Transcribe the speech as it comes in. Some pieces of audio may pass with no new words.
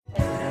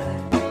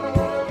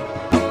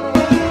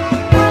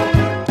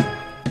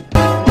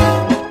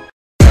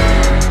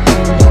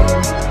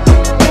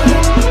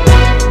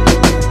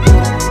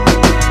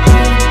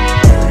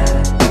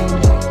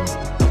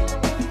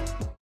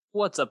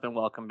What's up, and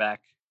welcome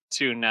back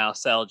to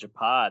Nostalgia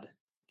Pod,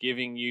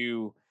 giving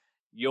you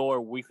your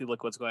weekly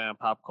look what's going on in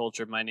pop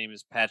culture. My name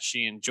is Pat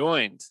Sheehan,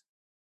 joined,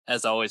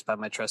 as always, by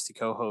my trusty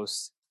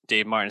co-host,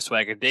 Dave Martin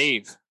Swagger.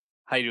 Dave,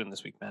 how you doing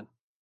this week, man?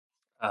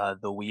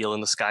 The wheel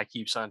in the sky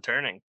keeps on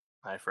turning,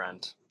 my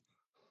friend.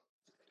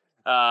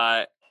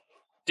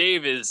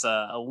 Dave is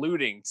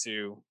alluding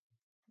to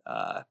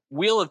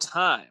Wheel of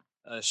Time,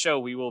 a show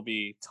we will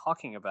be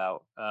talking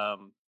about.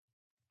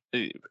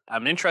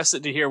 I'm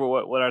interested to hear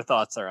what our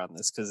thoughts are on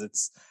this, because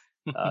it's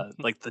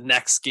like the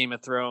next Game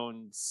of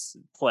Thrones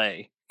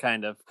play,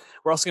 kind of.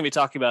 We're also going to be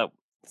talking about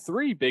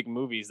 3 big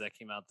movies that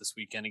came out this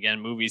weekend.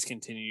 Again, movies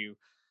continue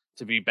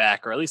to be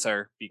back, or at least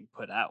are being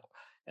put out.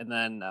 And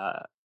then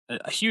a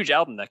huge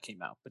album that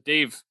came out. But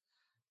Dave,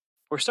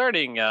 we're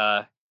starting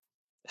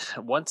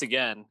once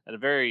again at a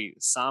very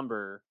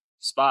somber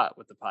spot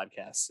with the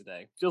podcast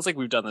today. Feels like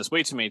we've done this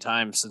way too many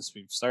times since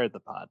we've started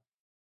the pod.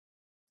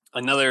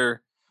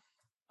 Another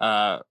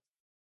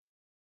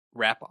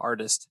rap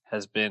artist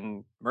has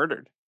been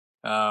murdered.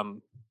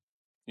 Untimely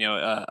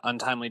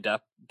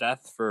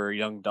death for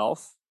Young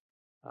Dolph.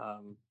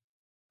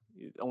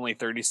 Only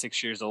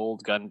 36 years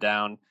old, gunned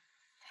down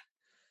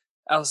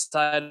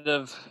outside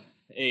of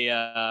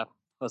a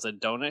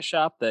donut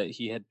shop that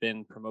he had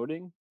been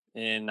promoting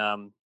in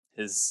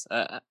his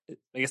I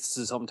guess it's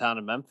his hometown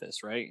of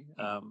Memphis, right?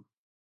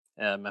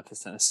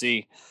 Memphis,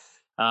 Tennessee.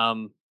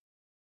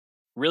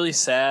 Really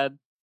sad.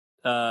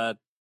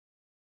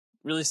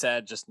 Really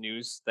sad just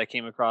news that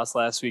came across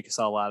last week. I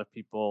saw a lot of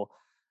people,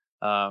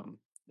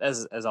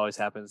 as always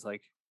happens,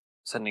 like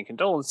sending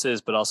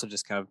condolences, but also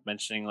just kind of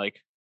mentioning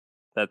like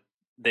that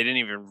they didn't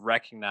even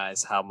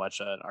recognize how much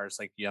an artist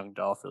like Young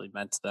Dolph really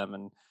meant to them.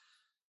 And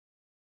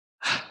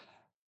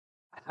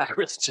I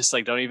really just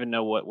like don't even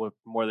know what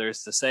more there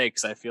is to say,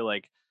 because I feel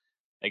like,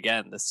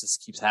 again, this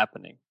just keeps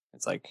happening.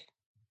 It's like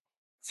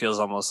feels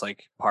almost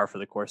like par for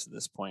the course at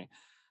this point.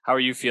 How are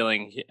you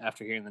feeling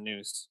after hearing the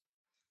news?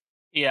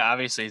 Yeah,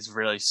 obviously it's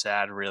really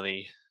sad,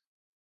 really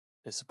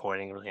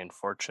disappointing, really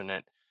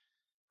unfortunate.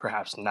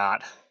 Perhaps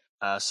not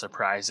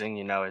surprising.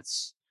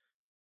 It's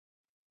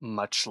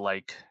much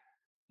like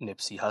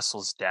Nipsey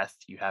Hussle's death.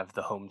 You have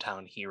the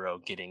hometown hero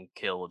getting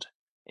killed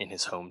in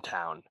his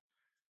hometown,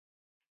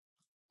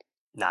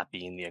 not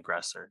being the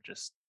aggressor,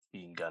 just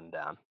being gunned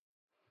down.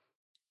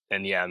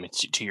 And yeah, I mean,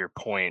 to your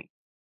point,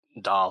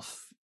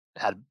 Dolph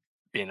had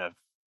been a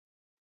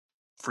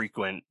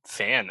frequent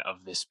fan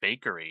of this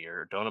bakery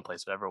or donut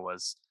place, whatever it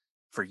was,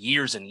 for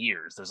years and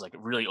years. There's like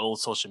really old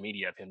social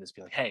media of him just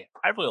being like, hey,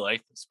 I really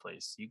like this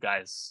place. You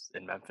guys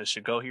in Memphis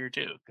should go here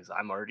too, because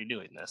I'm already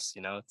doing this.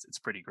 It's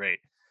pretty great.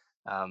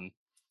 And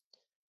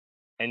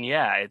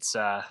yeah, it's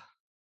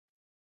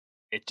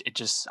it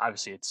just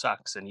obviously it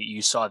sucks. And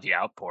you saw the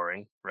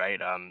outpouring,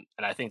 right? And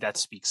I think that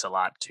speaks a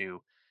lot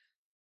to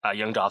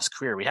Young Dolph's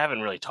career. We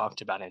haven't really talked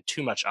about it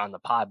too much on the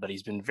pod, but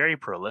he's been very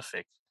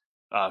prolific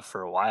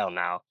for a while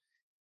now.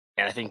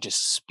 And I think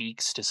just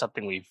speaks to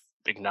something we've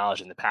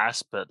acknowledged in the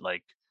past, but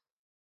like,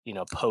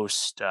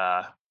 post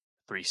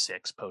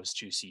 3-6, post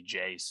Juicy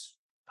J's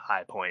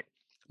high point,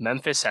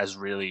 Memphis has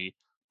really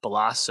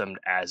blossomed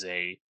as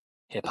a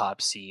hip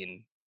hop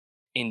scene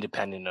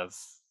independent of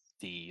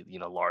the,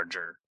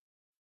 larger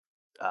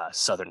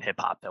Southern hip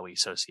hop that we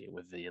associate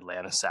with the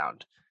Atlanta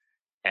sound.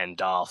 And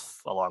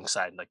Dolph,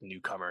 alongside like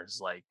newcomers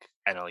like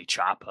NLE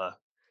Choppa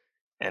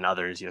and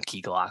others,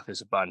 Key Glock,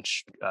 there's a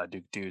bunch,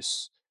 Duke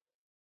Deuce.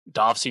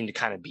 Dolph seemed to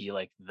kind of be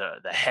like the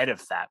head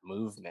of that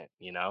movement,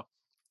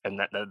 and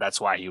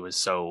that's why he was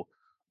so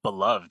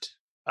beloved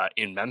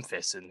in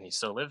Memphis, and he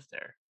still lived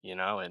there,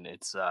 and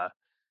it's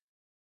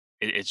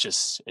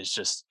just a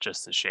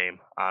shame,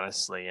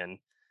 honestly. And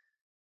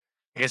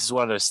I guess it's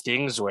one of those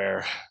things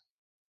where,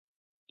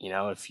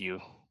 if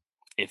you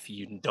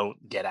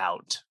don't get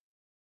out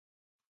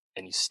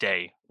and you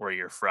stay where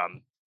you're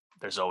from,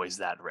 there's always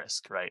that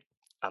risk, right?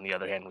 On the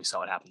other hand, we saw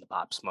what happened to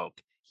Pop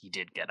Smoke. He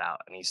did get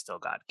out and he still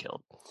got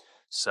killed.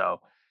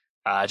 So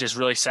just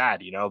really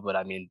sad, but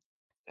I mean,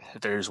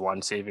 there's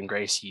one saving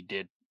grace. He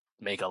did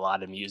make a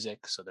lot of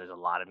music, so there's a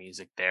lot of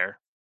music there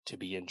to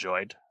be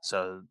enjoyed.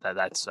 So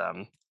that's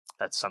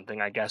something,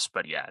 I guess.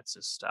 But yeah, it's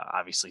just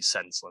obviously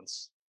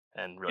senseless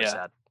and really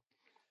sad.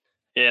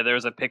 Yeah, there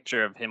was a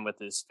picture of him with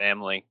his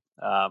family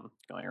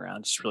going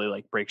around. Just really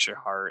like breaks your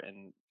heart.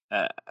 And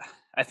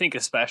I think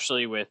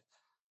especially with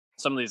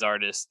some of these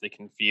artists, they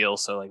can feel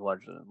so like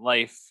larger than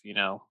life,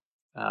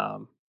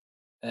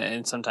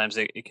 and sometimes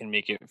it can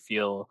make it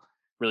feel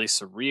really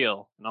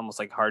surreal and almost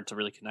like hard to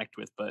really connect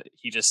with. But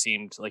he just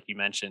seemed, like you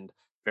mentioned,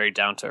 very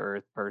down to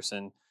earth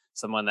person,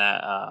 someone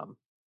that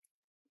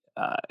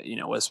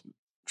was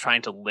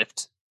trying to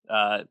lift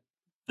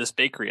this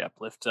bakery up,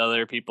 lift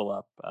other people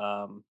up.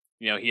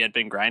 He had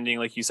been grinding,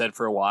 like you said,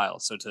 for a while.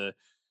 So to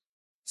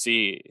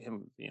see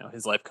him,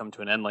 his life come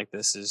to an end like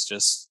this is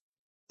just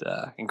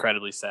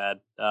incredibly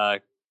sad.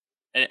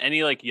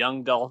 Any like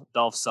Young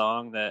Dolph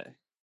song that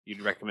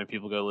you'd recommend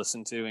people go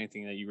listen to?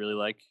 Anything that you really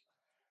like?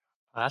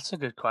 That's a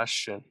good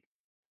question.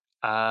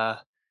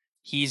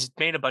 He's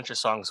made a bunch of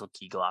songs with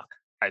Key Glock,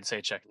 I'd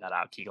say check that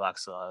out. Key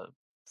Glock's a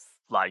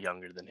lot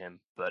younger than him,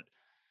 but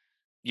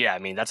yeah, I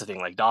mean that's the thing.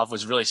 Like Dolph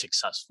was really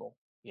successful.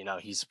 You know,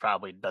 he's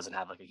probably doesn't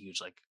have like a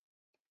huge like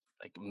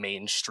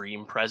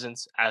mainstream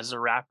presence as a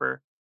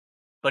rapper,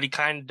 but he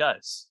kind of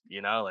does.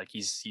 You know, like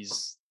he's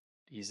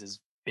as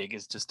big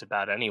as just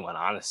about anyone,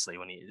 honestly.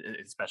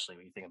 Especially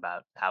when you think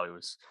about how he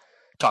was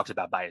talked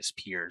about by his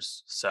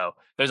peers. So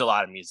there's a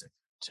lot of music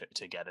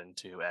to get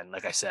into, and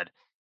like I said,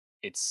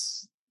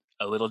 it's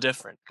a little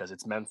different because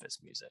it's Memphis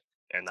music,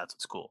 and that's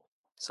what's cool.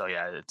 So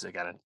yeah, it's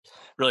again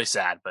really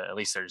sad, but at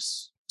least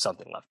there's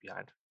something left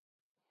behind.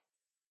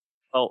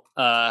 Well,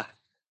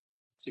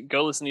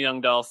 go listen to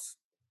Young Dolph,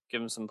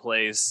 give him some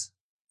plays.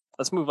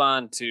 Let's move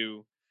on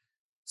to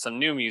some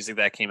new music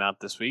that came out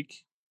this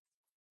week.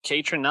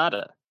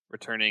 Kaytranada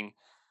returning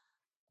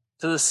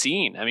to the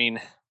scene. I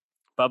mean,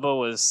 Bubba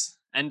was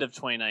end of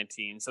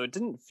 2019, so it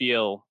didn't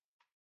feel,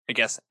 I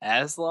guess,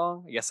 as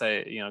long. I guess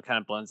kind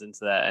of blends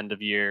into that end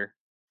of year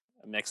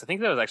mix. I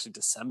think that was actually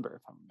December,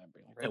 if I'm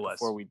remembering, like right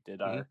before we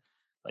did our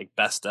like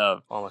best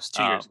of almost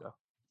 2 years ago.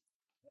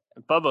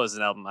 Bubba is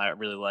an album I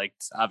really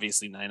liked.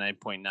 Obviously,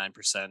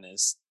 99.9%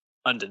 is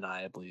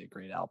undeniably a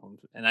great album,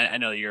 and I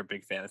know you're a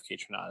big fan of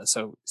Kaytranada.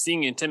 So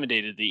seeing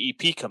Intimidated, the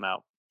EP, come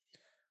out,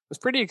 was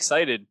pretty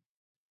excited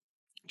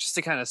just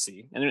to kind of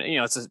see. And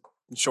it's a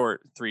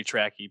short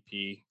 3-track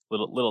EP,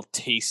 little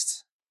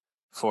taste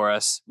for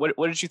us. What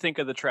did you think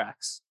of the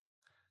tracks?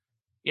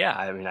 Yeah,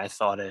 I mean, I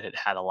thought it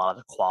had a lot of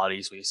the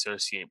qualities we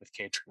associate with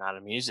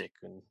Kaytranada music,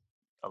 and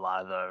a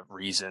lot of the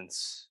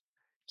reasons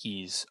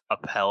he's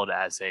upheld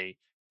as a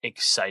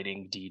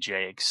exciting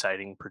DJ,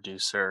 exciting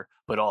producer,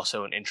 but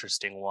also an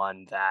interesting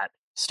one that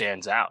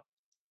stands out.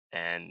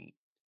 And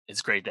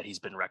it's great that he's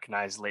been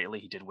recognized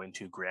lately. He did win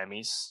 2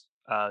 Grammys,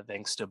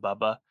 thanks to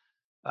Bubba,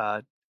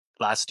 uh,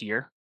 last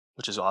year,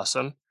 which is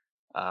awesome.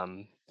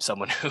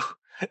 Someone who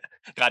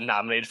got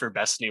nominated for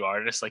Best New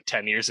Artist like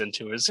 10 years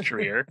into his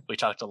career. We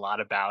talked a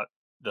lot about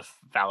the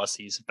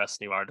fallacies of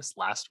Best New Artist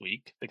last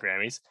week, the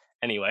Grammys.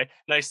 Anyway,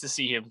 nice to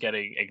see him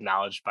getting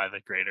acknowledged by the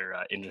greater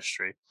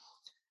industry.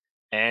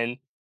 And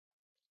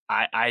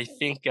I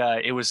think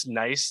it was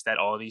nice that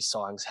all these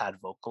songs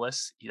had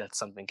vocalists. That's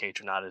something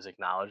Kaytranada has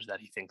acknowledged, that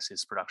he thinks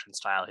his production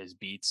style, his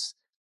beats,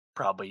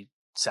 probably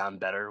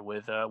sound better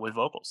with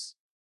vocals.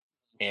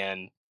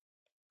 And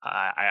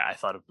I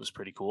thought it was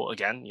pretty cool.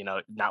 Again,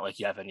 not like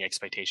you have any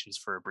expectations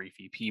for a brief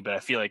EP, but I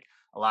feel like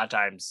a lot of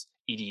times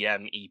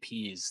EDM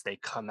EPs, they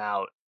come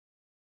out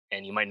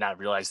and you might not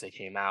realize they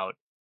came out.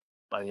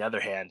 But on the other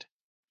hand,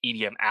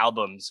 EDM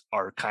albums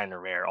are kind of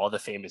rare. All the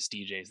famous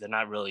DJs,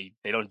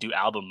 they don't do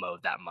album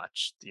mode that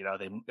much.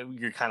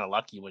 You're kind of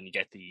lucky when you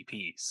get the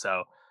EP.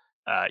 So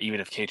even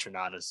if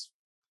Kaytranada is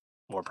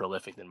more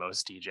prolific than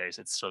most DJs,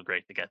 it's still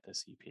great to get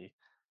this EP.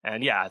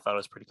 And yeah, I thought it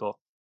was pretty cool.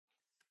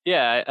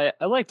 Yeah,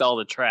 I liked all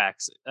the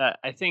tracks.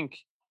 I think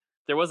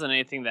there wasn't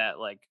anything that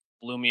like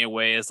blew me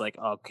away as like,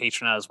 oh,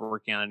 Kaytranada is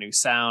working on a new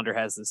sound or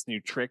has this new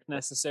trick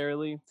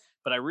necessarily.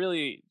 But I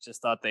really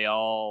just thought they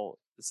all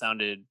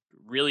sounded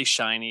really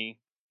shiny,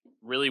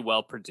 really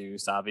well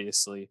produced.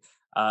 Obviously,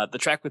 the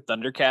track with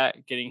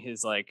Thundercat getting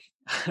his like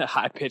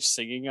high pitched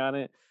singing on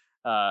it,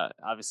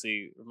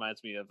 obviously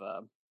reminds me of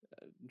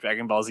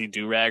Dragon Ball Z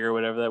Durag or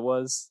whatever that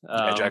was.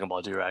 Yeah, Dragon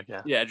Ball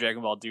Durag. Yeah,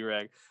 Dragon Ball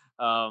Durag.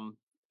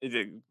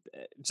 It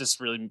just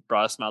really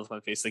brought a smile to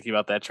my face thinking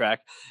about that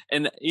track.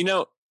 And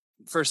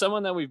for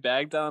someone that we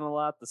bagged on a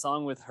lot, the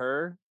song with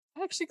her,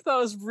 I actually thought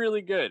it was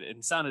really good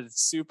and sounded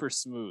super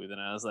smooth.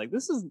 And I was like,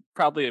 this is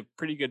probably a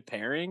pretty good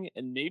pairing,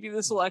 and maybe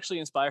this will actually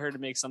inspire her to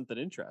make something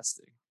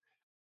interesting.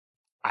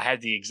 I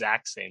had the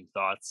exact same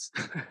thoughts.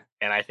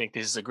 And I think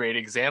this is a great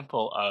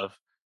example of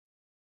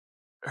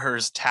her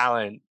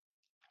talent,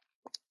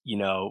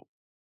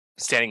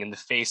 standing in the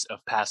face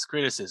of past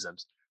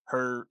criticisms.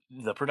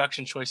 The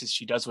production choices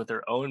she does with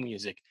her own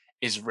music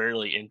is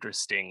rarely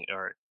interesting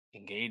or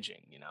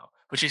engaging,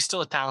 but she's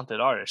still a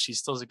talented artist. She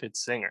still is a good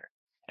singer.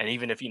 And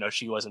even if,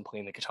 she wasn't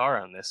playing the guitar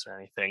on this or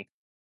anything,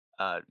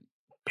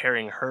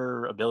 pairing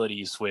her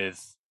abilities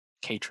with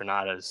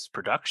Kaytranada's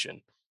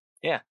production,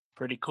 yeah,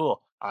 pretty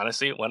cool.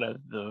 Honestly, one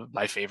of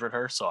my favorite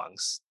her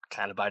songs,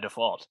 kind of by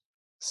default.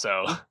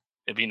 So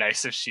it'd be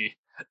nice if she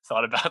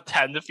thought about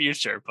that in the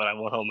future, but I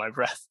won't hold my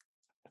breath.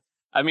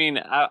 I mean,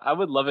 I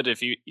would love it if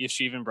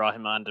she even brought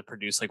him on to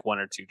produce like 1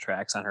 or 2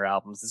 tracks on her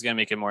albums. It's gonna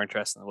make it more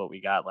interesting than what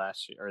we got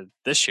last year or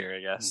this year,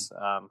 I guess.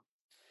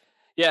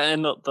 Yeah,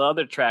 and the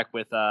other track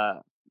with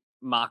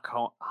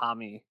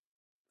Mach-Hommy,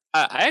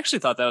 I actually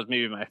thought that was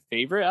maybe my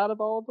favorite out of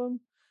all of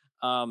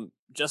them.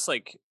 Just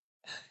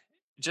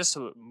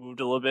moved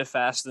a little bit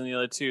faster than the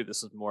other two.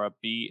 This was more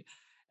upbeat,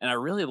 and I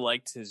really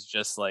liked his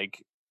just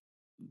like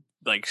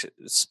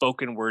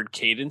spoken word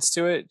cadence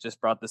to it. Just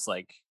brought this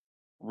like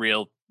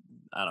real,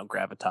 I don't know,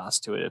 gravitas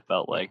to it. It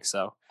felt like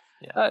so.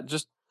 Yeah,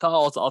 just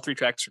all 3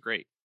 tracks are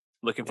great.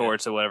 Looking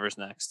forward to whatever's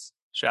next.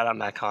 Shout out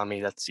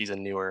Mach-Hommy. He's a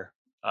newer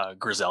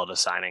Griselda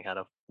signing. Had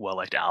a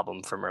well-liked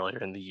album from earlier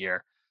in the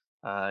year.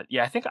 I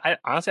think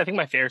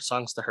my favorite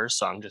song's the Her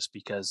song, just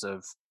because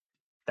of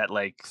that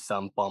like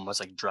thump, almost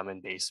like drum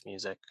and bass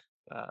music.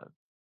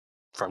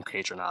 from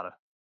Kaytranada.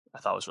 I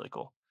thought was really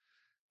cool.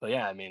 But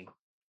yeah, I mean,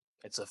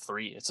 it's a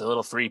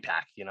little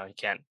 3-pack. You know, you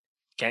can't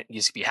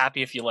just be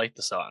happy if you like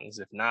the songs.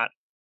 If not,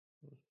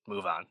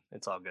 move on.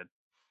 It's all good.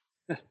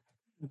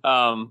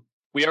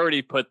 We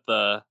already put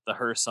the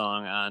Her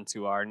song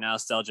onto our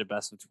Nostalgia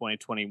Best of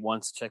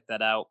 2021, so check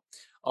that out.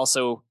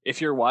 Also,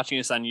 if you're watching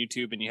us on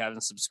YouTube and you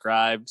haven't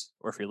subscribed,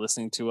 or if you're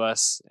listening to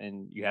us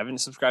and you haven't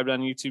subscribed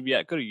on YouTube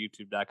yet, go to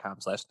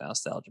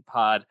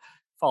youtube.com/nostalgiapod.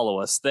 Follow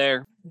us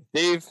there.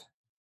 Dave,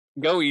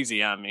 go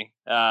easy on me.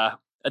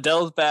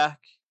 Adele's back,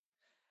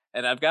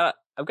 and I've got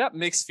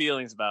mixed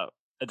feelings about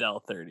Adele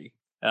 30.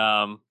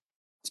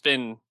 It's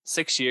been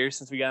 6 years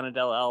since we got an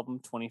Adele album.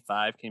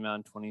 25 came out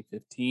in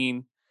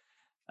 2015.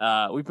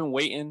 We've been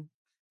waiting.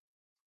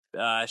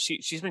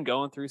 She's been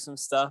going through some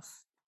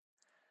stuff.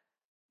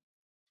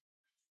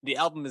 The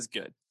album is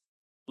good.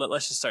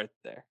 Let's just start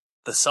there.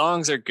 The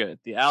songs are good.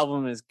 The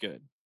album is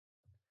good.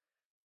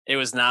 It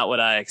was not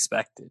what I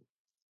expected,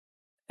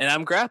 and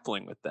I'm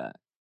grappling with that.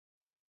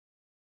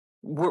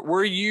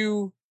 Were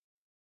you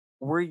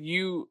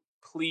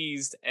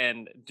pleased,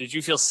 and did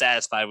you feel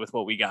satisfied with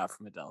what we got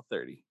from Adele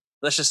 30?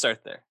 Let's just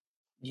start there.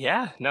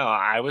 Yeah, no,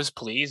 I was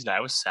pleased. I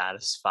was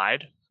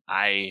satisfied.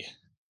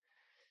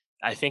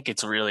 I think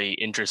it's really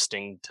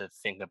interesting to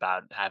think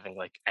about having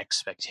like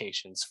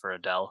expectations for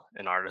Adele,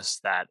 an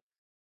artist that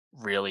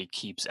really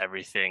keeps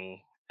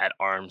everything at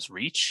arm's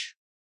reach.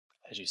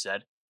 As you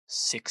said,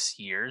 6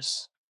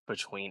 years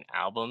between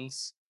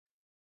albums.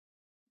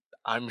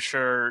 I'm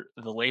sure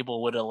the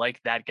label would have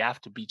liked that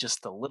gap to be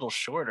just a little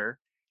shorter,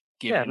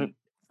 Yeah, given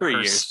 3 her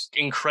years.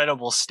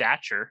 incredible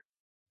stature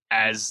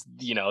as,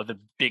 you know, the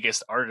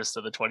biggest artist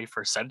of the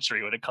 21st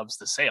century when it comes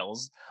to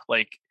sales.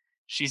 Like,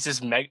 she's this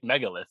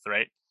megalith,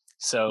 right?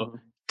 So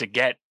to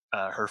get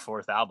her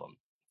fourth album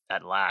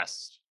at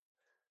last,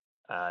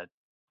 I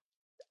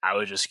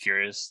was just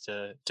curious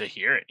to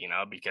hear it, you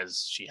know,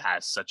 because she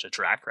has such a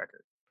track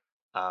record.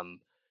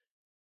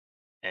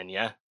 And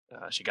yeah,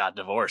 she got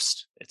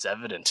divorced. It's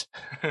evident.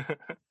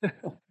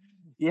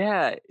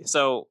 Yeah.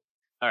 So,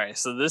 all right.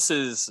 So this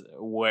is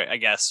where I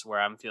guess where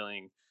I'm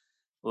feeling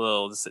a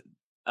little.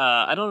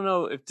 I don't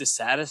know if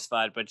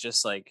dissatisfied, but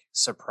just like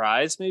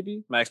surprised.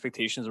 Maybe my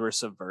expectations were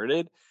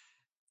subverted.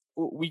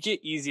 We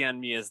get "Easy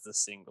on Me" as the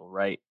single,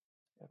 right?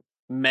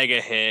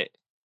 Mega hit.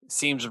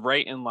 Seems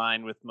right in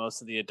line with most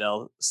of the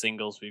Adele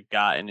singles we've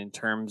gotten in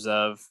terms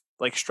of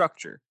like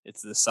structure.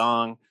 It's the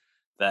song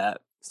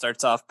that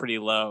starts off pretty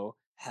low,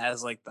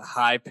 has like the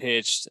high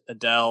pitched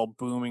Adele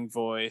booming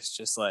voice,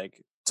 just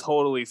like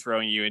totally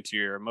throwing you into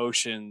your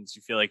emotions.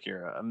 You feel like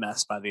you're a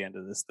mess by the end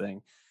of this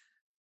thing.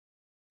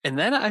 And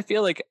then I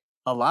feel like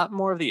a lot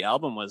more of the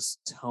album was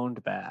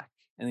toned back,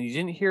 and you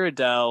didn't hear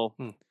Adele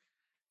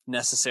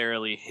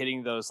necessarily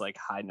hitting those like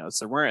high notes.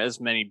 There weren't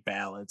as many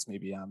ballads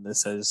maybe on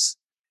this as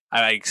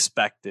I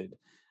expected.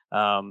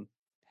 And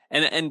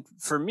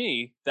for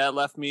me, that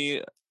left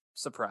me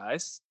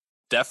surprised.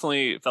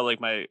 Definitely felt like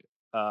my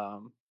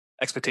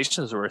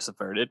expectations were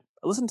subverted.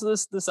 I listened to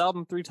this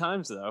album 3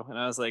 times though, and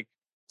I was like,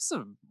 this is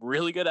a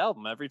really good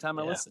album every time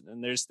I listen.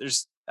 And there's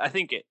I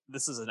think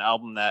this is an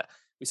album that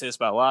we say this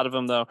about a lot of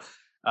them though.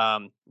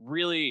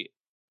 Really,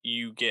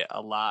 you get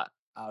a lot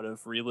out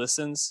of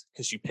re-listens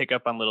because you pick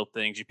up on little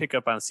things, you pick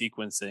up on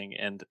sequencing,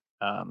 and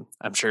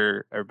I'm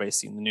sure everybody's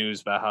seen the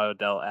news about how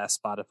Adele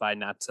asked Spotify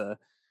not to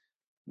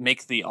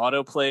make the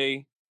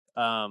autoplay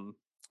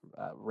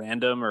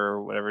random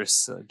or whatever,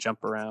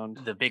 jump around.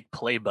 The big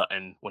play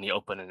button when you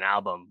open an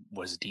album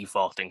was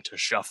defaulting to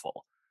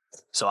shuffle.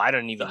 So I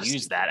didn't even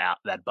use that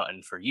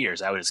button for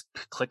years. I would just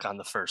click on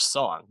the first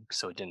song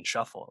so it didn't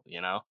shuffle,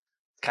 you know?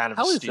 Kind of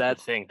a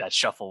stupid thing that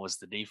shuffle was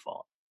the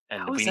default.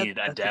 And we needed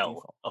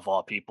Adele, of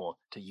all people,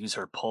 to use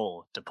her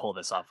pull to pull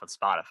this off with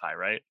Spotify,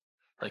 right?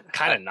 Like,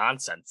 kind of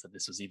nonsense that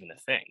this was even a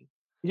thing.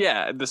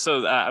 Yeah,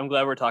 so I'm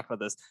glad we're talking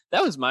about this.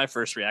 That was my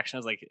first reaction. I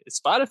was like,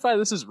 Spotify,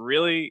 this is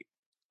really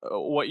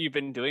what you've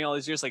been doing all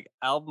these years. Like,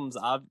 albums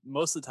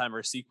most of the time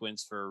are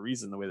sequenced for a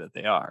reason the way that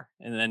they are,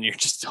 and then you're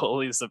just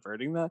totally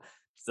subverting that.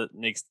 That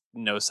makes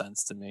no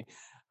sense to me.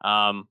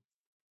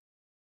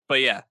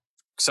 But yeah,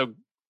 so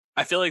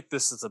I feel like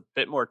this is a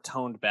bit more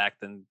toned back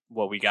than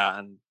what we got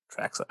on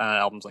tracks on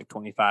albums like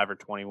 25 or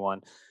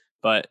 21,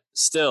 but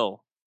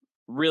still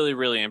really,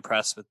 really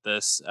impressed with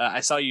this. I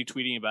saw you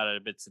tweeting about it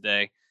a bit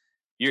today.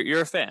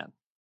 You're a fan.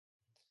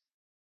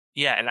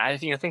 Yeah, and I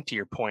think to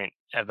your point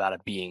about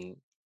it being,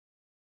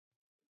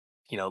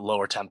 you know,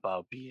 lower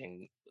tempo,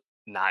 being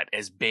not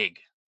as big,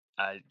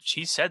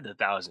 she said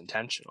that was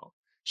intentional.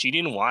 She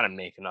didn't want to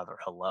make another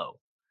Hello.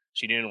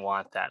 She didn't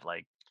want that,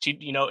 like, she,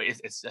 you know,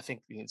 it's I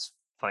think it's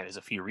funny. There's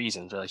a few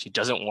reasons, but like, she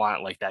doesn't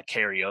want like that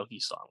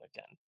karaoke song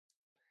again,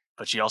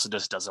 but she also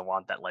just doesn't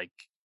want that like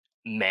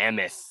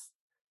mammoth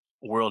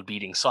world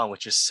beating song,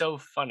 which is so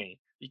funny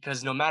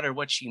because no matter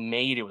what she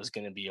made, it was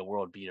going to be a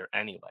world beater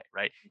anyway,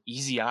 right?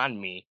 Easy on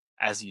Me,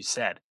 as you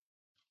said,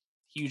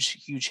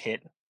 huge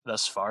hit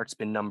thus far. It's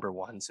been number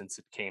 1 since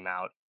it came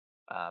out.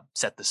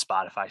 Set the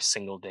Spotify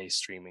single day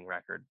streaming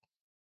record,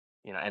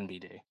 you know,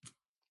 NBD.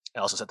 It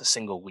also set the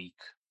single week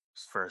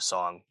for a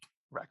song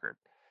record.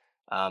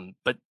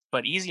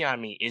 But Easy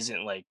on Me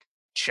isn't like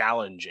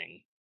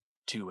challenging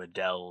to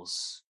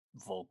Adele's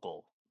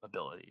vocal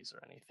abilities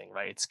or anything,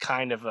 right? It's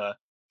kind of a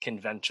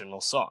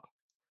conventional song,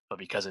 but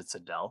because it's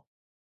Adele,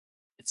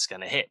 it's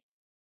gonna hit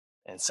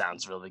and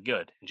sounds really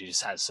good. And she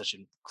just has such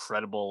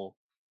incredible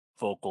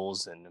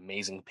vocals and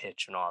amazing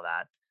pitch and all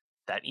that,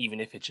 that even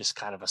if it's just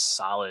kind of a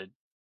solid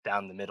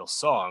down the middle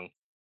song,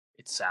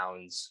 it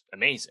sounds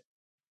amazing.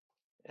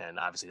 And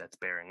obviously that's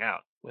bearing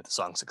out with the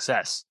song's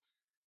success.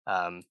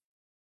 Um,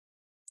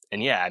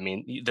 and yeah, I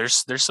mean,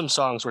 there's some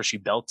songs where she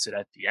belts it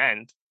at the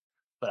end,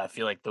 but I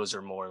feel like those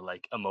are more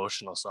like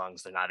emotional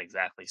songs. They're not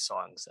exactly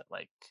songs that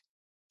like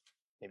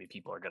maybe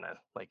people are gonna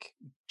like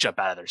jump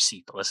out of their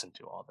seat to listen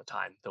to all the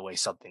time. The way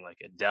something like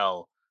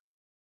Adele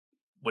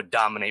would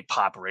dominate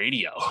pop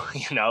radio,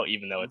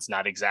 even though it's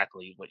not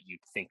exactly what you'd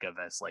think of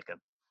as like a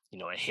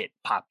hit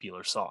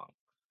popular song.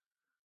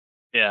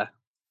 Yeah.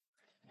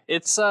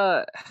 It's I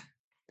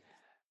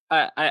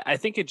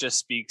think it just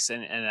speaks,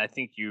 and I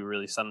think you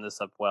really summed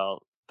this up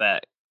well,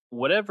 that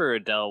whatever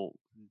Adele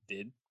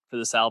did for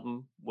this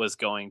album was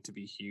going to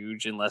be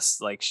huge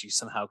unless like she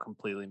somehow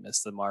completely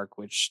missed the mark,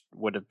 which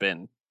would have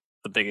been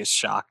the biggest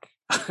shock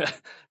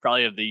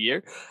probably of the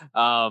year.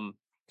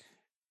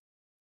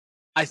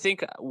 I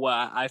think what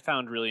I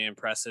found really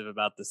impressive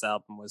about this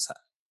album was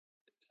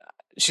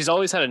she's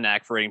always had a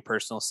knack for writing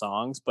personal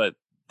songs, but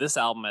this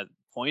album at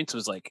points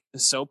was like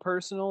so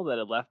personal that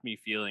it left me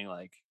feeling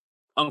like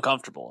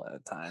uncomfortable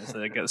at times.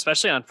 Like,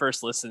 especially on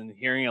first listen,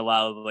 hearing a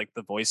lot of like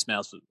the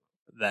voicemails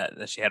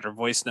that she had, her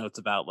voice notes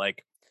about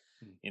like,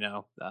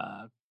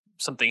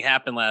 something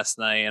happened last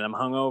night and I'm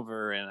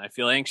hungover and I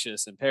feel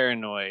anxious and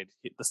paranoid.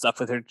 The stuff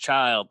with her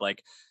child,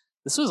 like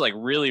this was like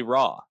really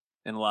raw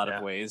in a lot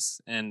of ways,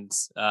 and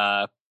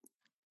I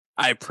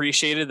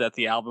appreciated that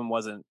the album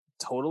wasn't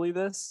totally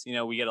this.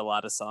 We get a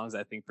lot of songs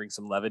I think bring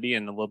some levity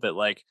and a little bit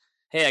like,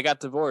 hey, I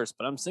got divorced,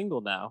 but I'm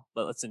single now.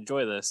 Let's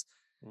enjoy this.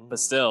 But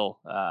still,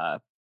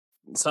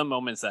 some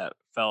moments that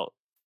felt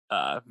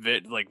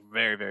like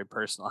very, very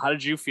personal. How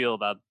did you feel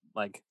about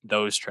like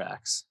those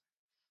tracks?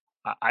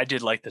 I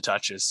did like the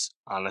touches,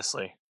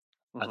 honestly.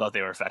 I thought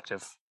they were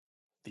effective.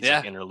 These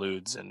like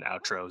interludes and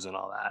outros and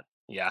all that.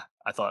 Yeah,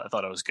 I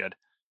thought it was good.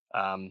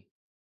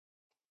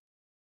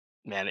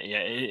 Man, yeah,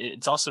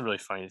 it's also really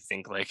funny to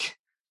think like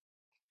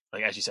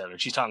as you said, when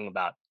she's talking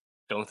about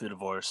going through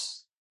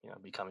divorce,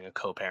 becoming a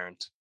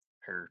co-parent.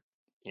 Her,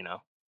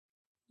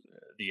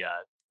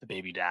 the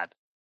baby dad,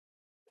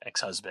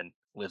 ex-husband,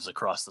 lives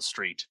across the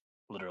street,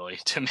 literally,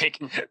 to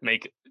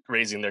make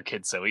raising their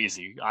kids so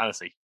easy.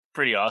 Honestly,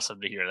 pretty awesome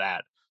to hear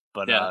that.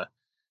 But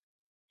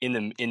in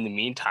the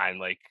meantime,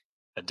 like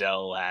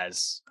Adele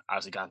has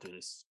obviously gone through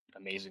this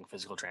amazing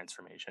physical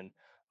transformation,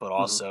 but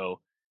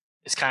also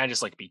is kind of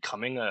just like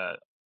becoming a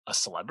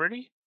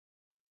celebrity.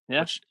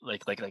 Yeah. Which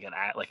like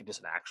just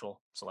an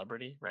actual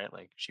celebrity, right?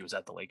 Like she was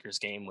at the Lakers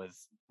game with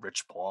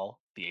Rich Paul,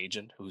 the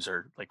agent, who's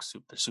her like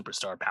the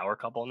superstar power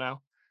couple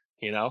now,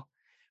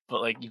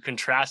 But like you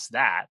contrast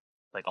that,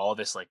 like all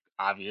this like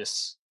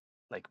obvious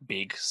like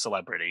big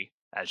celebrity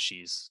as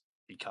she's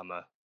become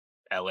a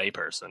LA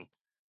person,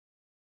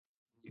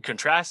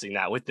 contrasting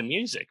that with the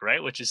music,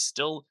 right? Which is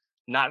still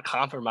not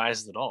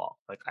compromised at all.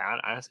 Like I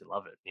honestly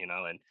love it,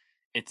 and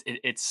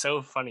it's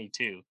so funny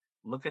too.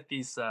 Look at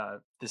these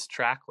this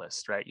track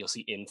list, right? You'll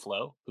see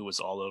Inflow, who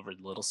was all over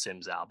the Little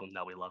Sims album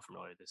that we love from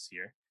earlier this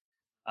year.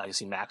 You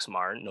see Max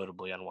Martin,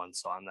 notably on one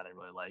song that I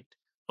really liked,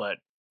 but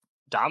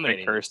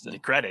dominating the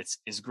credits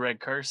is Greg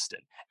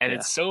Kurstin, and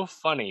it's so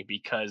funny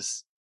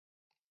because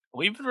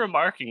we've been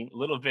remarking a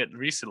little bit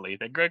recently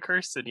that Greg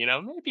Kurstin,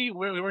 maybe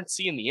we weren't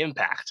seeing the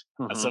impact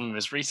of some of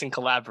his recent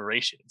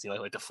collaborations,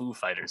 like the Foo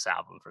Fighters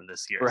album from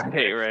this year.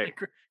 Right.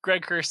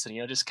 Greg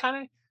Kurstin, just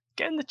kind of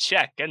getting the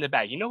check, getting the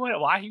bag. You know what?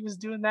 Why he was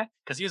doing that?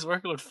 Because he was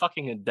working with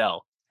fucking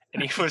Adele,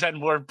 and he had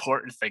more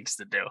important things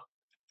to do.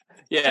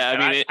 Yeah,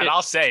 I mean,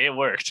 I'll say it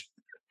worked.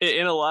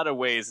 In a lot of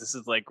ways, this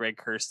is like Greg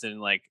Kurstin,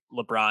 like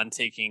LeBron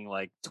taking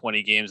like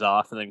 20 games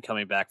off and then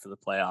coming back for the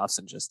playoffs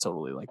and just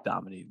totally like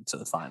dominating to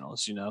the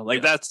finals.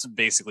 That's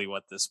basically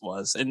what this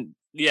was. And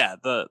yeah,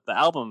 the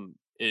album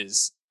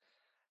is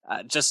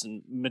just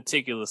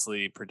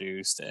meticulously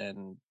produced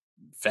and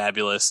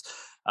fabulous.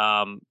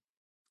 Why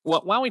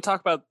don't we talk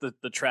about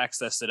the tracks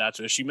that stood out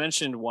to us? She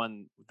mentioned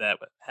one that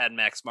had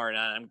Max Martin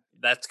on.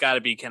 That's got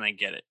to be "Can I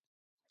Get It?"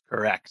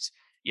 Correct.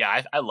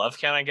 Yeah, I love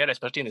 "Can I Get It?",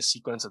 especially in the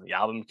sequence of the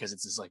album because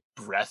it's this like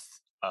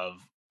breath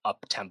of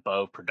up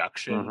tempo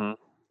production,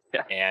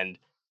 and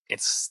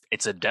it's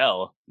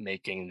Adele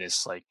making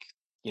this like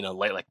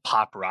like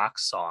pop rock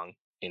song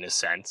in a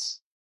sense,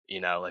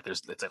 like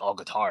it's like all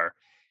guitar,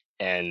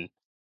 and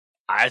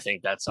I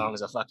think that song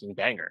is a fucking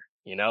banger.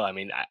 I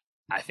mean,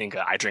 I think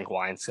 "I Drink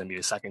Wine" is gonna be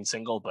the second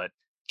single, but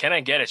 "Can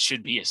I Get It"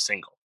 should be a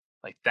single.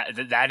 Like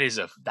that is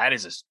a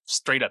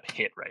straight up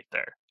hit right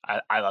there.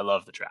 I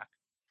love the track.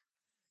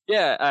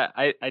 Yeah,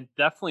 I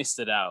definitely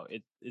stood out.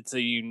 It's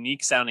a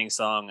unique sounding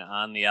song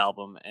on the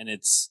album, and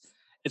it's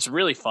a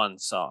really fun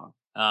song.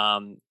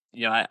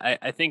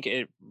 I think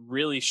it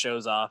really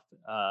shows off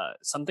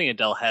something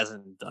Adele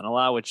hasn't done a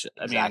lot, which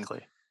I mean,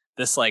 Exactly.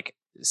 this like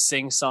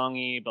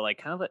sing-songy, but like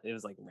kind of it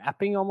was like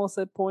rapping almost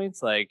at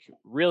points, like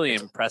really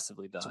It's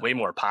impressively it's done. way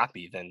more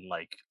poppy than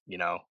like,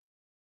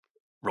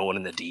 Rolling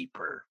in the Deep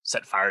or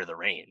Set Fire to the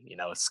Rain.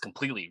 It's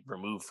completely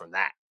removed from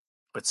that,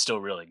 but still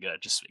really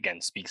good. Just again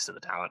speaks to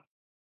the talent.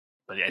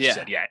 But as you Yeah,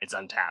 said, yeah, it's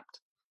untapped.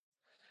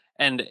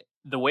 and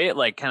the way it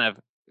like kind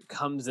of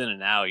comes in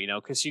and out,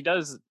 because she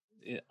does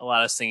a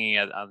lot of singing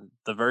on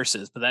the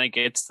verses, but then it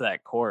gets to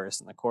that chorus,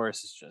 and the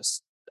chorus is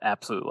just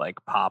absolute like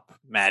pop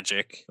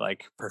magic,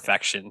 like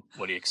perfection.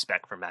 What do you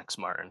expect from Max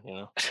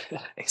Martin?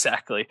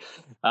 Exactly.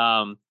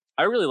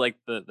 I really like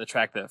the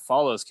track that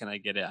follows. Can I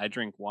get it? I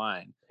drink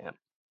wine. Yeah.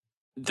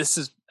 This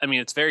is, I mean,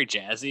 it's very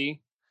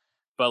jazzy,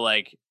 but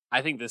like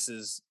I think this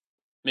is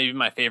maybe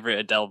my favorite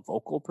Adele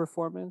vocal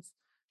performance.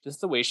 Just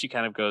the way she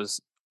kind of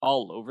goes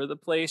all over the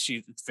place.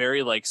 It's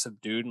very like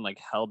subdued and like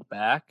held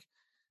back.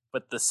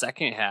 But the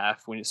second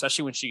half,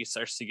 especially when she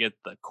starts to get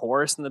the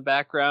chorus in the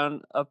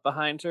background up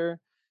behind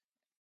her,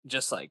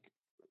 just like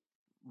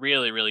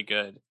really, really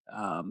good.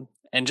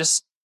 And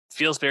just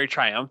feels very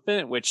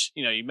triumphant, which,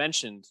 you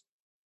mentioned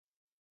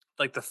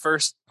like the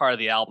first part of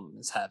the album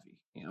is heavy,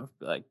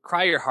 like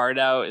Cry Your Heart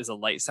Out is a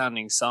light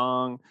sounding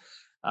song.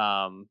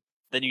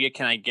 Then you get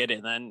Can I Get It?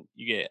 And then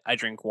you get I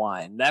Drink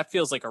Wine. That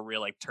feels like a real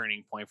like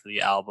turning point for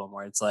the album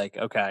where it's like,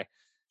 okay,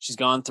 she's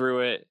gone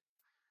through it.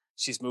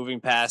 She's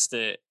moving past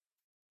it.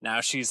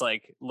 Now she's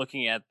like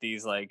looking at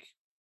these like,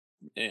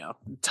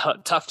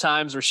 tough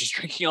times where she's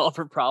drinking all of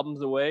her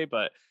problems away.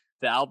 But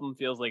the album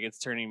feels like it's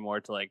turning more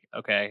to like,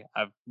 okay,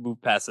 I've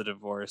moved past the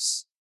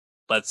divorce.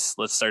 Let's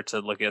start to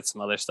look at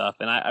some other stuff,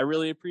 and I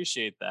really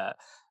appreciate that.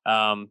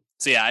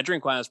 So yeah, I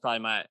Drink Wine is probably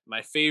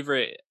my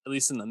favorite, at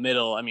least in the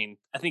middle. I mean,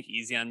 I think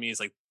Easy on Me is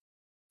like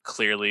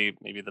clearly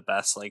maybe the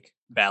best like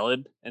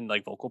ballad and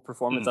like vocal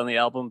performance Mm, on the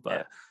album,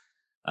 yeah.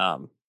 but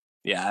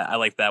yeah, I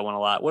like that one a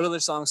lot. What other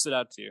songs stood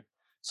out to you?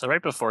 So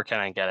right before Can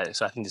I Get It?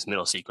 So I think this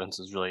middle sequence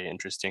is really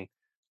interesting.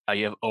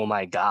 You have Oh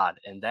My God,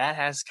 and that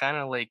has kind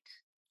of like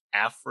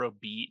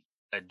Afrobeat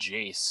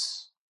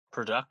adjacent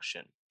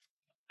production.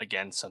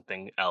 Again,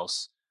 something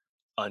else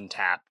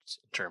untapped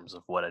in terms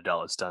of what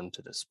Adele has done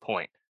to this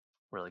point.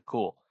 Really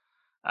cool.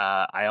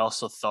 I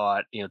also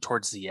thought,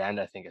 towards the end,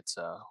 I think it's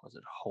was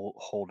it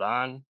Hold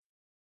On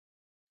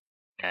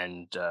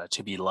and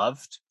To Be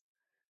Loved.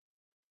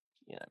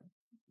 You know,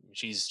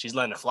 she's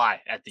letting it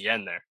fly at the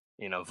end there.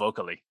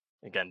 Vocally.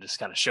 Again, just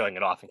kind of showing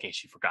it off in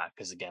case you forgot,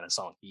 because again, a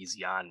song like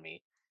Easy on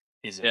Me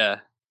isn't Yeah,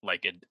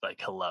 like it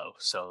like Hello.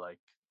 So like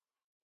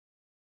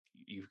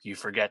you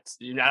forget.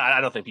 I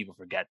don't think people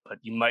forget, but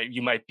you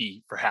might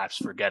be perhaps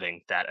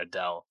forgetting that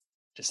Adele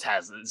just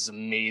has this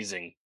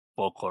amazing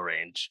vocal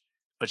range,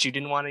 but she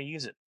didn't want to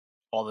use it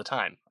all the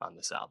time on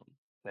this album,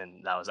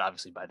 and that was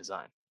obviously by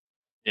design.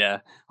 yeah.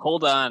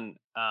 Hold On.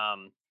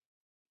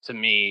 To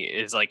me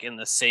is like in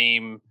the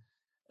same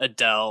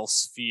Adele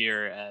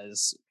sphere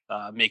as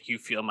 "Make You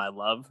Feel My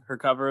Love." Her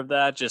cover of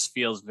that just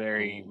feels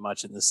very Mm.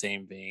 much in the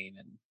same vein,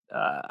 and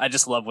I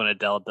just love when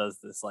Adele does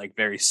this like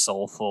very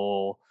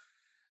soulful,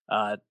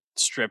 uh,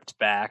 stripped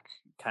back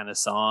kind of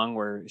song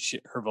where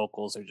her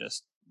vocals are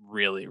just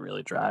really,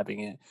 really driving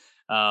it.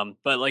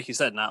 But like you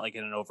said, not like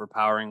in an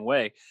overpowering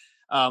way.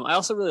 I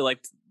also really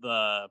liked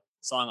the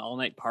song "All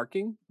Night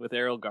Parking" with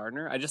Errol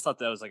Gardner. I just thought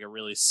that was like a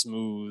really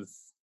smooth,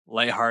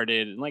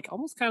 lighthearted, and like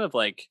almost kind of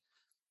like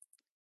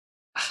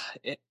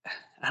it,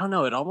 I don't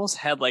know. It almost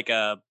had like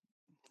a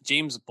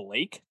James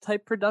Blake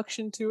type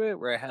production to it,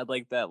 where it had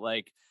like that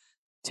like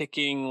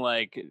ticking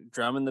like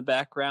drum in the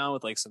background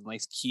with like some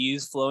nice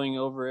keys flowing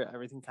over it.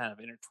 Everything kind of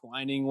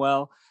intertwining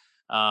well.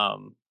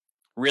 Um,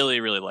 really,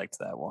 really liked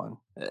that one.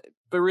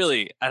 But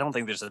really, I don't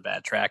think there's a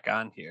bad track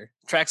on here.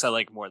 Tracks I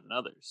like more than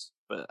others,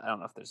 but I don't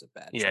know if there's a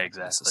bad Yeah, track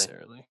exactly.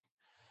 necessarily.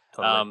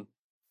 Totally. Um,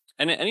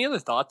 and any other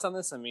thoughts on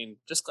this? I mean,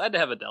 just glad to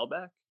have Adele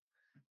back.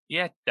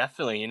 Yeah,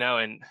 definitely. And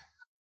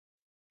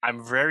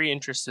I'm very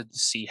interested to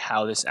see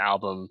how this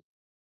album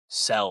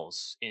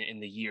sells in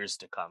the years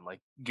to come. Like,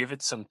 give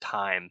it some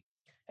time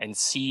and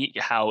see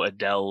how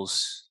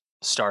Adele's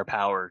star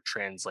power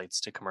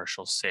translates to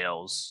commercial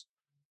sales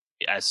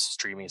as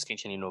streaming is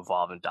continuing to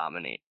evolve and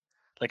dominate.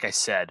 Like I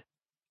said,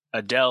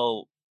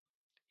 Adele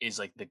is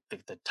like the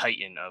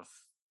titan of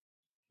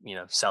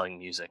selling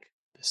music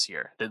this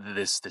year,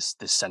 this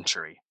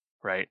century,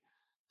 right?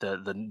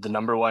 The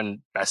number one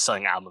best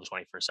selling album of the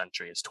 21st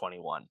century is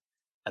 21,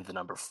 and the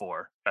number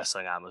four best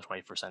selling album of the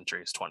 21st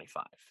century is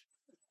 25.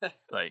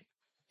 Like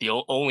the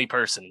only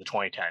person in the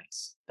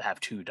 2010s to have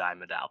two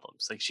diamond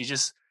albums. Like she's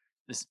just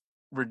this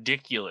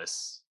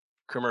ridiculous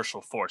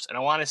commercial force, and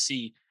I want to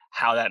see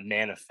how that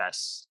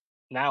manifests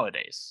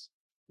nowadays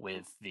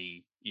with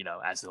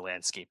as the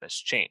landscape has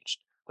changed.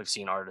 We've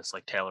seen artists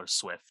like Taylor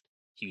Swift,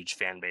 huge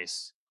fan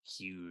base,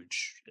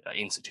 huge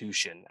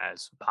institution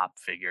as a pop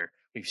figure.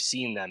 We've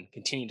seen them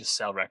continue to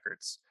sell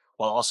records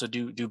while also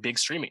do big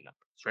streaming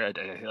numbers,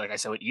 right? Like I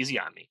said, with Easy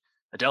on Me,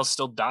 Adele's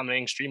still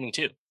dominating streaming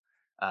too.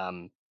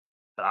 Um,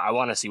 but I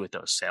want to see what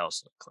those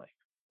sales look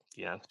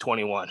like.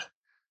 21.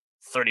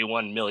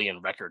 31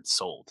 million records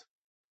sold.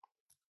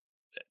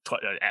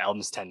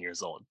 Album's 10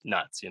 years old.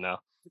 Nuts,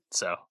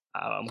 So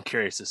I'm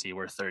curious to see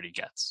where 30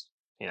 gets,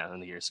 in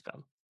the years to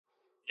come.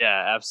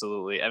 Yeah,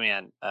 absolutely. I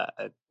mean,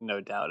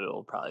 no doubt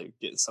it'll probably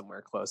get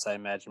somewhere close. I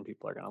imagine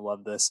people are going to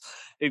love this.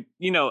 I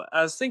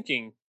was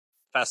thinking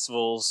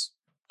festivals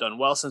done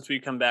well since we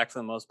come back for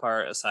the most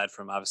part, aside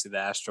from obviously the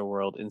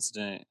Astroworld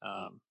incident,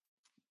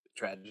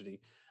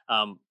 tragedy.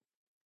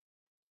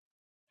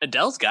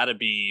 Adele's got to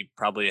be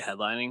probably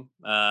headlining.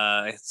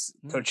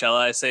 Coachella,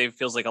 I say,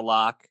 feels like a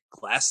lock.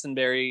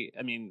 Glastonbury,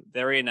 I mean,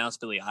 they already announced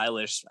Billie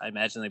Eilish. I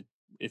imagine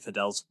if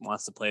Adele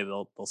wants to play,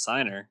 they'll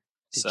sign her.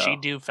 Did she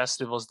do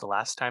festivals the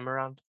last time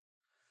around?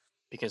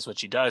 Because what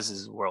she does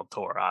is world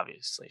tour,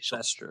 obviously.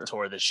 She'll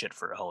tour this shit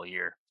for a whole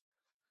year.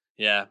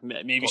 Yeah,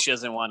 maybe she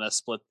doesn't want to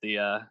split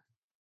the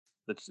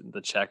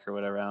check or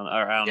whatever. I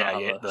don't know.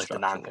 Yeah, like the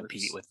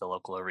non-compete with the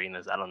local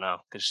arenas. I don't know,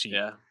 because she.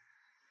 Yeah.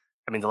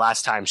 I mean, the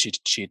last time she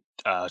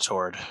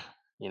toured,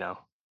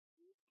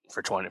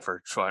 for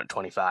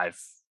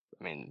 25.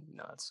 I mean,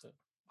 it's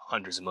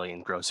hundreds of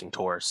million grossing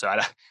tour. So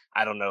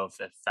I don't know if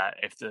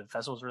the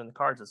festivals were in the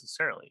cards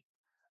necessarily.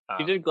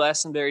 She did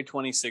Glastonbury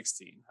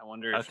 2016. I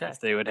wonder if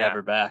they would have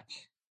her back.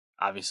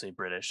 Obviously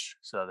British,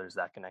 so there's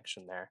that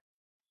connection there.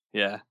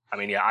 Yeah. I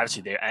mean, yeah,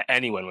 obviously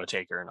anyone would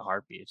take her in a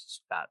heartbeat. It's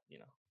just about,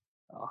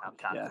 how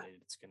calculated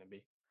it's going to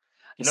be.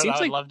 I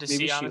would love to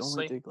see,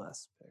 honestly? Only did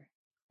Glastonbury.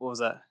 What was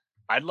that?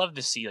 I'd love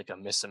to see like a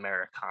Miss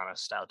Americana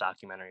style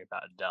documentary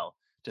about Adele.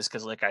 Just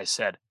because, like I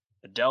said,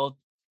 Adele,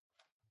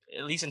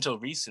 at least until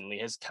recently,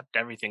 has kept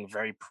everything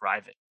very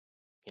private.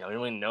 We don't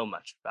really know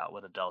much about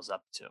what Adele's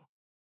up to.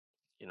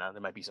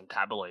 There might be some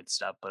tabloid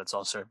stuff, but it's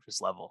all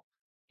surface level.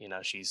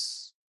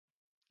 She's,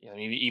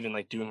 maybe even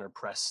like doing her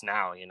press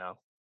now,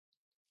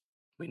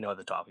 we know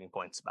the talking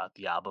points about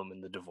the album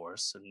and the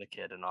divorce and the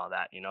kid and all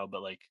that,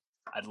 but like,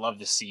 I'd love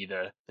to see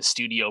the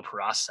studio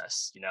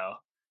process,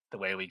 the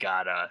way we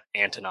got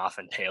Antonoff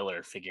and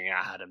Taylor figuring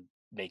out how to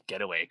make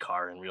Getaway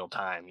Car in real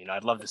time.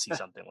 I'd love to see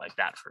something like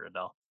that for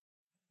Adele.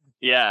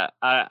 Yeah,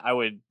 I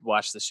would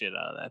watch the shit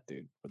out of that,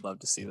 dude. Would love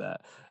to see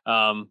that.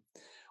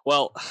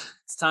 Well,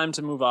 it's time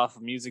to move off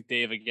of Music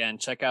Dave again.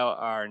 Check out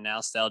our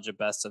Nostalgia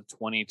Best of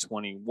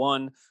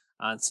 2021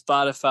 on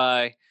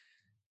Spotify.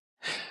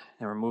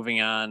 And we're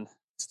moving on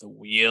to the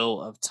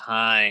Wheel of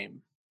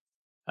Time.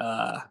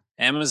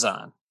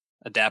 Amazon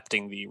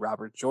adapting the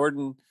Robert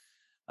Jordan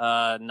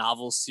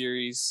novel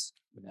series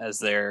as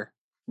their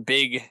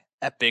big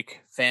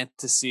epic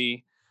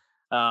fantasy.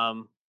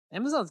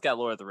 Amazon's got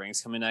Lord of the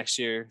Rings coming next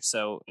year.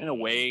 So in a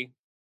way,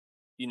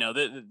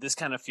 this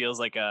kind of feels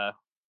like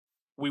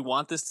we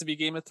want this to be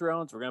Game of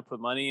Thrones. We're going to put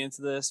money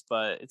into this,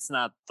 but it's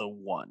not the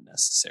one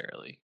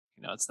necessarily.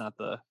 It's not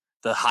the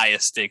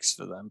highest stakes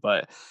for them.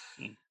 But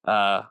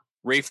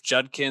Rafe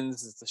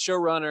Judkins is the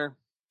showrunner.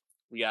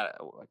 We got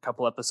a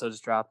couple episodes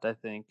dropped, I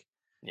think.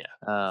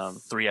 Yeah.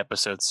 3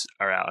 episodes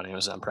are out on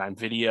Amazon Prime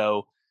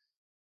Video,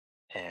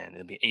 and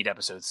it'll be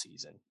 8-episode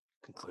season,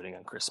 concluding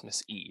on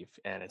Christmas Eve.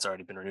 And it's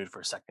already been renewed for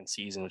a second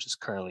season, which is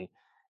currently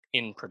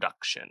in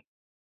production.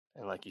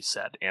 And like you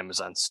said,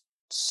 Amazon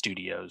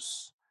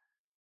Studios'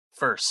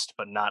 first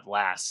but not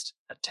last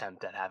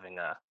attempt at having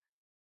a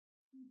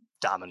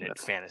dominant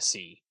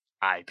fantasy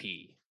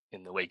IP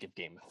in the wake of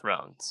Game of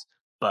Thrones.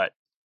 But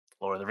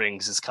Lord of the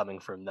Rings is coming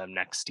from them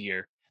next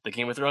year. The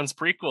Game of Thrones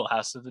prequel,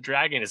 House of the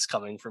Dragon, is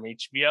coming from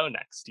HBO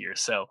next year.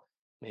 So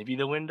maybe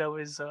the window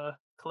is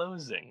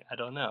closing. I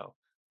don't know.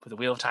 But the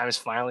Wheel of Time is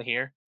finally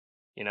here.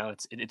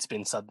 It's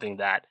been something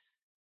that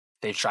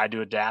they've tried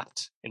to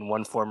adapt in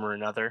one form or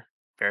another.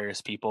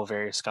 Various people,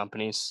 various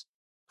companies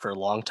for a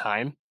long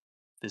time.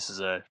 This is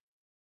a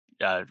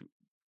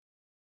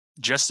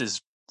just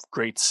as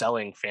great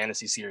selling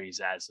fantasy series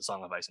as The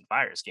Song of Ice and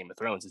Fire is Game of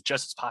Thrones. It's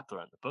just as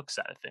popular on the book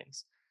side of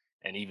things,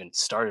 and even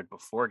started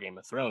before Game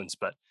of Thrones.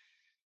 But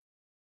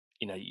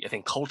I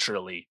think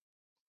culturally,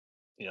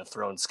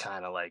 Thrones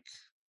kind of like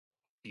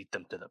beat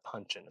them to the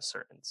punch in a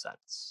certain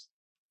sense.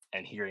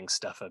 And hearing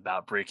stuff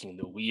about breaking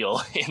the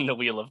wheel in the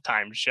Wheel of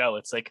Time show,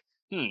 it's like,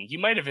 you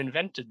might have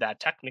invented that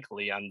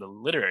technically on the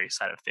literary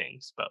side of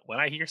things, but when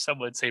I hear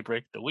someone say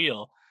break the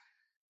wheel,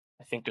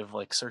 I think of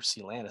like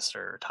Cersei Lannister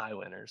or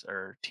Tywin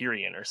or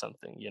Tyrion or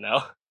something,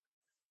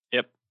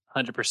 Yep,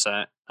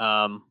 100%.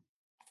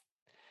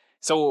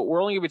 So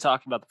we're only gonna be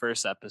talking about the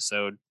first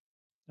episode.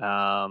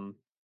 Man,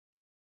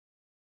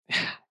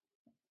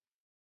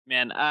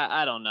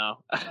 I don't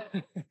know.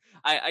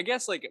 I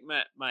guess like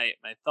my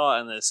thought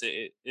on this,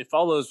 it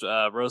follows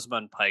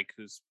Rosamund Pike,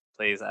 who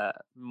plays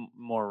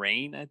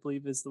Moraine, I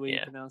believe is the way you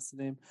pronounce the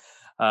name.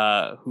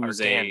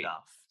 Who's a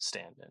Gandalf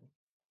stand-in.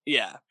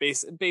 Yeah,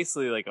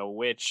 basically like a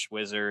witch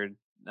wizard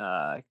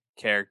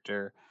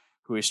character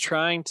who is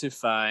trying to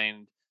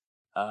find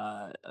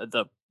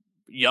the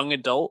young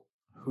adult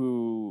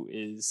who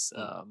is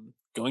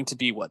going to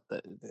be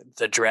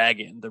the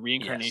dragon, the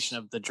reincarnation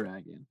of the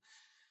dragon.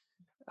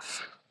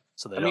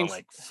 So they don't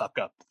like fuck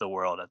up the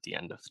world at the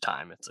end of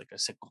time. It's like a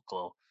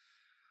cyclical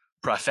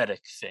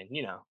prophetic thing,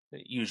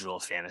 the usual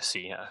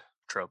fantasy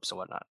tropes and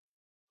whatnot.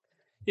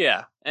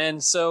 Yeah,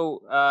 and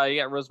so you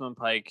got Rosamund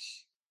Pike,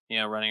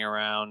 running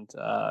around,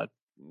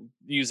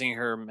 using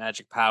her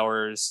magic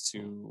powers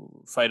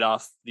to fight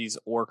off these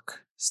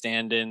orc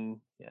stand-in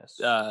Yes,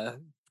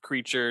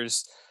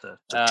 creatures. the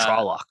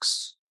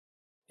Trollocs.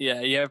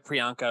 Yeah, you have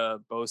Priyanka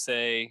Bose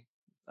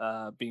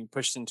being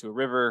pushed into a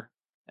river.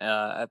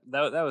 That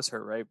was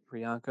her, right?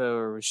 Priyanka,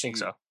 or was I think she?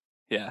 so.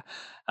 Yeah.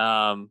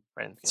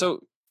 Right.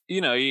 So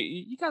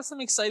you got some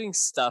exciting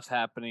stuff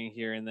happening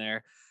here and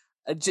there.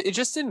 It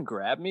just didn't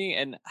grab me,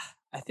 and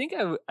I think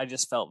I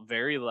just felt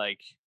very like,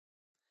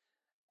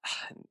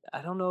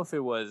 I don't know if it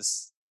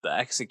was the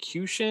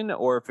execution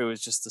or if it was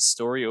just the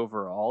story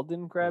overall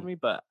didn't grab me,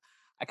 but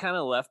I kind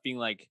of left being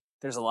like,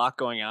 there's a lot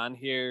going on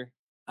here.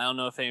 I don't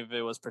know if any of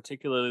it was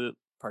particularly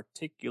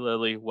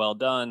well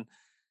done,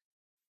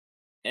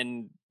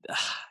 and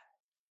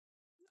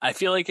I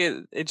feel like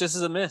it just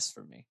is a miss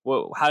for me.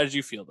 Well, how did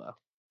you feel though?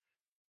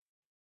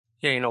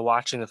 Yeah,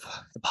 watching the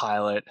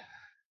pilot,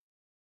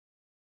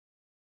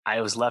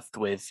 I was left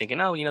with thinking,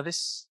 oh,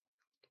 this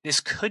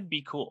could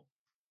be cool.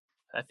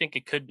 I think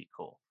it could be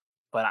cool,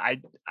 but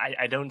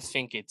I don't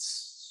think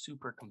it's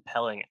super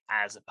compelling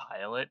as a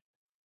pilot,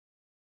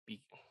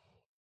 be,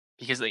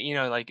 because like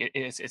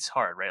it's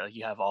hard, right? Like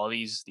you have all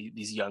these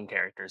young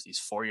characters, these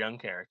four young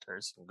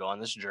characters who go on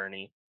this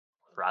journey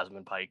with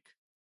Rosamund Pike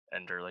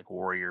and her like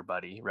warrior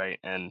buddy, right?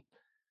 And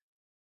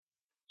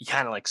you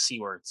kind of like see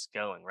where it's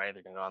going, right?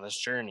 They're going to go on this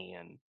journey,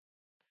 and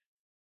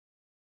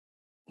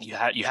you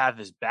have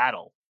this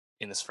battle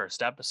in this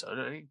first episode,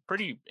 a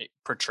pretty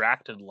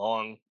protracted,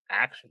 long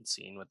action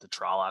scene with the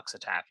Trollocs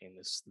attacking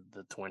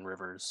the Twin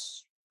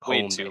Rivers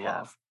Way home too they long.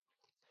 have,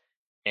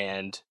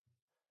 and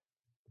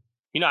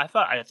I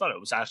thought it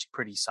was actually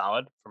pretty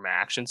solid from an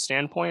action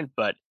standpoint,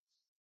 but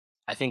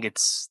I think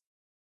it's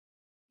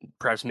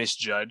perhaps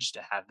misjudged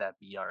to have that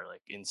be our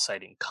like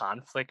inciting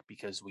conflict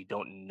because we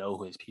don't know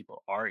who his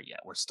people are yet.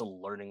 We're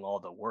still learning all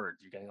the words.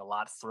 You're getting a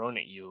lot thrown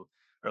at you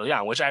early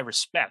on, which I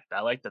respect.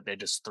 I like that they're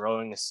just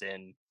throwing us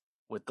in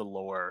with the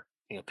lore,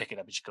 pick it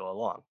up as you go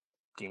along.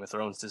 Game of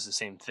Thrones does the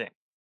same thing.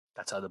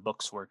 That's how the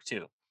books work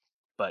too.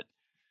 But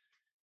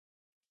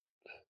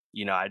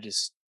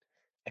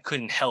I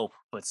couldn't help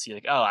but see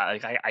like, oh,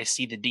 I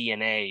see the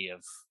DNA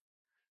of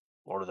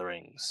Lord of the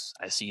Rings.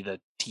 I see the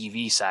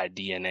TV side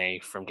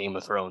DNA from Game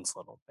of Thrones a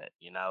little bit,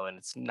 and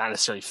it's not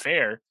necessarily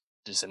fair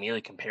to just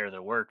immediately compare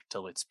their work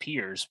to its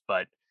peers,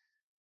 but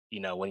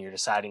when you're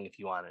deciding if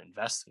you want to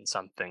invest in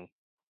something,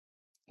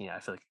 I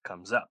feel like it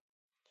comes up.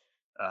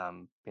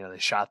 They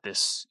shot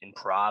this in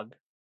Prague.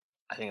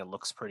 I think it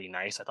looks pretty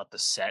nice. I thought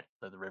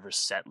the river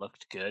set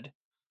looked good.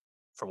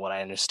 From what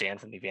I understand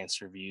from the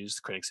advanced reviews,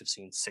 the critics have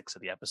seen 6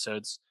 of the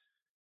episodes.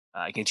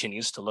 It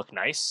continues to look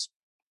nice.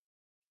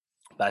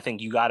 But I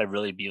think you got to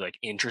really be like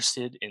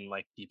interested in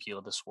like the appeal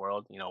of this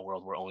world. A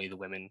world where only the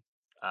women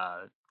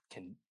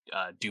can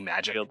do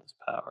magic. Wield this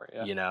power,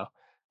 yeah.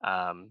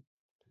 Um,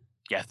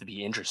 you have to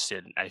be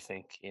interested, I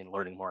think, in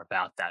learning more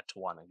about that to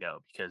want to go,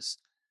 because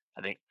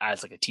I think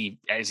as like a TV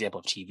example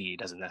of TV, it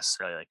doesn't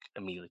necessarily like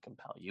immediately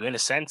compel you. In a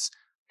sense,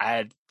 I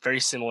had very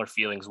similar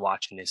feelings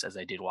watching this as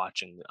I did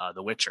watching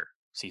The Witcher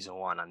season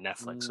 1 on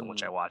Netflix, in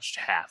which I watched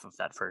half of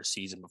that first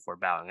season before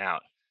bowing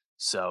out.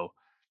 So,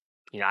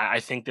 I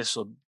think this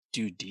will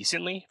do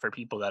decently for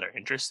people that are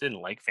interested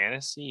and like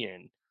fantasy,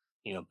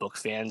 and book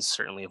fans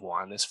certainly have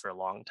wanted this for a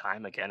long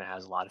time. Again, it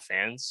has a lot of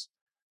fans,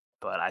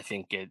 but I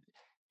think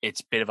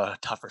it's a bit of a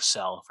tougher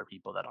sell for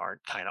people that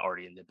aren't kind of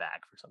already in the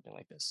bag for something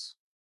like this.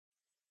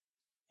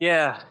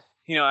 Yeah,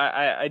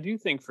 I do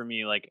think for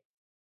me, like,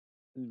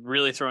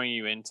 really throwing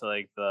you into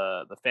like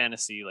the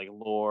fantasy like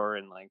lore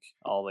and like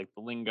all like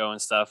the lingo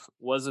and stuff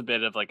was a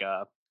bit of like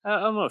I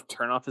don't know if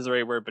turn off is the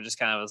right word, but just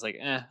kind of was like,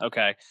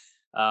 okay.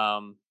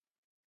 um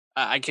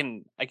I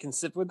can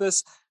sit with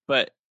this,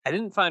 but I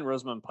didn't find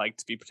Rosamund Pike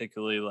to be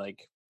particularly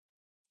like,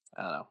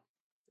 I don't know,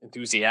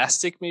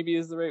 enthusiastic maybe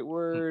is the right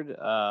word.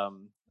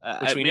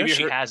 Which we know Maybe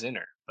she her. has in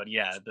her, but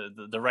yeah,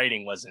 the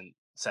writing wasn't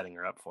setting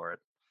her up for it.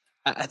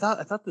 I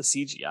thought the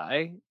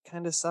CGI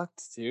kind of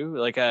sucked too.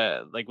 Like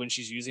when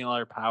she's using all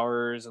her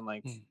powers and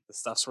like the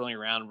stuff swirling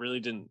around, really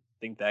didn't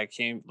think that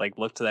came like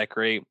looked that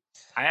great.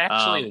 I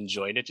actually Um,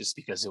 enjoyed it just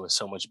because it was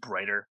so much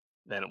brighter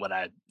than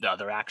the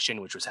other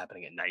action, which was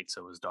happening at night,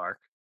 so it was dark.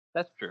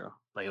 that's true.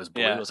 Like it was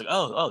blue. I Yeah, was like,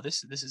 oh,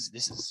 this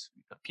is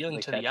appealing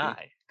like to the catchy.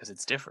 eye because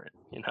it's different.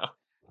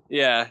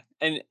 Yeah,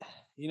 and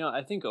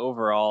I think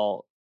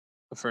overall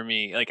for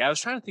me, like I was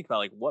trying to think about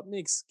like what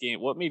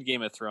made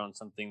Game of Thrones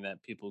something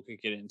that people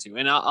could get into,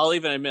 and I'll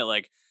even admit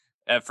like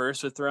at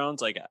first with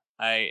Thrones, like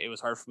it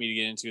was hard for me to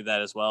get into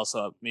that as well.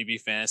 So maybe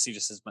fantasy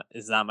just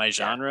is not my Yeah,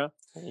 genre.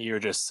 you're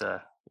just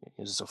a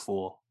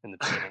fool in the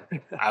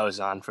beginning. I was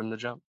on from the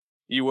jump.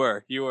 You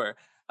were.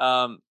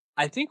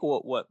 I think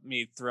what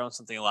made Thrones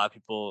something a lot of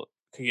people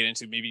could get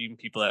into, maybe even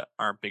people that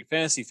aren't big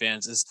fantasy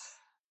fans, is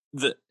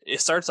it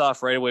starts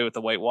off right away with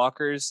the White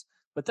Walkers,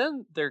 but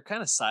then they're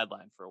kind of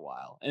sidelined for a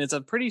while, and it's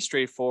a pretty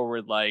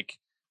straightforward like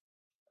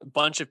a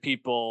bunch of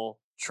people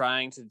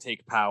trying to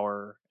take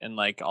power and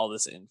like all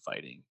this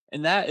infighting,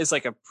 and that is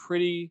like a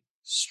pretty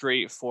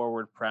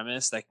straightforward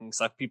premise that can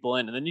suck people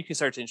in, and then you can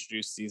start to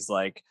introduce these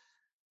like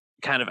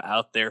kind of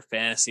out there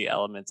fantasy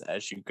elements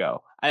as you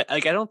go. I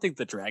don't think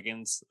the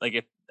dragons like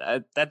if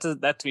that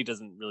to me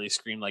doesn't really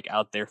scream like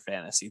out there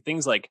fantasy.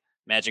 Things like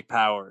magic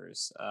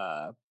powers,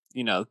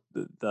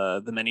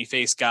 the many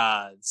faced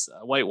gods,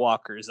 White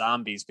Walkers,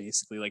 zombies,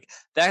 basically like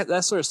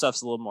that sort of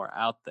stuff's a little more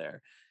out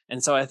there.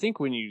 And so I think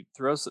when you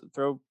throw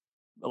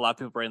a lot of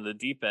people right in the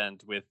deep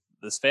end with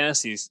this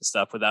fantasy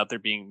stuff without there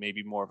being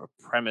maybe more of a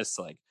premise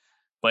to like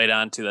bite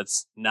onto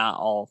that's not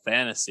all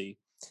fantasy,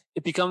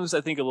 it becomes I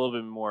think a little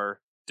bit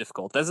more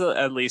difficult. That's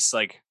at least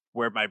like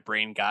where my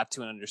brain got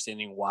to in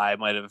understanding why I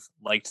might have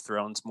liked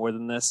Thrones more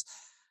than this.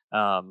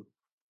 But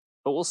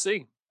we'll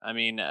see. I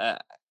mean,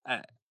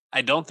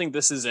 I don't think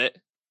this is it.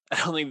 I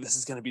don't think this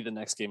is going to be the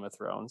next Game of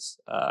Thrones.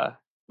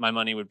 My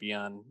money would be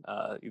on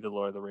either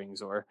Lord of the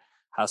Rings or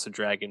House of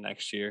Dragon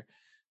next year.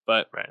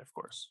 But right, of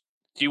course.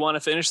 Do you want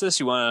to finish this?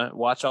 You want to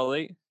watch all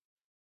 8?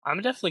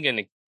 I'm definitely going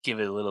to give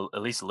it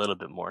at least a little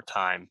bit more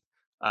time,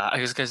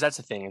 because that's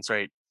the thing. It's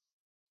right.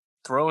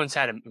 Thrones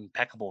had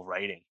impeccable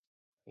writing.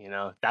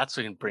 That's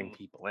what can bring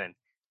people in.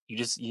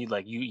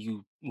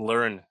 You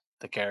learn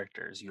the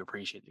characters, you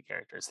appreciate the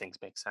characters, things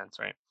make sense,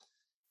 right?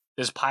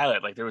 This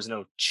pilot, like there was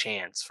no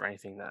chance for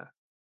anything to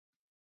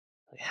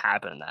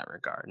happen in that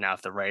regard. Now,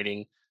 if the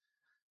writing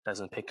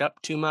doesn't pick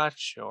up too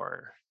much,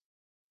 or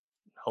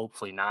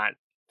hopefully not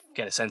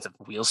get a sense of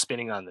wheel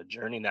spinning on the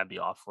journey, that'd be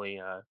awfully,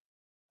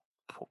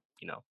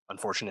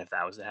 unfortunate if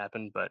that was to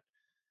happen. But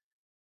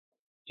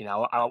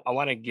I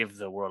want to give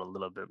the world a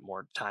little bit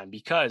more time,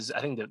 because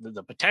I think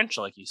the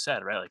potential, like you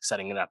said, right, like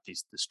setting it up,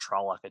 this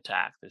Trolloc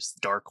attack, this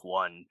Dark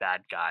One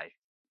bad guy,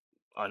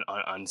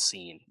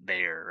 unseen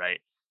there,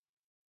 right?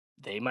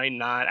 They might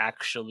not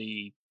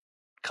actually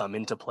come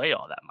into play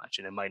all that much,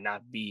 and it might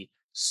not be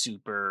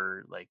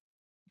super like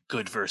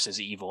good versus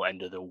evil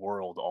end of the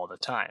world all the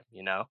time,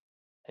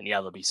 And yeah,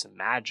 there'll be some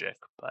magic,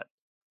 but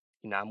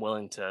I'm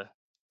willing to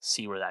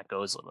see where that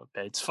goes a little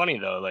bit. It's funny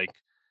though, like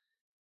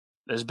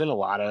there's been a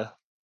lot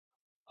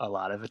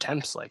of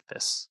attempts like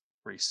this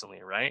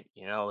recently, right?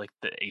 Like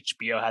the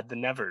HBO had the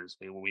Nevers.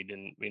 We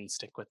didn't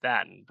stick with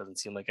that, and it doesn't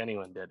seem like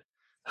anyone did.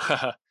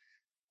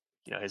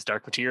 His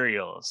Dark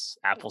Materials,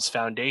 Apple's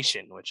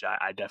Foundation, which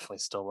I definitely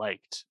still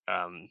liked.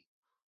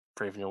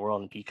 Brave New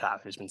World and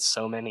Peacock. There's been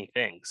so many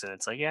things, and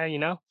it's like, yeah,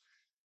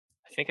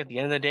 I think at the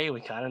end of the day, we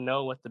kind of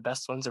know what the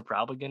best ones are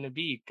probably going to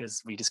be,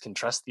 because we just can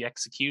trust the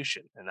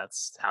execution, and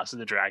that's House of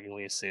the Dragon,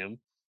 we assume,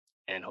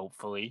 and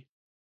hopefully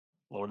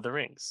Lord of the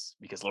Rings,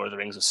 because Lord of the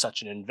Rings was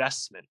such an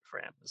investment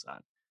for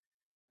Amazon.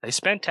 They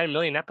spent 10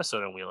 million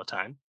episode on Wheel of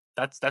Time.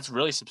 That's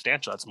really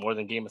substantial. That's more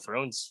than Game of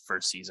Thrones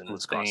first season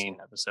was costing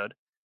an episode.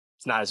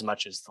 It's not as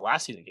much as the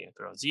last season of Game of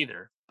Thrones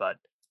either, but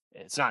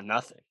it's not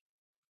nothing.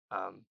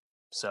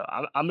 So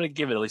I'm going to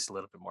give it at least a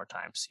little bit more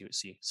time. See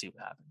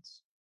what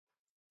happens.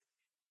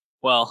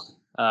 Well,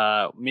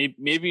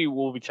 maybe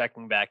we'll be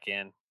checking back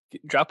in.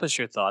 Drop us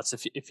your thoughts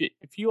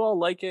if you all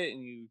like it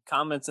and you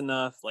comment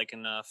enough,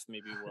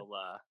 maybe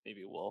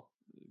we'll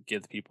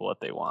give the people what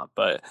they want.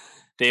 But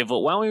Dave,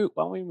 why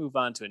don't we move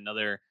on to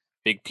another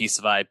big piece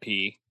of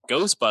IP,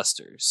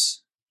 Ghostbusters.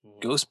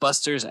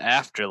 Ghostbusters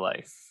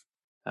Afterlife.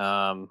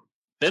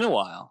 Been a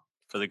while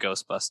for the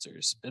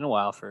Ghostbusters. Been a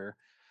while for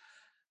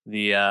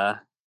the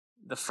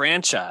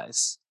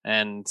franchise,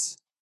 and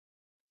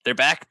they're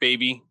back,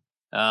 baby.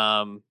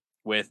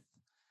 With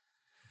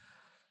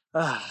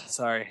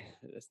sorry,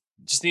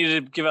 just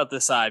needed to give out the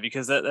sigh,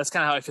 because that's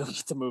kind of how I feel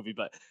about the movie.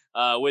 But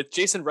with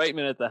Jason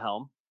Reitman at the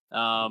helm,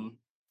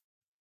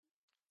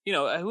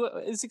 who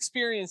is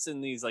experienced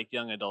in these like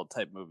young adult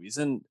type movies.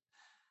 And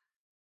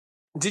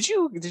did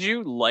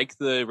you like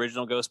the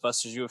original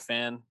Ghostbusters? You a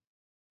fan?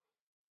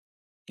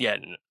 Yeah,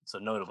 so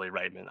notably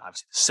Reitman,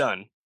 obviously the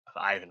son of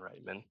Ivan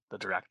Reitman, the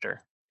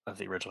director of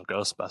the original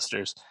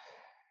Ghostbusters.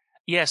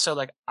 Yeah, so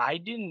like I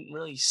didn't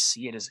really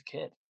see it as a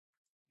kid.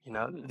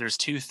 There's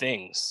two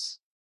things,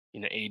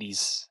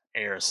 80s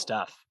era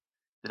stuff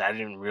that I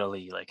didn't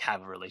really like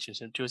have a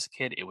relationship to as a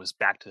kid. It was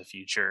Back to the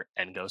Future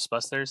and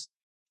Ghostbusters,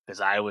 because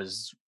I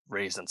was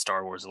raised on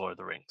Star Wars and Lord of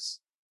the Rings.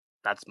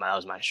 That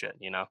was my shit,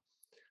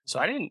 So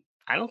I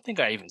don't think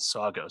I even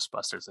saw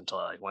Ghostbusters until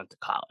I went to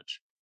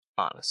college,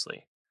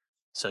 honestly.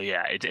 So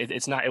yeah,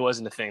 it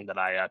wasn't a thing that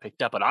I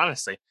picked up. But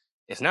honestly,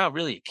 it's not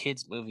really a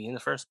kids movie in the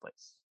first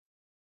place.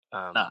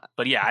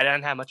 But yeah, I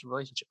didn't have much of a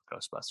relationship with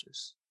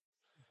Ghostbusters.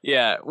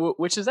 Yeah,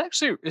 which is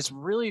actually, it's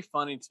really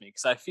funny to me,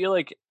 because I feel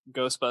like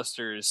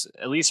Ghostbusters,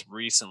 at least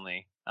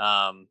recently,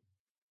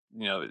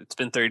 it's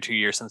been 32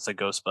 years since the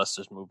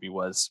Ghostbusters movie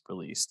was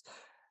released.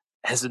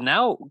 Has it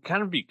now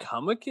kind of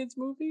become a kids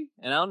movie?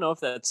 And I don't know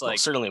if that's like,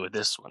 certainly with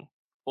this one.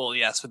 Well,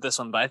 yes, with this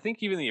one, but I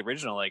think even the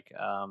original, like,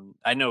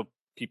 I know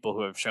people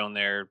who have shown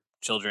their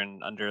children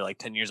under like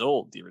 10 years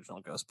old the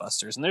original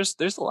Ghostbusters, and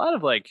there's a lot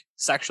of like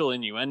sexual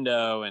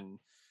innuendo and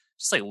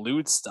just like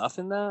lewd stuff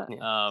in that.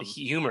 Yeah, the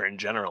humor in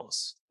general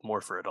is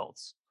more for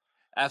adults.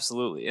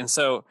 Absolutely. And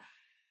so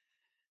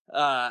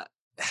so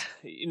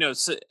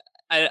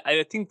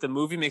I think the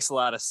movie makes a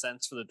lot of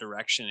sense for the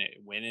direction it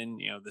went in.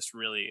 You know, this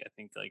really, I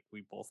think, like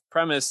we both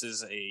premise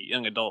is a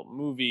young adult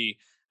movie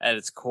at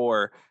its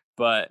core,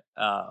 but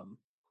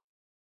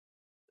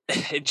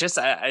it just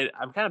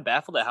I'm kind of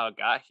baffled at how it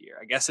got here.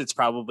 I guess it's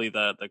probably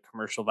the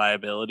commercial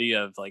viability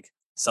of like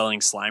selling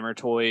Slimer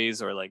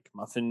toys or like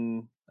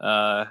muffin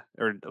or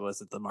was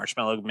it the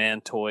Marshmallow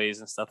Man toys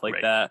and stuff like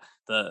Right. that.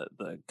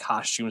 The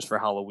costumes for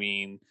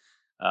Halloween,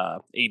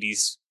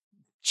 80s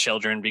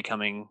children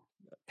becoming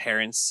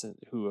parents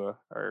who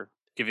are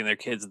giving their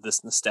kids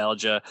this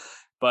nostalgia.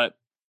 But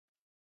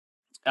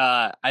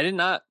I did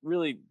not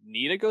really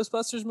need a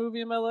Ghostbusters movie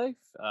in my life.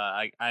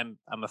 I'm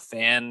a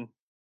fan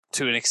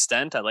to an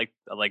extent. I like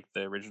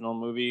the original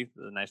movie,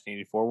 the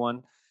 1984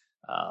 one.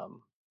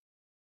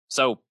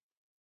 So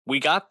we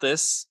got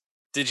this.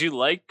 Did you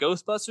like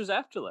Ghostbusters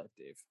Afterlife,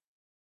 Dave?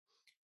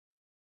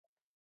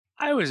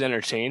 I was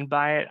entertained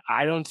by it.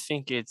 I don't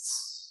think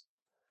it's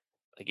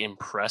like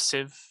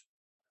impressive.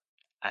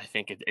 I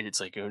think it's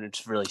like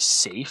it's really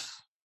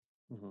safe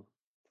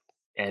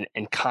Mm-hmm.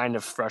 and kind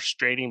of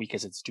frustrating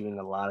because it's doing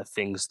a lot of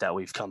things that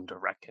we've come to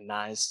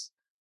recognize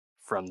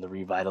from the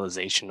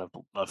revitalization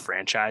of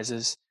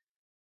franchises.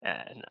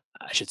 And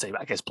I should say,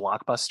 I guess,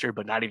 Blockbuster,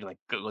 but not even like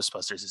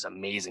Ghostbusters is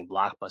amazing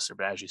Blockbuster.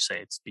 But as you say,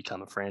 it's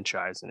become a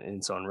franchise in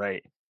its own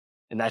right.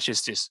 And that's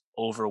just this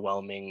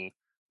overwhelming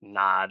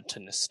nod to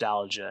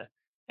nostalgia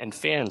and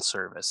fan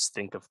service.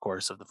 Think, of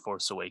course, of The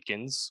Force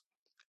Awakens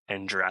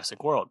and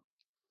Jurassic World.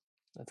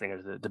 I think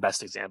are the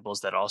best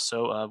examples that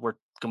also were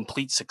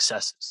complete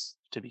successes,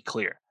 to be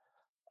clear,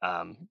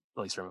 at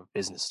least from a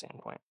business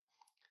standpoint.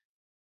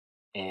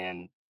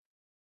 And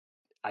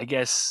I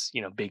guess,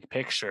 big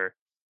picture,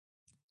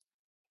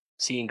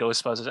 seeing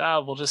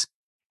Ghostbusters, we'll just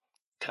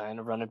kind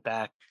of run it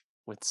back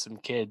with some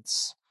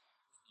kids.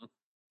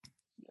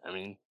 I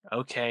mean,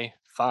 okay,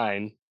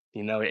 fine.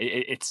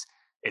 It's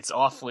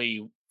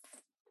awfully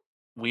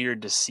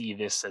weird to see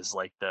this as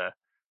like the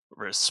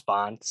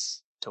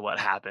response to what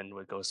happened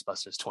with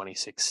Ghostbusters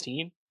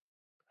 2016,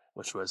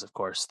 which was, of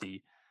course,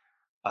 the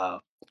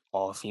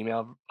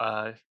all-female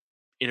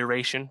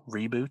iteration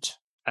reboot,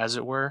 as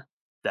it were,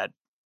 that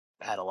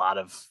had a lot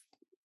of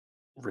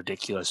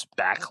ridiculous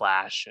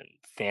backlash and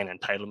fan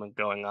entitlement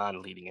going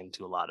on, leading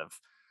into a lot of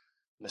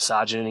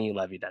misogyny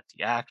levied at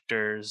the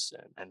actors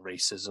and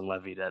racism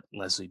levied at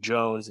Leslie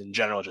Jones. In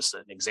general, just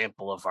an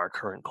example of our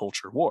current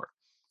culture war.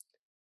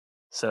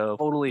 So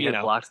Totally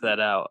had blocked that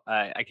out.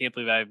 I can't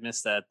believe I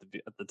missed that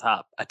at the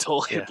top. I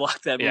totally had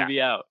blocked that movie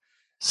out.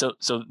 So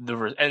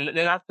and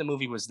not the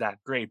movie was that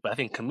great, but I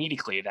think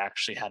comedically it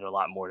actually had a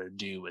lot more to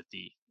do with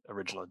the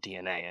original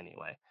DNA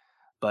anyway.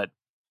 But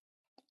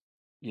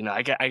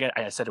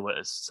I said it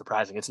was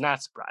surprising. It's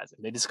not surprising.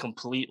 They just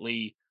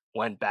completely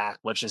went back.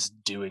 Let's just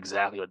do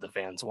exactly what the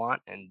fans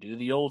want and do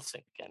the old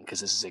thing again, because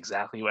this is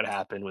exactly what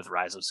happened with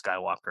Rise of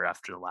Skywalker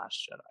after The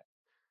Last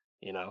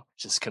Jedi.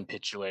 Just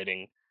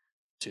capitulating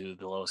to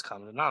the lowest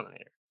common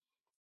denominator.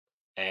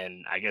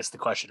 And I guess the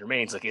question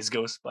remains, like, is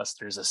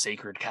Ghostbusters a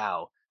sacred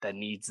cow that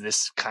needs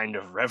this kind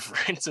of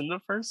reverence in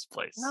the first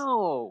place?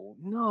 No,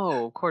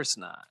 of course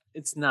not.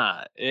 It's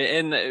not.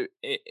 And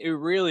it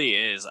really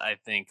is, I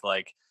think,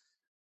 like,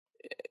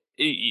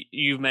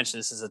 you've mentioned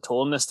this is a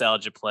total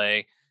nostalgia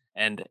play,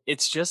 and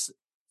it's just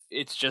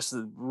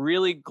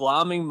really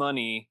glomming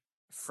money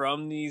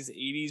from these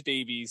 80s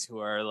babies who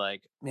are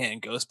like, man,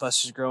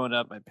 Ghostbusters growing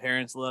up, my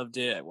parents loved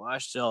it, I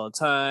watched it all the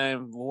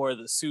time, wore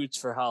the suits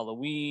for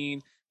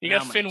Halloween. You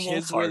got Finn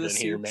Wolfhard in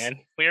here, man.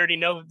 We already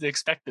know to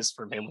expect this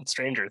from him with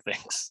Stranger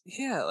Things.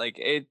 Yeah, like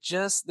it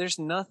just there's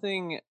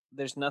nothing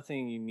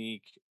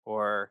unique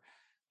or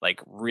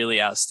like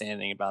really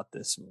outstanding about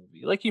this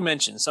movie. Like you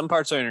mentioned, some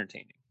parts are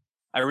entertaining.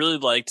 I really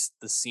liked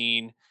the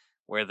scene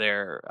where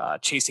they're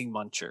chasing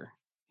Muncher.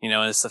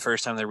 It's the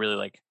first time they're really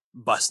like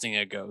busting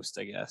a ghost,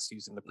 I guess,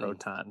 using the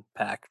proton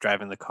pack,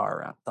 driving the car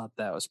around. Thought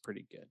that was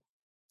pretty good.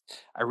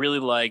 I really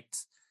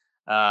liked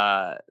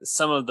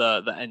some of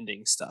the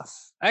ending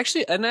stuff. I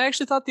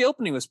actually thought the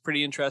opening was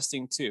pretty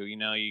interesting too. You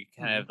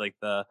kind of have like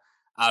the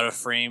out of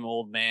frame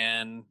old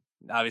man.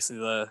 Obviously,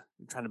 the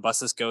trying to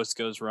bust this ghost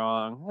goes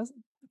wrong.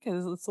 Okay,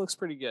 this looks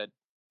pretty good.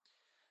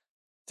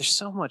 There's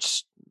so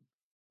much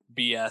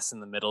BS in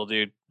the middle,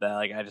 dude, that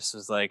like I just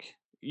was like,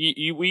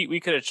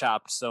 we could have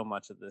chopped so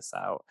much of this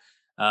out.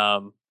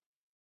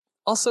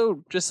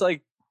 Also, just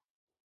like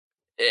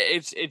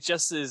it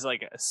just is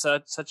like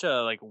such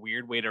a like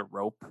weird way to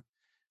rope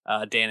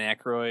Dan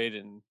Aykroyd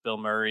and Bill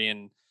Murray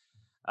and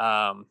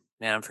man,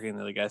 I'm forgetting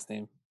the other guy's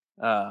name.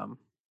 The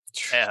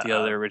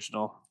other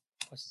original.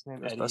 What's his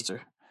name?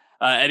 Ghostbuster.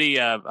 Ernie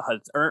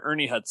Hudson.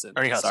 Ernie Hudson.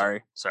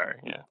 Sorry.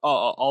 Yeah.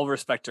 All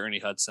respect to Ernie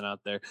Hudson out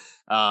there.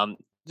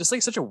 Just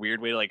like such a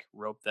weird way to like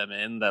rope them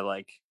in that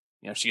like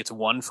she gets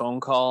one phone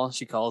call,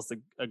 she calls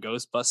a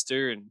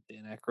Ghostbuster, and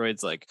Dan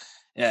Aykroyd's like,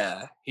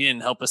 yeah, he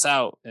didn't help us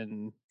out,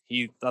 and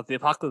he thought the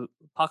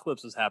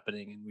apocalypse was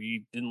happening, and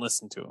we didn't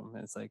listen to him.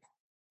 And it's like,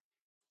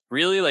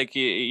 really, like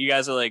you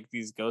guys are like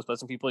these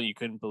Ghostbusting people, and you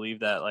couldn't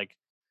believe that like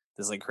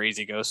this like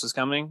crazy ghost was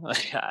coming.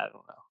 Like I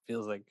don't know,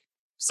 feels like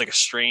It's like a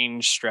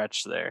strange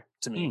stretch there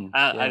to me.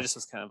 I just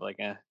was kind of like,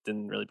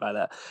 didn't really buy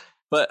that.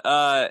 But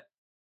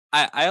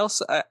I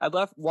also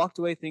walked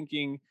away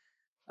thinking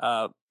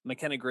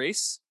McKenna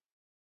Grace.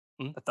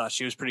 I thought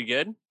she was pretty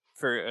good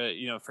for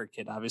for a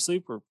kid.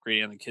 Obviously, we're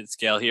grading on the kid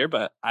scale here,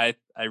 but I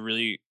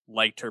really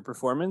liked her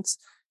performance.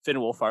 Finn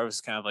Wolfhard was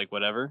kind of like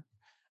whatever.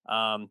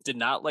 Did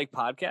not like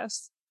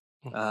podcast.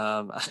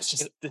 I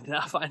just did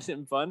not find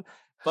him fun.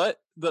 But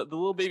the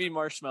little baby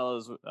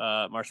marshmallows,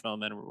 marshmallow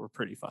men were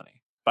pretty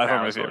funny. By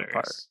far my favorite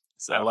part.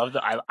 So I love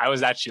that. I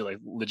was actually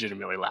like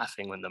legitimately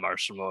laughing when the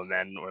marshmallow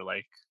men were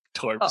like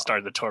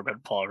started to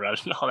torment Paul Rudd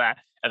and all that,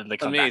 and then they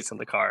come back from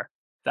the car.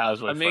 That was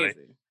really amazing.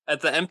 Funny.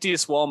 At the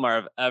emptiest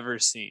Walmart I've ever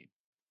seen.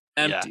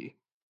 Empty.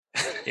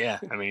 Yeah.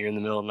 I mean, you're in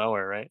the middle of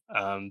nowhere, right?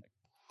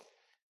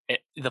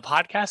 The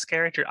podcast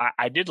character,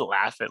 I did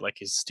laugh at like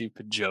his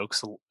stupid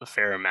jokes a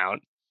fair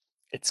amount.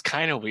 It's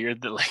kind of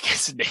weird that like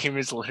his name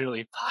is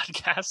literally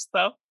Podcast,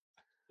 though.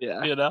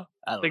 Yeah, you know,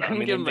 I don't know. I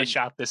mean, they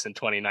shot this in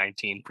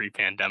 2019,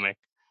 pre-pandemic.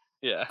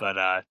 Yeah, but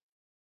I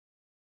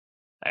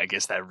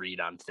guess that read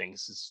on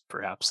things is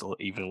perhaps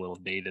even a little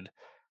dated.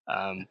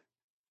 But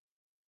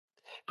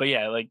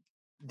yeah, like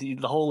the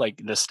whole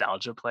like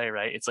nostalgia play,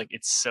 right? It's like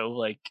it's so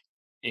like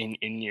in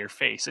your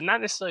face, and not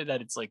necessarily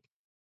that it's like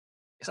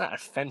it's not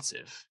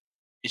offensive.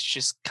 It's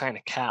just kind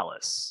of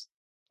callous.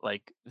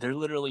 Like they're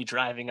literally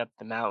driving up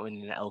the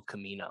mountain in El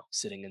Camino,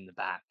 sitting in the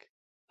back.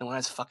 No one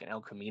has fucking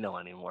El Camino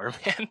anymore,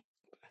 man.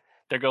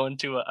 They're going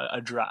to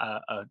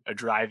a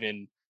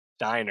drive-in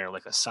diner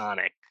like a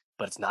Sonic,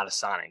 but it's not a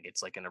Sonic.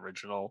 It's like an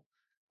original,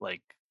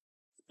 like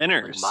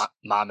Spinners, like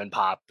mom and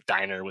pop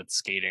diner with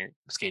skating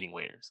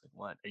waiters. Like,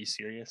 what? Are you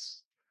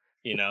serious?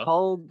 You know, it's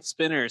called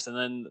Spinners, and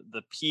then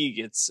the P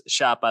gets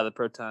shot by the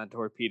proton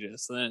torpedo,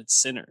 so then it's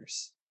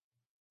Sinners.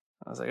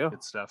 I was like, oh,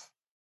 good stuff.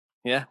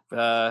 Yeah,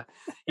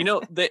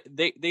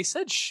 they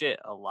said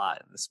shit a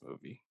lot in this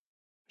movie,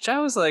 which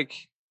I was like,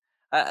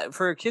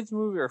 for a kids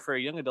movie or for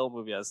a young adult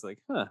movie, I was like,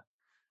 huh.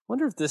 I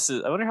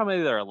wonder how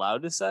many they're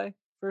allowed to say,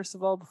 first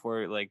of all,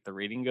 before like the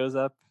rating goes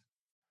up.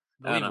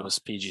 I believe it was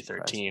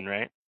PG-13,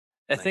 right?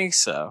 I think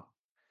so.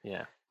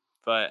 Yeah.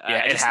 But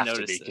yeah, it has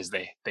to be because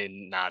they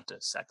nod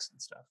to sex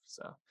and stuff.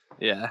 So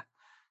yeah.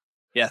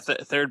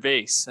 Third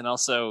base, and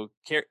also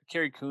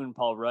Carrie Coon and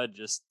Paul Rudd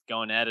just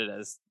going at it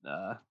as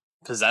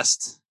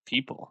possessed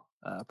people.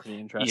 Pretty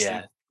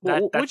interesting. Yeah.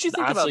 What'd you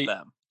think honestly,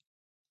 about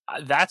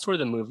them? That's where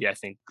the movie I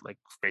think like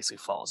basically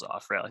falls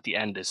off, right? Like the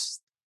end is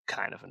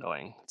kind of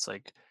annoying. It's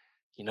like,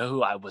 you know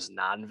who I was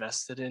not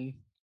invested in?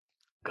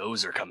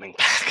 Gozer coming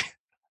back.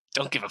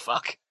 Don't give a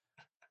fuck.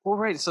 Well,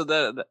 right. So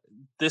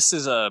this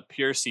is a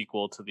pure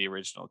sequel to the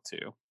original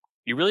too.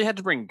 You really had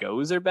to bring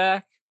Gozer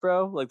back,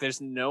 bro. Like,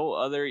 there's no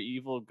other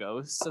evil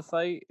ghosts to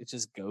fight. It's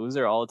just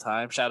Gozer all the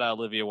time. Shout out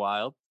Olivia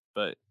Wilde,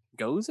 but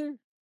Gozer.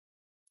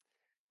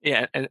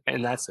 Yeah,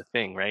 and that's the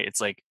thing, right? It's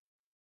like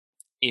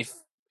if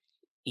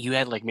you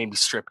had like maybe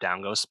stripped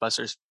down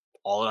Ghostbusters,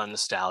 all on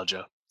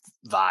nostalgia,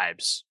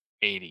 vibes,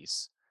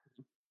 80s,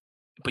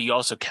 but you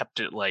also kept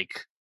it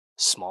like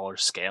smaller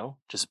scale,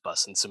 just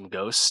busting some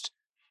ghost,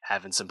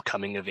 having some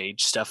coming of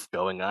age stuff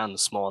going on in the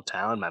small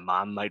town. My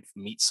mom might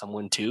meet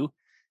someone too.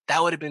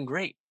 That would have been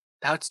great.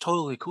 That's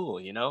totally cool,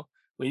 you know?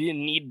 We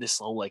didn't need this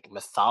whole like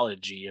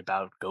mythology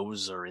about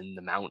Gozer in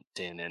the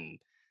mountain and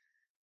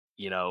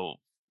you know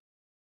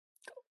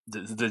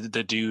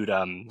the dude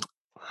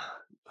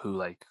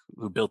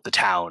who built the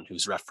town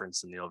who's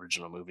referenced in the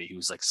original movie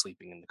who's like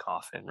sleeping in the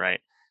coffin,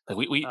 right?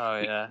 Like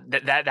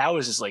that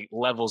was just like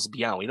levels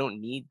beyond. We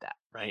don't need that,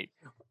 right?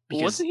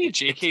 Because wasn't he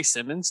J.K.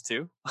 Simmons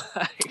too?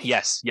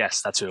 yes,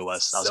 that's who it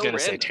was. I was going to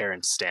say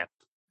Terrence Stamp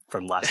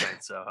from Last Night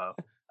in Soho.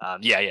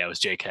 Yeah, it was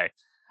J.K.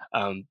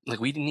 Like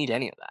we didn't need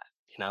any of that,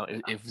 you know.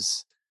 It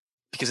was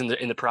because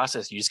in the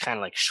process you just kind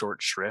of like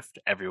short shrift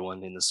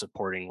everyone in the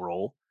supporting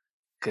role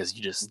because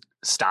you just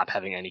stop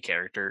having any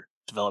character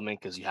development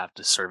because you have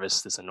to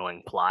service this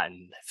annoying plot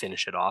and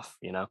finish it off,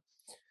 you know.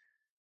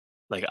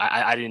 Like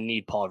I didn't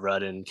need Paul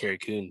Rudd and Carrie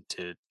Coon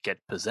to get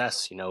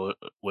possessed. You know, it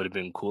would have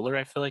been cooler.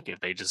 I feel like if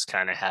they just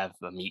kind of have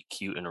a meet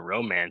cute and a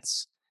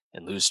romance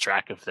and lose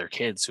track of their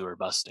kids who are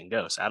busting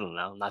ghosts. I don't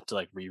know, not to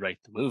like rewrite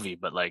the movie,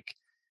 but like,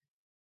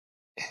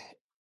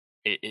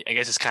 I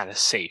guess it's kind of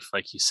safe,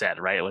 like you said,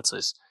 right? Let's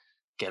just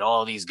get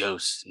all these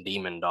ghosts and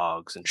demon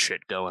dogs and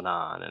shit going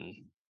on and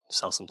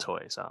sell some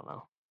toys. I don't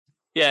know.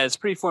 Yeah, it's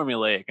pretty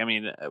formulaic. I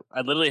mean,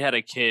 I literally had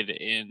a kid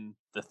in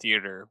the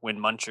theater when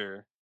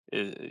Muncher.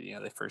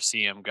 They first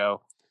see him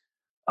go,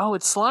 oh,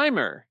 it's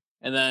Slimer,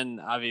 and then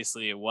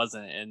obviously it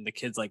wasn't, and the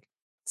kid's like,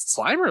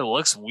 Slimer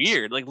looks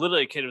weird. Like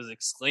literally, a kid was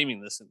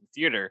exclaiming this in the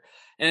theater,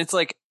 and it's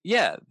like,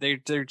 yeah,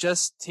 they're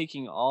just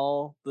taking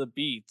all the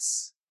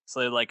beats.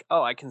 So they're like,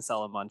 oh, I can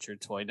sell a Muncher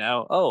toy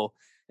now. Oh,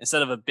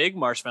 instead of a big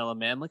Marshmallow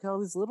Man, look at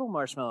all these little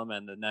Marshmallow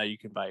Men that now you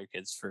can buy your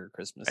kids for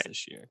Christmas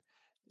this year.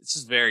 It's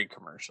just very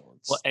commercial.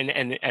 Well,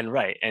 and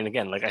right, and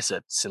again, like I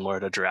said, similar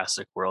to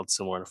Jurassic World,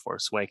 similar to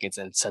Force Awakens,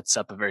 and it sets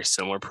up a very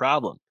similar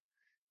problem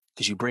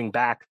because you bring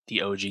back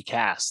the OG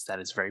cast that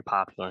is very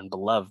popular and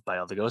beloved by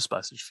all the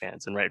Ghostbusters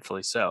fans, and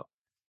rightfully so.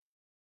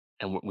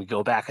 and we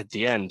go back at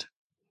the end,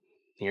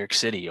 New York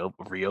City,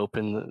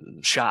 reopen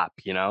the shop,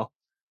 you know?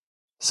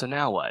 So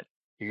now what?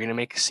 You're going to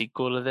make a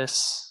sequel to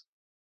this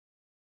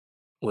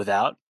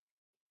without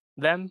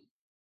them?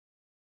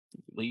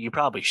 Well, you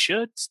probably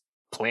should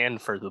plan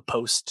for the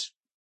post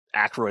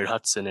Aykroyd,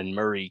 Hudson, and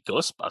Murray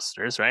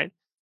Ghostbusters, right?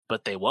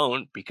 But they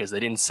won't because they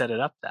didn't set it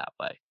up that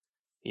way,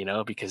 you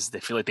know, because they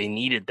feel like they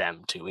needed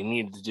them to. We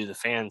needed to do the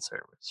fan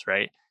service,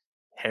 right?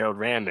 Harold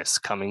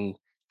Ramis coming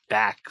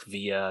back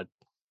via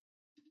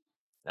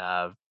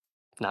not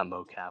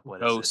mocap,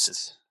 what is Ghost.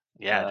 it?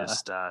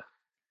 Just a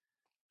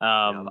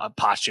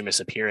posthumous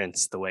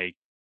appearance, the way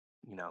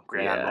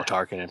Grand Admiral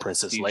Tarkin and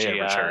Princess CGI.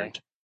 Leia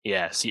returned.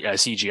 Yeah,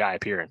 CGI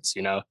appearance,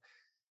 on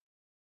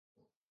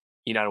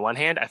one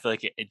hand, I feel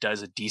like it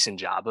does a decent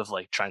job of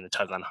like trying to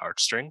tug on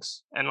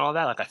heartstrings and all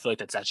that. Like, I feel like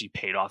that's actually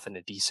paid off in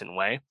a decent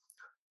way.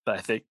 But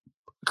I think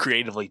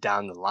creatively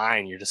down the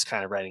line, you're just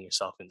kind of writing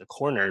yourself into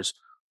corners,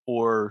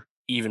 or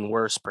even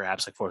worse,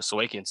 perhaps like Force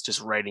Awakens,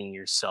 just writing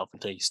yourself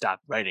until you stop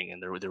writing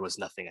and there was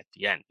nothing at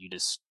the end.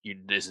 This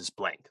is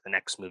blank. The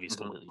next movie is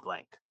completely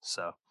blank.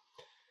 So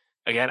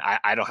again,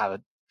 I don't have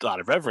a lot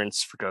of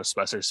reverence for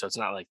Ghostbusters, so it's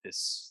not like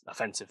this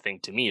offensive thing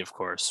to me, of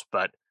course.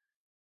 But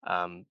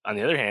on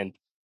the other hand,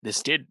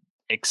 this did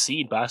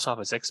exceed box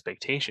office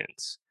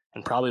expectations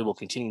and probably will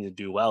continue to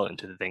do well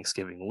into the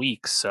Thanksgiving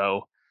week.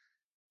 So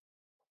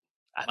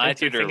I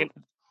think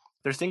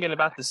they're thinking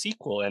about the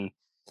sequel, and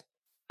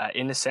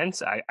in a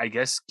sense, I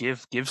guess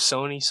give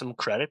Sony some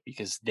credit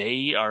because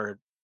they are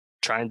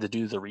trying to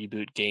do the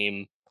reboot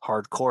game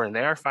hardcore, and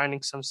they are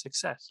finding some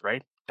success.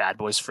 Right? Bad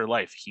Boys for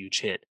Life,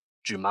 huge hit.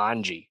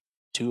 Jumanji,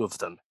 2 of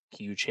them,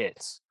 huge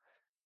hits.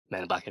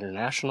 Men in Black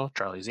International,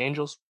 Charlie's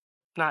Angels,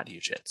 not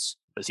huge hits.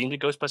 But it seems like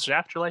Ghostbusters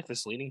Afterlife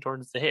is leaning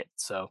towards the hit,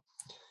 so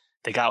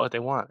they got what they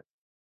wanted.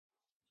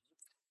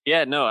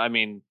 Yeah, no, I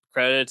mean,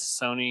 credit to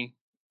Sony.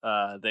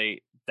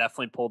 They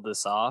definitely pulled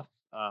this off.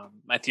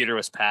 My theater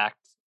was packed.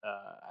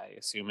 I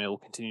assume it will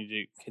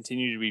continue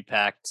to be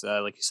packed,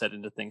 like you said,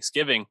 into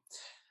Thanksgiving.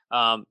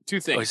 2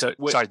 things.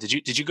 Sorry,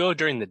 did you go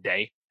during the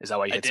day? Is that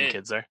why you had some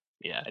kids there?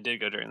 Yeah, I did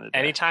go during the day.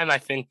 Anytime I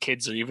think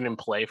kids are even in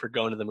play for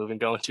going to the movie and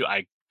going to,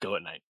 I go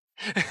at night.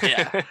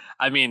 Yeah,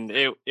 I mean,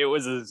 it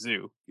was a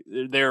zoo.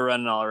 They were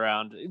running all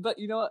around, but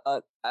you know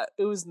what?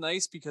 It was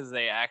nice because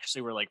they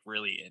actually were like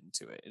really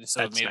into it, and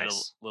so it made it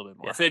a little bit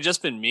more. Yeah. If it had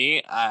just been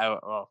me, I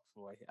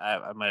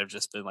might have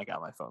just been like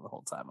on my phone the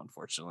whole time,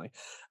 unfortunately.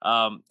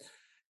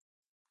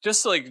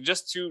 Just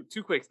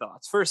two quick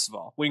thoughts. First of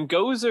all, when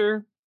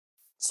Gozer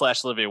 /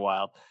 Olivia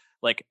Wilde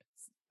like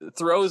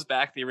throws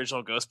back the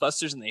original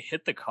Ghostbusters and they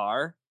hit the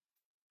car,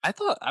 I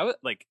thought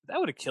that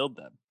would have killed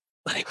them.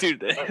 Like,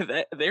 dude,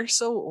 they're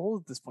so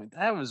old at this point.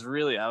 That was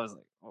really, I was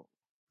like, oh,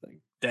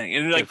 dang.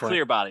 And like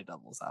clear body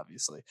doubles,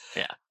 obviously.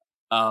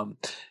 Yeah.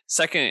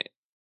 Second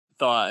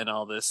thought in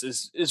all this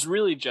is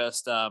really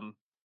just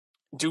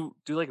do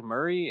like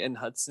Murray and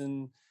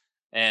Hudson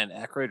and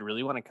Aykroyd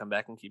really want to come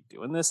back and keep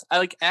doing this? I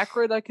like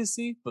Aykroyd, I could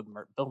see, but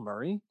Bill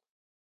Murray,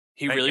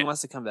 he really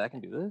wants to come back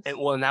and do this.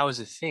 And that was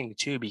the thing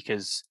too,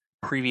 because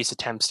previous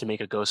attempts to make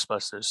a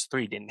Ghostbusters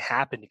 3 didn't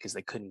happen because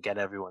they couldn't get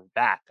everyone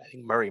back. I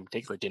think Murray in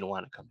particular didn't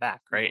want to come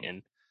back, right?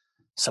 And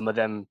some of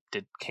them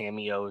did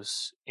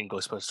cameos in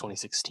Ghostbusters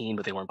 2016,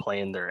 but they weren't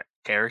playing their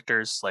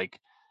characters. Like,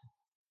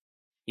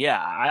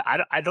 yeah,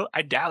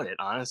 I doubt it,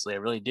 honestly. I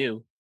really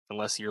do,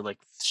 unless you're like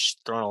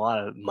throwing a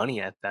lot of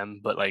money at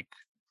them. But like,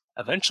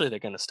 eventually they're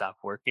gonna stop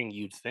working,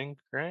 you'd think,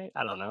 right?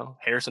 I don't know.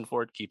 Harrison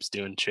Ford keeps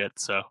doing shit,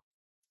 so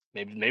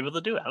maybe they'll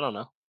do it. I don't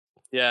know.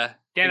 Yeah,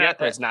 Dan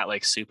Aykroyd's not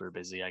like super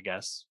busy, I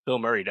guess. Bill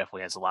Murray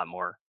definitely has a lot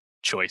more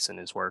choice in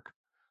his work.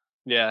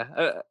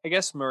 Yeah, I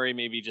guess Murray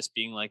maybe just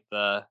being like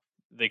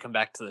they come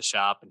back to the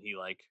shop and he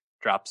like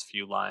drops a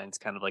few lines,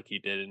 kind of like he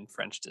did in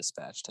French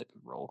Dispatch type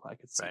of role. I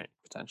could see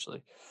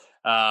potentially.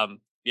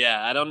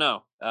 Yeah, I don't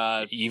know.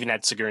 You even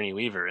had Sigourney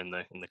Weaver in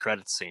the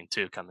credits scene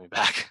too, coming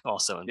back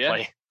also in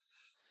play.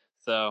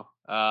 So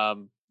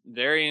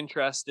very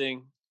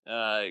interesting.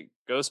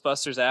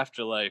 Ghostbusters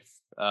Afterlife.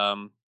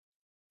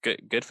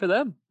 Good for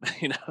them.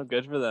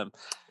 Good for them.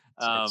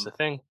 That's the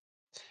thing.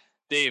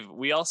 Dave,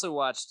 we also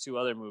watched 2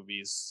 other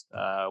movies,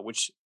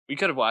 which we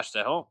could have watched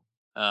at home.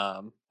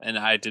 And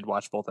I did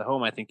watch both at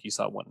home. I think you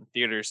saw one in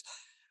theaters.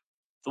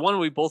 The one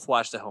we both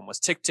watched at home was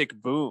Tick, Tick,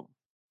 Boom,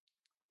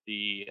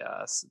 the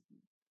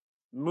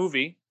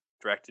movie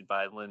directed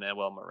by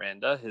Lin-Manuel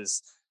Miranda,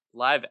 his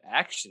live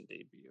action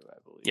debut, I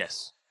believe.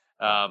 Yes.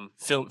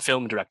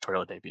 Film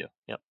directorial debut.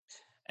 Yep.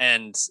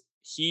 And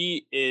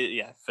he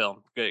is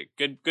film.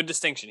 Good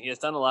distinction. He has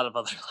done a lot of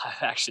other live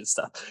action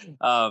stuff.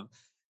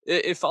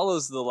 It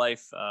follows the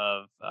life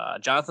of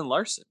Jonathan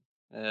Larson,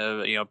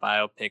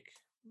 biopic,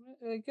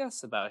 I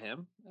guess, about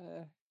him.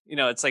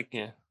 It's like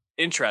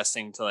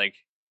interesting to like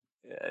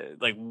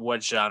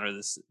what genre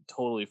this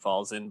totally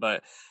falls in.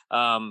 But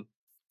Jonathan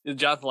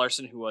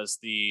Larson, who was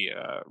the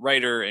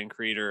writer and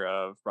creator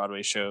of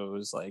Broadway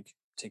shows like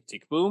Tick,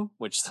 Tick, Boom,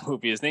 which the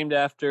movie is named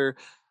after,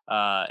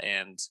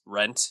 and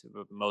Rent,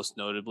 most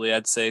notably,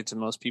 I'd say, to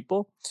most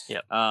people.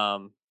 Yeah.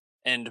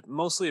 And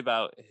mostly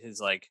about his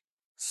like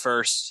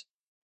first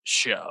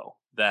show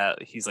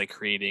that he's like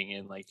creating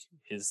in like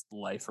his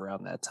life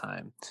around that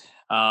time.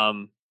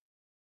 I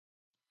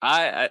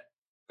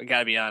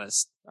gotta be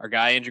honest. Our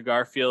guy Andrew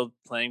Garfield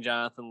playing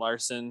Jonathan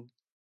Larson,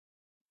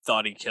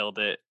 thought he killed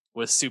it.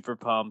 Was super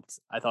pumped.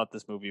 I thought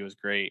this movie was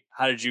great.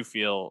 How did you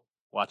feel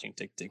watching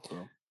Tick Tick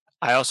Boom?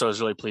 I also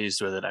was really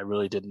pleased with it. I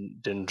really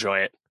didn't enjoy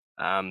it.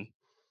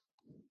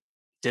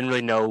 Didn't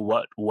really know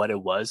what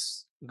it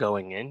was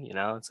going in. You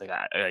know, it's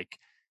like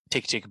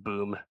Tick Tick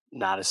Boom,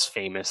 not as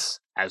famous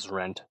as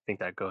Rent. I think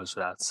that goes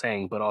without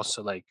saying. But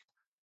also like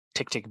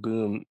Tick Tick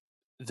Boom,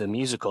 the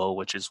musical,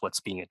 which is what's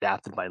being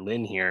adapted by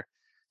Lin here.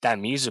 That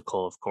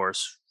musical, of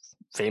course,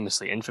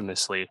 famously,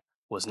 infamously,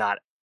 was not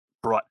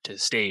brought to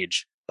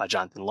stage by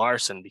Jonathan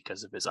Larson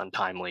because of his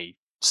untimely,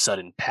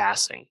 sudden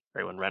passing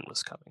right when Rent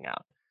was coming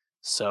out.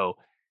 So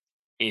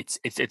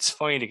it's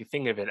funny to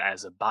think of it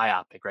as a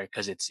biopic, right?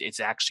 Because it's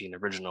actually an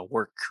original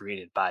work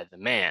created by the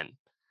man,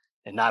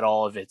 and not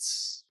all of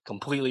it's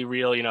completely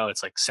real. You know,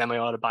 it's like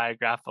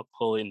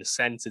semi-autobiographical in the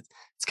sense.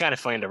 It's kind of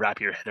funny to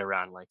wrap your head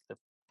around like the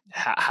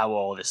how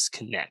all this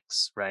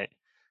connects, right?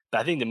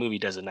 But I think the movie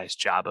does a nice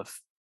job of,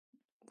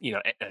 you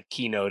know,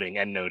 keynoting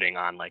and noting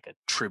on like a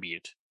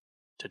tribute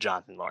to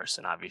Jonathan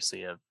Larson,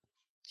 obviously a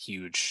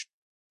huge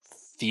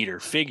theater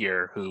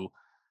figure who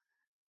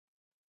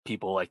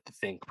people like to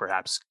think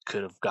perhaps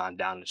could have gone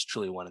down as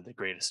truly one of the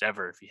greatest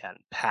ever if he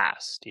hadn't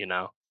passed, you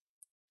know,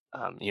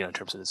 in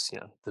terms of this, you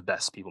know, the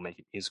best people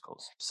making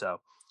musicals. So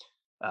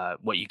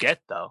what you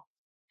get though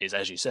is,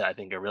 as you said, I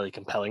think a really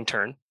compelling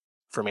turn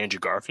from Andrew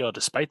Garfield,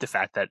 despite the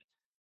fact that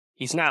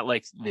he's not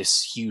like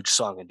this huge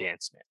song and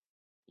dance man,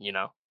 you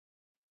know,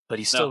 but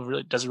he still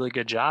really does a really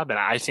good job. And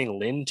I think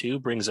Lin too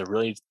brings a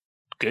really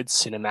good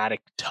cinematic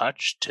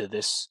touch to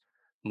this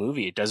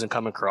movie. It doesn't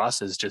come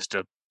across as just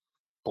a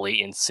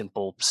blatant,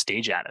 simple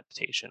stage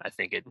adaptation. I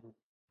think it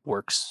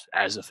works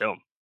as a film.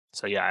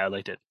 So yeah, I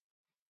liked it.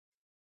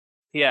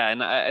 Yeah,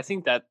 and I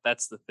think that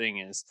that's the thing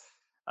is,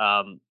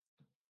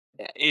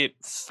 it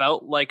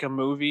felt like a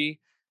movie,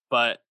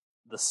 but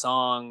the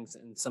songs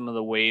and some of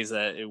the ways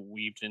that it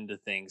weaved into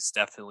things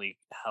definitely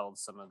held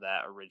some of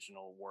that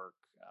original work,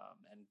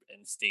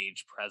 and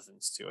stage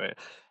presence to it.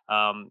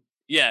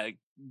 Yeah,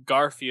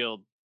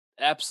 Garfield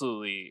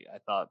absolutely, I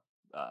thought,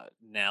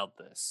 nailed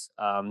this.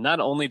 Not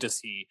only does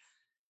he,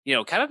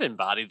 kind of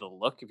embody the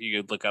look. If you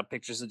could look up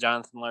pictures of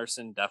Jonathan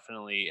Larson,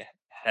 definitely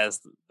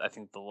has, I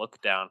think, the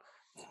look down,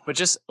 but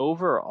just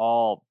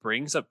overall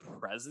brings a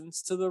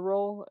presence to the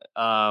role.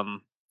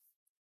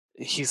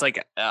 He's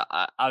like,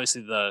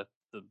 obviously the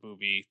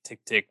movie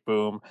Tick Tick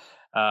Boom.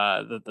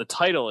 The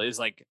title is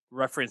like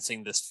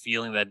referencing this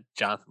feeling that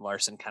Jonathan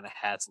Larson kind of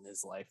has in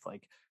his life,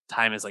 like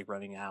time is like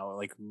running out, or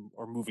like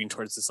or moving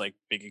towards this like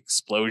big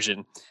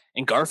explosion.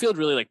 And Garfield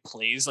really like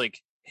plays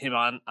like him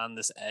on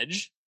this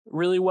edge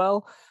really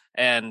well.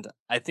 And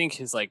I think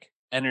his like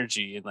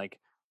energy and like,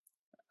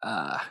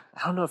 I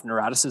don't know if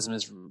neuroticism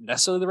is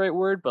necessarily the right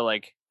word, but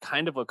like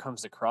kind of what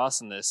comes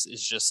across in this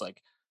is just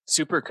like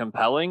super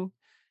compelling,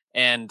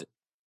 and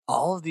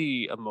all of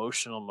the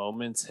emotional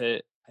moments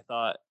hit. I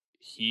thought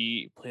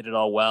he played it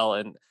all well,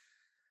 and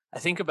I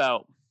think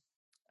about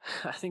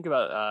I think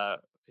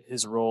about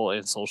his role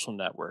in Social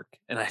Network,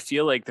 and I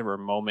feel like there were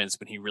moments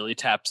when he really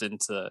taps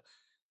into the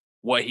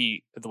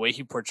way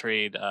he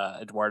portrayed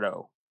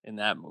Eduardo in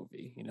that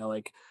movie.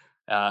 Like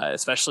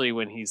especially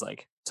when he's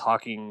like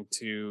talking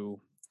to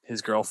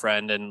his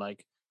girlfriend and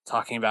like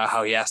talking about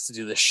how he has to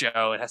do the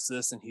show and has to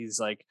this, and he's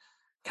like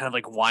kind of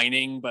like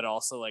whining but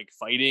also like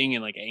fighting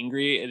and like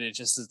angry, and it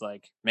just is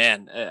like,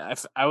 man,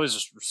 I was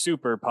just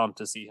super pumped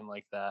to see him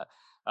like that.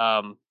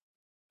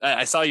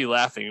 I saw you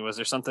laughing. Was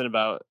there something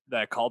about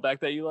that callback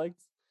that you liked?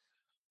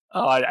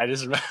 Oh, I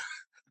just remember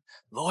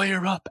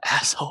lawyer up,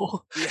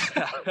 asshole.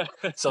 Yeah.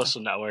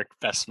 Social Network,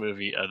 best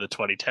movie of the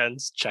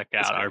 2010s. Check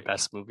out our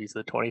best movies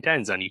of the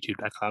 2010s on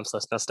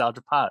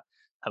youtube.com/nostalgiapod.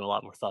 Have a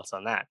lot more thoughts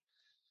on that.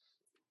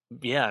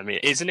 Yeah, I mean,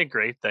 isn't it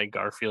great that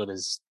Garfield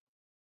is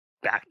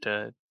back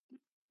to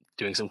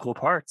doing some cool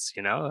parts,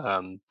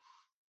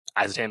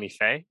 as Tammy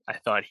Faye, I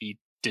thought he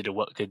did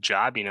a good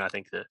job. I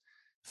think the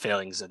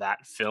failings of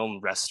that film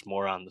rest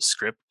more on the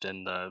script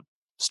and the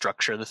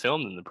structure of the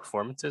film than the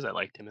performances. I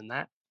liked him in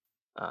that.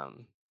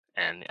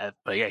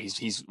 But yeah,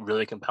 he's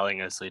really compelling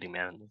as leading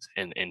man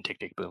in Tick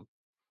Tick Boom.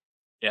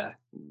 Yeah,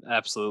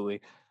 absolutely.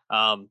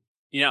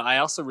 I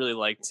also really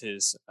liked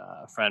his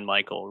friend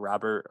Michael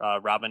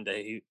Robin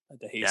De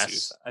Jesus.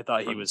 Yes. I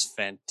thought he was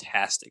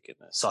fantastic in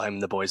this. Saw him in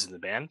The Boys in the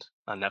Band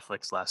on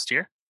Netflix last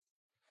year.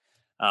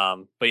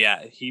 But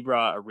yeah, he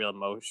brought a real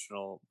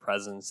emotional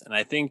presence, and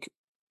I think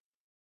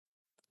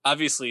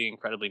obviously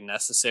incredibly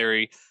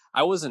necessary.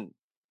 I wasn't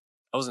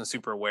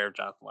super aware of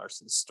Jonathan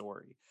Larson's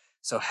story,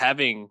 so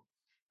having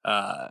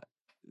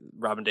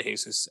Robin De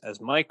Jesus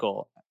as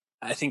Michael,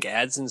 I think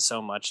adds in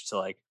so much to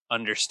like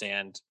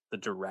understand the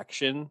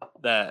direction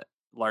that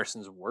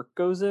Larson's work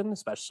goes in,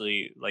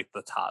 especially like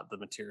the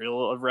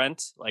material of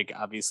Rent, like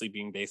obviously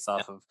being based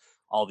off of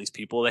all these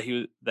people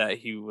that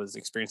he was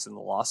experiencing the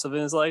loss of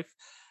in his life.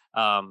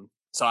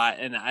 So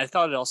I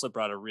thought it also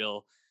brought a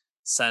real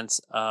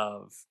sense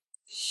of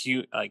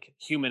like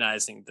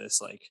humanizing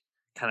this like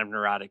kind of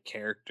neurotic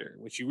character,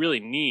 which you really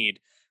need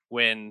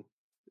when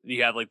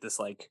you have like this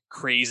like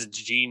crazed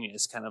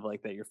genius kind of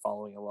like that you're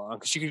following along,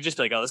 because you could just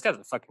be like, oh, this guy's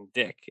a fucking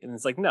dick, and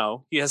it's like,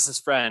 no, he has this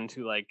friend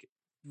who like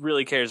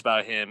really cares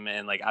about him,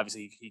 and like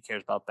obviously he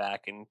cares about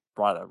back and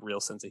brought a real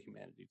sense of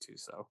humanity too,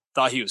 so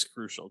thought he was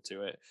crucial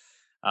to it.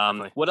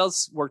 What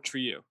else worked for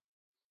you?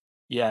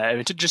 Yeah, I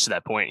mean, just to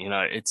that point,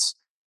 it's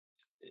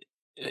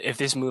if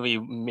this movie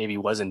maybe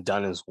wasn't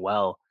done as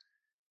well,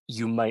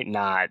 you might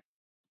not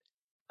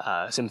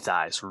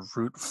sympathize or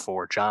root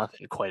for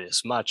Jonathan quite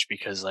as much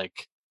because,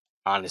 like,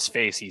 on his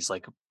face, he's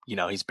like,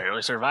 he's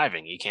barely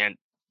surviving. He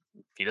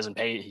doesn't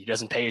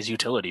pay his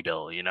utility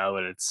bill,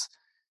 and it's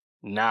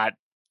not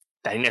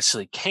that he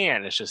necessarily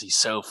can. It's just he's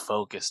so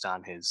focused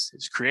on his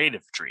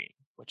creative dream,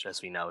 which,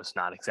 as we know, is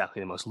not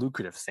exactly the most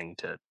lucrative thing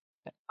to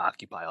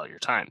occupy all your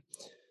time.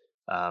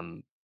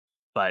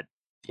 But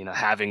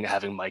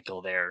having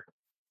Michael there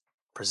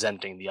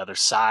presenting the other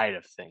side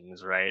of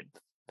things, right?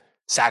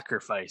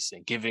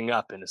 Sacrificing, giving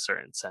up in a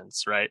certain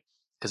sense, right?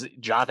 Because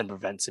Jonathan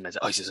prevents him as,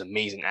 oh, he's this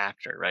amazing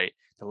actor, right?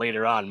 And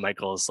later on,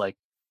 Michael is like,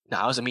 no,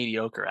 I was a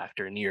mediocre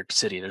actor in New York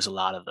City. There's a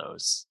lot of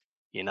those.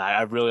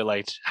 I really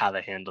liked how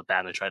they handled that,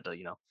 and they tried to,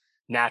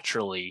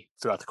 naturally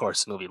throughout the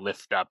course of the movie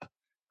lift up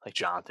like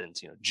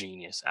Jonathan's,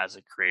 genius as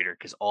a creator,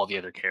 because all the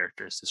other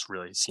characters just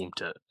really seem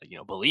to,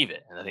 believe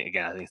it. And I think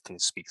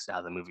this speaks to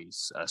how the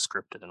movie's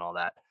scripted and all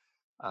that.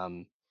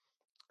 Um,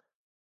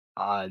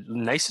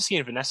 Nice to see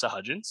Vanessa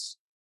Hudgens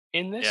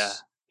in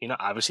this. Yeah.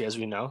 Obviously, as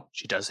we know,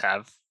 she does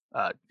have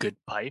good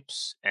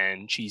pipes,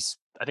 and she's,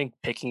 I think,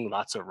 picking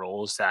lots of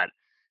roles that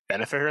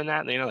benefit her in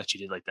that. Like she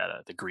did like that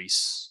the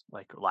Grease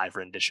like live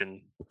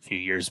rendition a few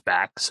years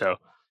back. So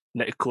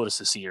cool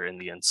to see her in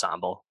the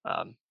ensemble.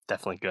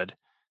 Definitely good.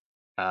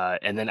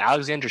 And then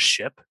Alexandra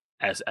Shipp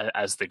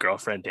as the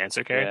girlfriend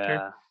dancer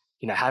character.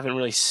 Yeah. I haven't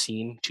really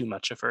seen too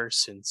much of her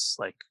since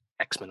like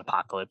X-Men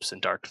Apocalypse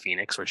and Dark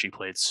Phoenix, where she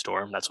played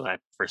Storm. That's when I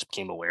first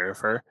became aware of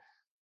her.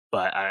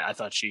 But I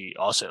thought she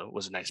also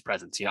was a nice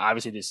presence.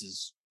 Obviously this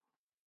is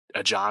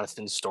a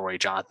Jonathan story,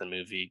 Jonathan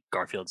movie.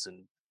 Garfield's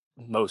in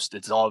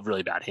it's all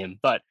really about him,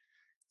 but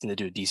they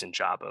do a decent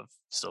job of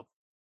still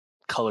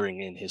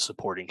coloring in his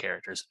supporting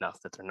characters enough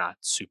that they're not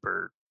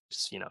super,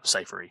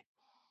 ciphery.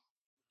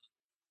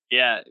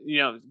 Yeah,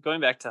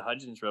 going back to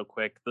Hudgens real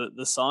quick,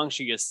 the song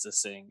she gets to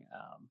sing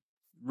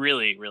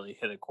really, really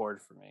hit a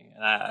chord for me.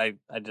 And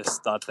I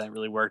just thought that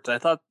really worked. I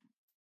thought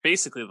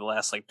basically the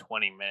last like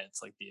 20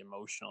 minutes, like the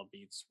emotional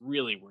beats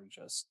really were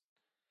just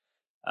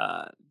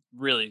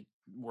really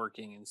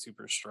working and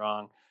super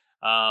strong.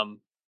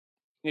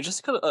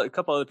 Just a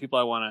couple other people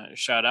I want to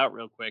shout out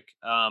real quick.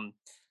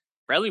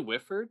 Bradley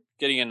Whitford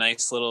getting a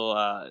nice little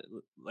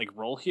like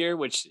role here,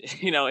 which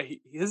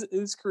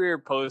his career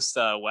post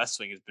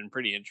West Wing has been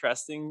pretty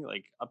interesting,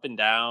 like up and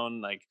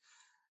down. Like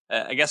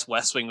I guess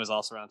West Wing was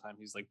also around the time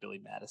he's like Billy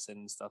Madison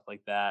and stuff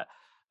like that.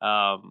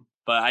 But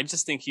I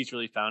just think he's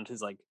really found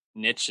his like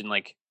niche, and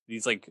like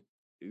these like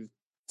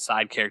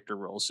side character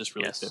roles just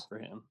really fit for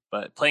him.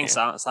 But playing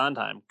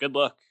Sondheim, good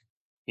look.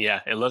 Yeah,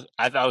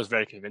 I thought it was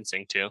very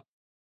convincing too.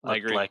 I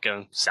agree. Like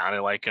him,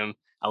 sounded like him.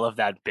 I love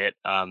that bit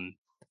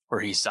where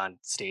he's on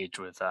stage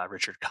with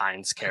Richard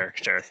Kine's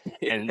character,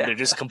 and they're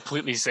just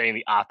completely saying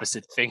the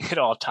opposite thing at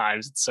all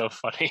times. It's so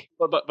funny.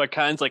 But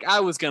Kine's like, I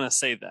was gonna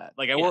say that.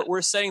 Like,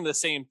 we're saying the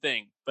same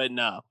thing, but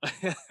no.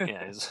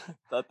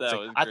 Thought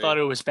I thought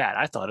it was bad.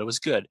 I thought it was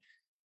good.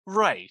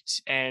 Right,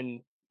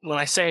 and when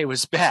I say it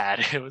was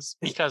bad, it was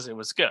because it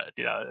was good.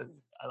 I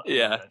love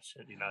that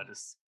shit,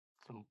 just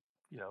some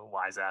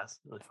wise ass,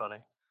 really funny.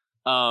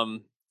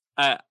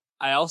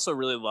 I also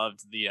really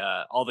loved the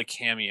all the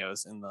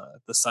cameos in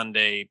the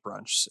Sunday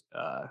brunch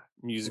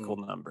musical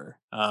number.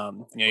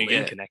 You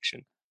get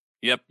Connection.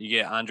 Yep, you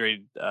get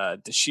Andre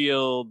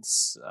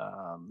DeShields.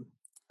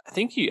 I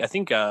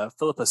think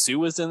Philippa Sue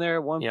was in there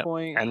at one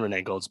point, and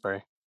Renee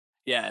Goldsberry.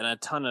 Yeah, and a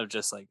ton of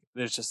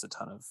there's just a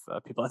ton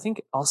of people. I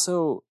think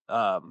also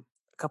a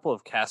couple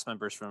of cast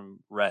members from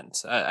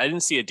Rent. I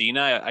didn't see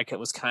Adina. I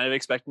was kind of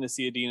expecting to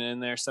see Adina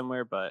in there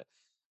somewhere, but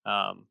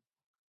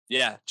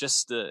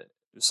just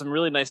some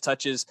really nice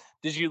touches.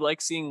 Did you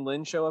like seeing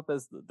Lynn show up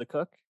as the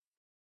cook?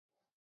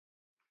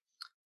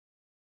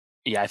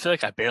 Yeah, I feel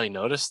like I barely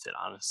noticed it,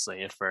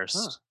 honestly, at first.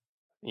 Huh.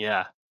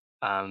 Yeah.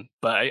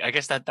 But I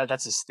guess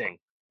that's his thing,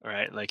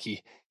 right? Like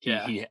he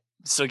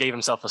still gave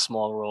himself a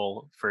small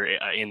role for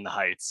In the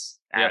Heights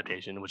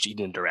adaptation, which he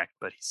didn't direct,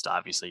 but he's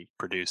obviously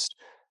produced.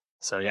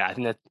 So yeah, I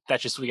think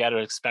that's just what we got to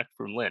expect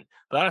from Lynn.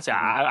 But honestly,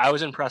 I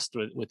was impressed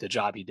with the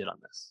job he did on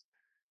this.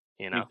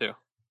 Me too.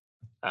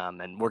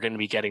 And we're going to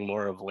be getting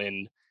more of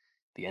Lynn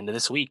the end of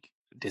this week.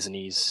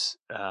 Disney's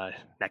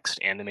next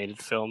animated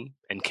film,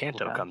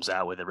 Encanto, comes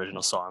out with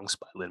original songs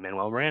by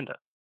Lin-Manuel Miranda.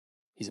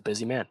 He's a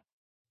busy man.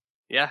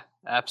 Yeah,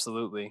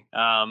 absolutely.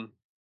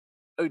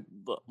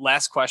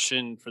 Last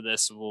question for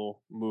this,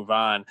 we'll move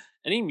on.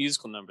 Any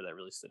musical number that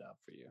really stood out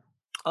for you?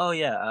 Oh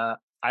yeah,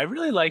 I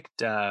really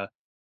liked. What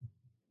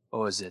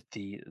was it?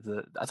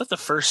 I thought the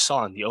first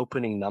song, the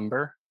opening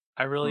number,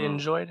 I really Hmm.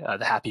 enjoyed.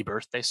 The Happy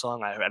Birthday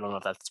song. I don't know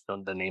if that's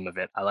the name of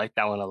it. I like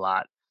that one a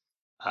lot.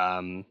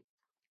 Um,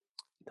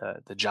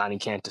 the Johnny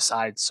Can't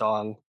Decide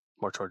song,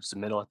 more towards the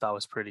middle, I thought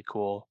was pretty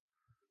cool.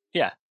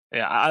 Yeah,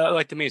 yeah, I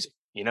like the music.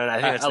 You know, and I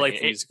think I that's the like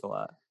the music a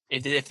lot.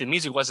 if the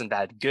music wasn't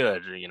that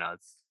good, you know,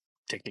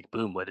 Tick Tick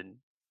Boom wouldn't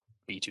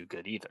be too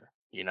good either.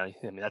 You know,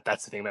 I mean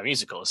that's the thing about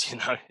musicals. You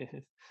know,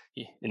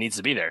 it needs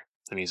to be there.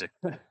 The music.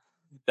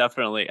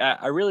 Definitely.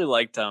 I really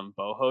liked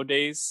Boho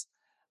Days.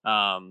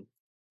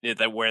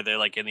 That where they're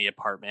like in the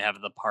apartment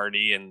having the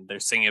party and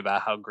they're singing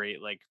about how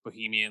great like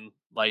bohemian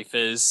life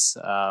is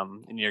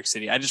in New York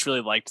City. I just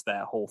really liked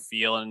that whole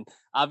feel, and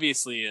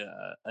obviously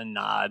a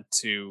nod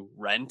to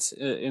Rent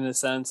in a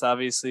sense.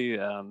 Obviously,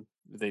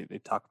 they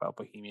talk about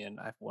bohemian.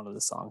 I have one of the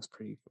songs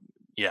pretty.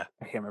 Yeah,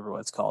 I can't remember what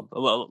it's called.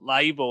 La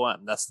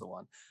Boheme, that's the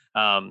one.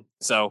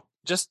 So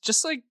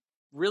just like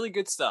really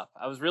good stuff.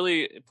 I was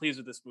really pleased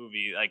with this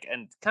movie, like,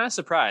 and kind of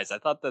surprised. I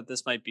thought that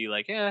this might be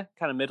like, kind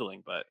of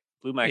middling, but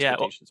blew my yeah.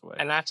 Well, expectations away.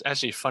 and that's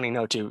actually a funny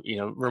note too. You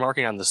know,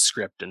 remarking on the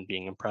script and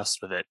being impressed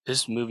with it.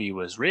 This movie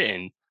was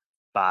written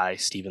by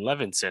Stephen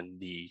Levinson,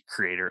 the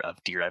creator of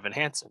Dear Evan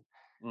Hansen.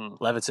 Mm.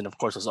 Levinson, of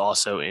course, was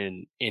also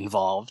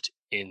involved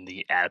in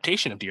the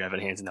adaptation of Dear Evan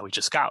Hansen that we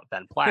just got,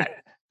 Ben Platt,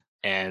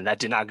 and that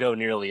did not go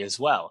nearly as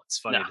well. It's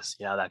funny No. to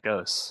see how that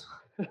goes.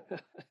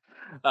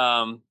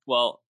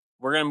 Well,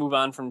 we're gonna move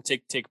on from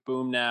Tick Tick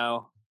Boom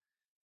now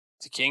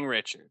to King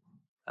Richard.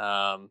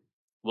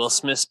 Will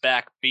Smith's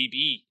back,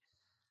 baby.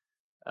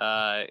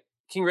 Uh,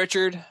 King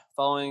Richard,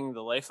 following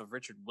the life of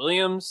Richard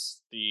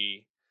Williams,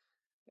 the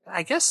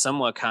I guess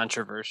somewhat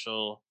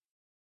controversial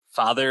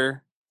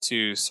father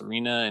to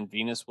Serena and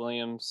Venus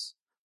Williams.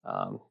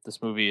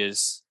 This movie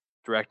is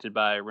directed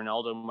by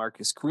Ronaldo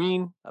Marcus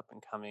Green, up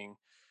and coming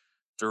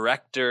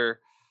director.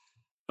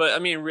 But I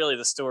mean, really,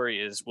 the story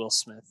is Will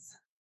Smith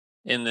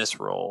in this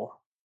role.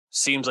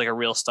 Seems like a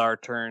real star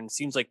turn.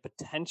 Seems like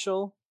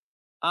potential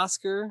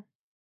Oscar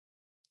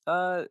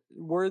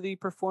worthy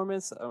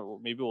performance.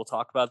 Maybe we'll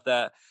talk about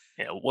that.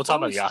 Yeah, we'll talk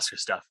about the Oscar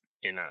stuff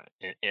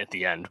at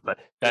the end, but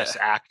Best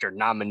Yeah. Actor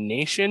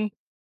nomination,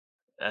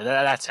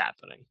 that's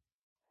happening.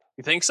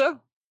 You think so?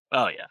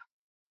 Oh yeah,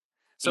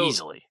 So,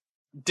 easily.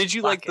 did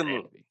you Lock like the it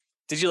in. movie?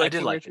 Did you I like did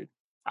King like it. Richard?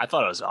 I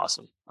thought it was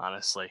awesome,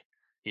 honestly.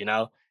 You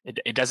know,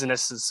 it doesn't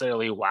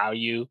necessarily wow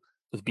you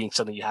with being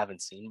something you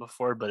haven't seen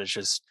before, but it's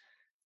just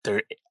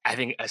there. I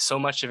think so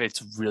much of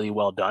it's really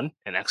well done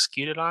and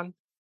executed on,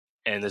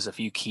 and there's a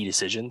few key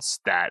decisions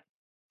that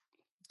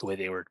the way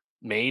they were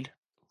made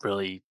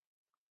really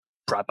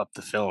prop up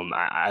the film.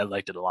 I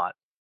liked it a lot.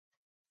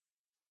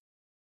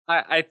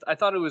 I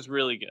thought it was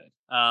really good.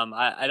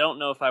 I don't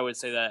know if I would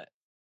say that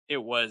it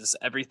was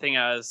everything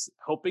I was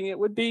hoping it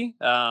would be.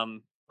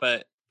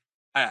 But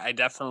I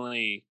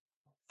definitely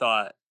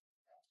thought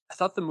I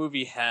thought the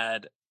movie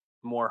had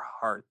more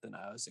heart than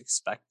I was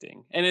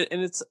expecting, and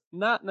it's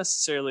not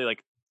necessarily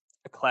like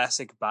a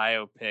classic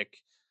biopic.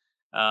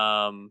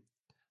 Um,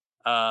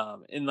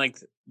 in like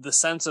the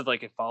sense of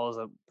like it follows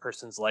a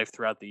person's life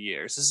throughout the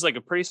years. This is like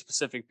a pretty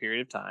specific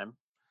period of time.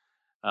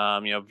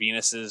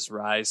 Venus's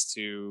rise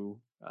to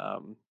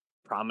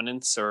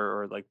prominence,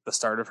 or like the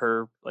start of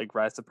her like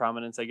rise to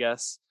prominence, I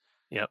guess.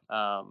 Yep.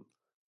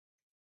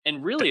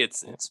 And really,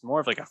 it's more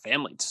of like a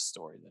family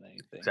story than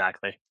anything,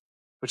 Exactly.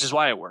 which is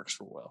why it works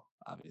for Will,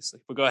 obviously.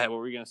 But go ahead, what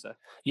were you gonna say?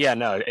 Yeah,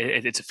 no,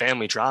 it's a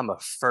family drama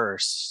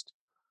first,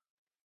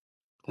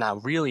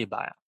 not really a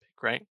biopic,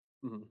 right?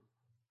 Mm-hmm.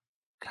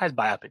 It has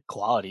biopic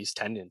qualities,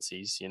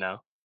 tendencies, you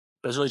know,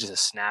 but it's really just a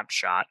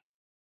snapshot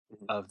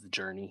Mm-hmm. of the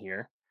journey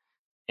here,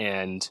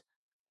 and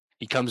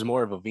becomes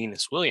more of a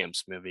Venus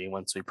Williams movie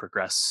once we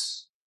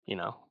progress, you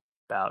know,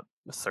 about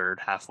a third,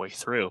 halfway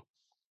through.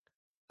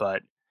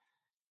 But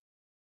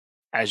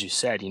as you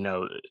said, you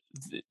know,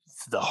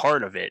 the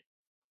heart of it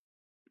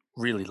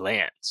really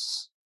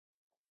lands,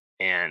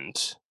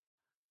 and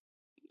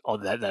all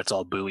that's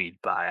all buoyed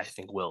by I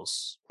think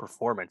Will's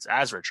performance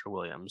as Richard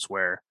Williams,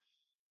 where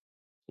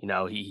you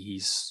know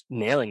he's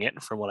nailing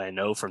it from what I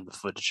know from the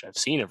footage I've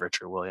seen of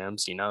Richard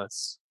Williams. You know,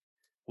 it's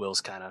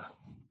Will's kind of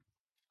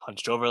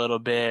hunched over a little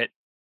bit,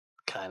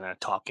 kind of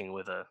talking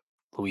with a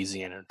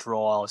Louisiana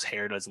drawl. His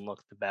hair doesn't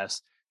look the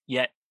best,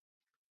 yet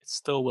it's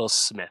still Will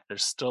Smith.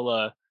 There's still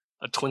a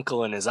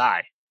twinkle in his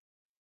eye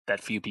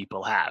that few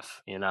people have,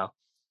 you know,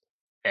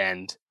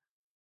 and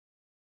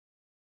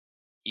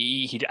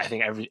I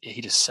think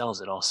he just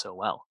sells it all so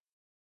well.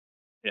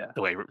 Yeah.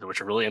 The way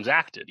Richard Williams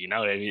acted, you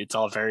know, I mean, it's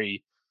all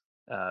very,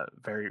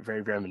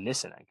 very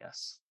reminiscent, I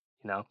guess,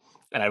 you know,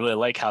 and I really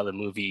like how the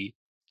movie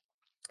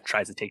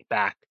tries to take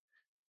back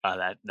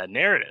that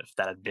narrative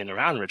that had been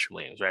around Richard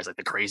Williams, where it's like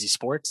the crazy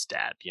sports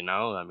dad, you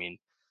know, I mean,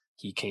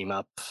 he came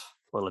up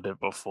a little bit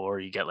before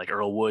you get like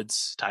Earl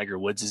Woods, Tiger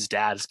Woods'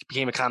 dad. It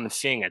became a common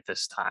thing at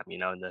this time, you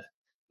know, in the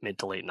mid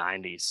to late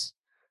 90s.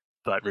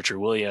 But Richard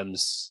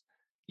Williams,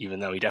 even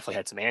though he definitely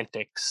had some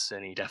antics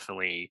and he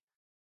definitely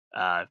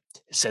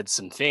said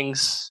some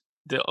things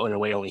in a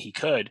way only he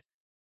could,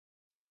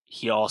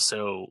 he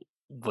also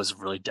was a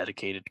really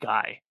dedicated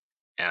guy.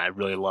 And I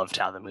really loved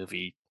how the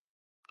movie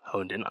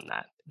honed in on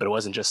that. but it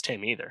wasn't just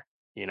him either.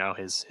 You know,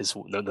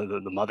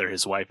 the mother,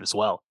 his wife as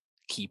well,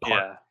 key part,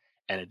 Yeah.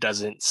 and it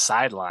doesn't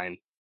sideline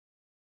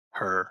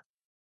her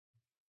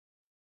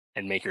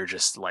and make her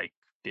just like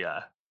the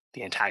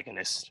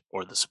antagonist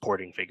or the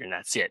supporting figure, and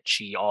that's it.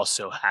 She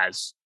also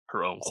has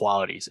her own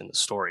qualities in the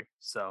story.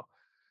 So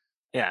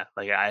yeah,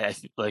 like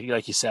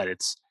like you said,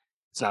 it's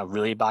not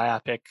really a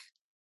biopic,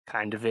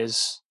 kind of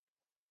is,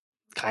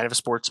 kind of a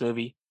sports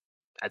movie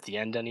at the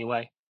end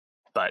anyway.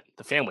 But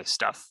the family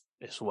stuff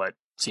is what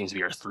seems to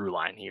be our through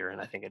line here, and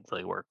I think it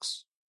really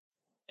works.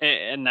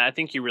 And I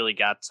think you really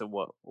got to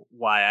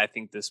why I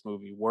think this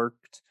movie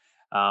worked,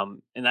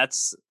 and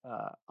that's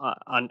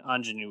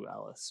Anjanou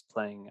Ellis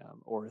playing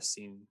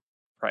Oracene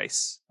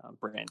Price,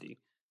 Brandy.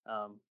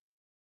 Um,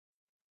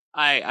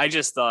 I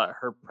just thought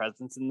her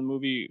presence in the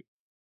movie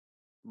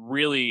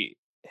really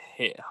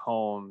hit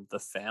home the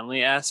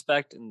family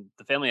aspect, and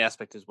the family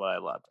aspect is what I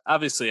loved.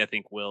 Obviously, I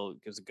think Will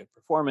gives a good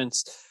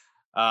performance.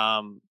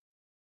 Um,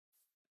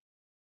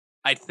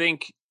 I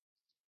think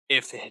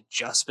if it had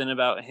just been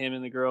about him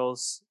and the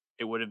girls,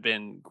 it would have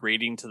been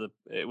grating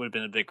it would have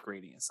been a bit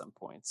grating at some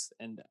points.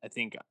 And I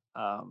think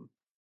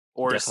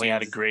Definitely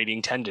had a Oracene,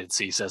 grading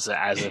tendencies as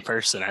a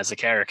person, as a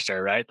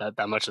character, right?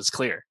 That much is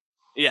clear.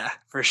 yeah,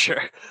 for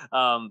sure.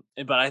 But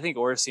I think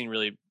Oracene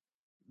really,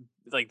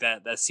 like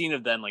that scene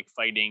of them like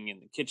fighting in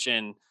the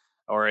kitchen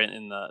or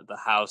in the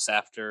house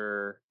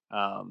after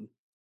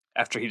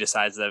he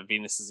decides that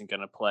Venus isn't going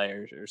to play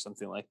or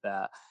something like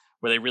that,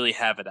 where they really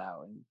have it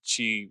out, and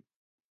she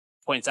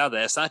points out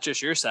that it's not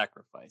just your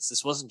sacrifice.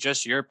 This wasn't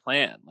just your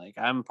plan. Like,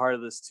 I'm part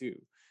of this too.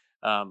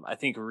 I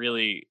think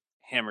really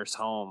hammers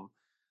home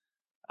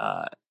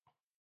uh,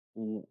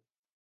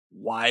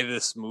 why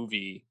this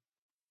movie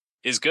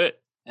is good.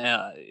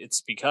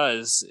 It's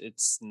because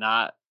it's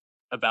not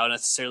about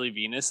necessarily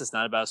Venus. It's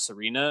not about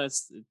Serena.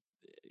 It's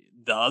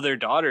the other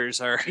daughters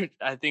are,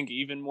 I think,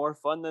 even more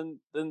fun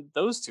than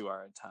those two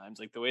are at times.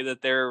 Like the way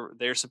that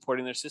they're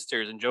supporting their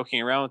sisters and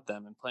joking around with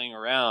them and playing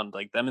around,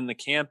 like them in the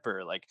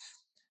camper. Like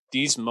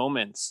these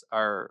moments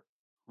are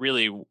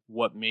really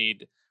what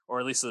made, or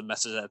at least the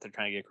message that they're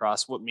trying to get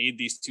across, what made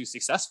these two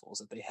successful is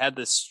that they had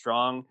this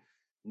strong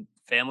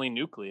family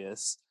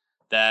nucleus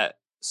that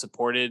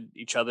supported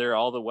each other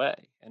all the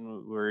way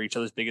and were each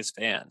other's biggest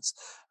fans.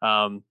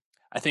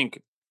 I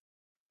think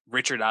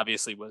Richard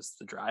obviously was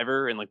the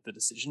driver and like the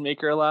decision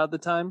maker a lot of the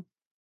time.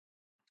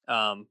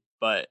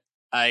 But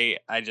I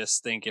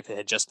just think if it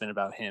had just been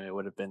about him, it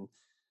would have been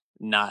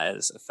not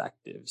as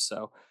effective.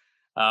 So,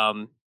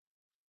 um,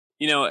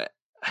 you know,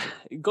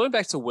 going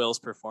back to Will's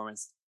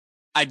performance,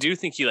 I do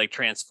think he like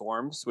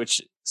transforms,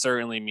 which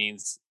certainly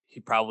means he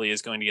probably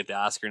is going to get the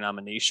Oscar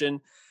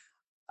nomination.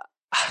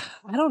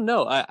 I don't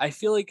know. I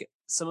feel like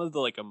some of the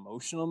like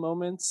emotional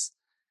moments,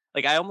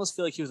 like I almost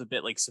feel like he was a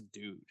bit like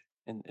subdued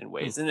in Hmm.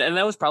 ways, and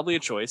that was probably a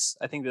choice.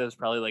 I think that was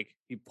probably like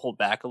he pulled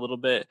back a little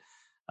bit,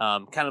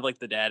 kind of like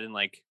the dad in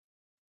like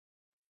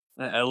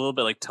a little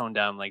bit like toned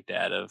down like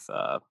dad of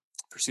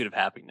Pursuit of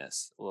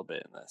Happiness a little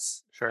bit in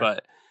this, Sure.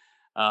 but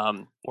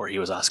um, Or he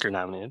was Oscar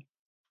nominated.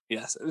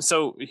 yes.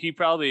 So he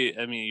probably,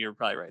 I mean, you're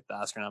probably right. The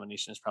Oscar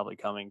nomination is probably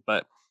coming,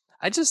 but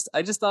I just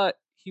thought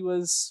he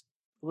was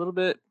a little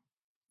bit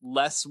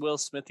less Will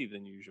Smithy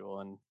than usual,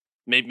 and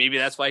maybe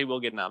that's why he will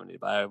get nominated.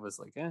 But I was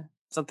like,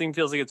 something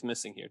feels like it's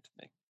missing here to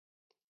me.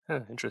 Huh,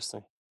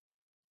 interesting.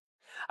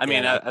 I Yeah,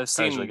 mean, no, I've that was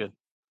really seen good.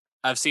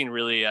 I've seen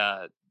really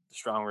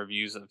strong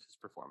reviews of his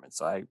performance,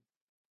 so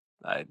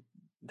I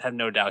have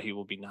no doubt he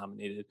will be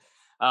nominated.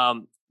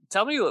 Um,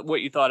 Tell me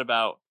what you thought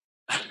about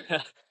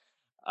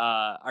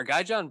our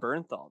guy John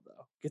Bernthal,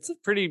 though. Gets a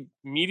pretty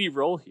meaty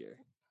role here.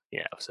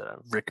 Yeah, it was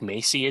Rick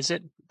Macy, is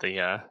it? The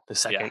Yeah.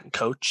 second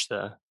coach,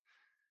 the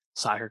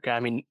soccer guy. I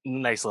mean,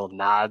 nice little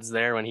nods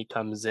there when he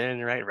comes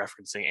in, right?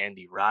 Referencing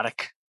Andy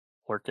Roddick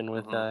working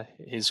with Hmm.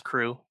 his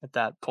crew at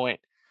that point.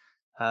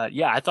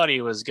 Yeah, I thought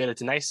he was good.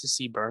 It's nice to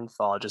see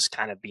Bernthal just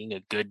kind of being a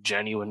good,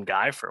 genuine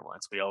guy for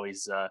once. We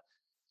always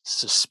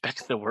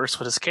suspect the worst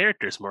with his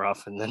characters more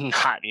often than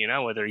not, you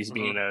know, whether he's Hmm.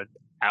 being a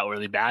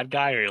outwardly bad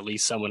guy or at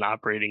least someone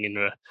operating in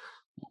a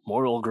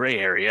moral gray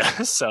area.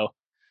 So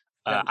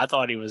Yeah. I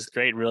thought he was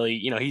great. Really,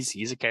 you know, he's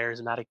a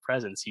charismatic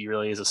presence. He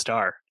really is a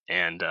star,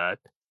 and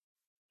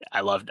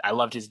I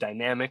loved his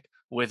dynamic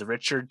with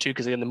Richard too,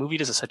 because again, the movie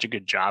does such a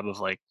good job of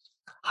like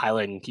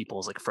highlighting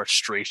people's like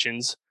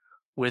frustrations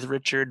with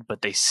Richard,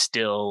 but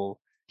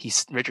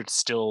Richard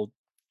still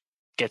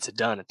gets it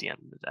done at the end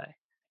of the day,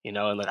 you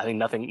know. And like, I think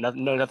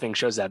nothing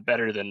shows that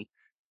better than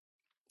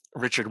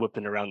Richard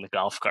whipping around the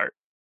golf cart.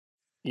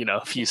 You know,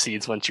 a few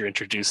scenes once you're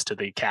introduced to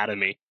the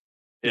academy,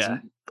 is Yeah.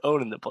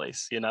 owning the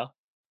place. You know,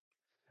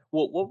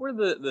 Well, what were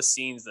the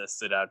scenes that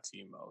stood out to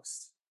you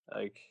most?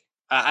 Like,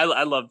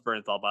 I love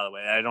Bernthal, by the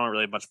way. I don't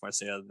really have much more to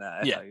say other than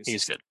that. I yeah, thought he was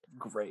he's just good.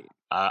 great.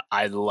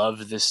 I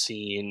love the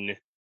scene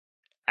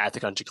at the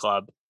country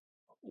club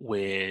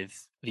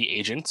with the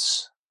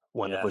agents,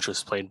 one of Yeah. which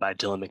was played by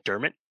Dylan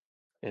McDermott,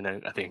 and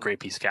I think a great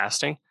piece of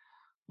casting.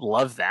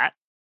 Love that.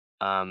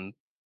 Um,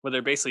 Where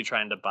they're basically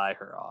trying to buy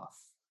her off.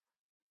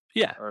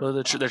 yeah, Or well,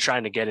 they're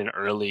trying to get in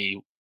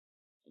early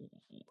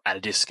at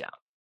a discount,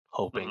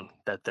 hoping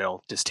that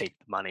they'll just take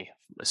the money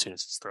as soon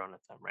as it's thrown at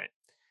them, right?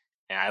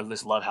 And I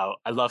just love how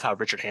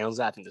Richard handles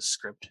that. I think the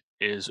script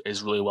is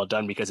really well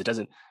done because it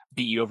doesn't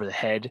beat you over the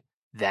head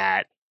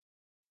that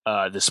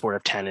the sport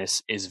of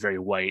tennis is very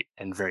white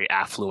and very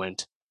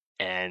affluent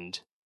and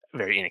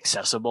very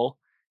inaccessible,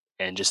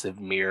 and just the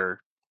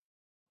mere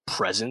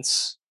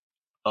presence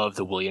of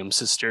the Williams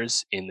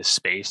sisters in the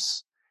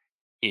space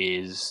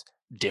is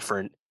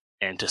different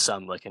and to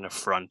some like an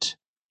affront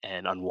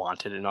and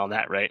unwanted and all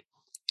that, right?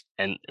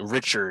 And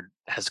Richard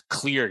has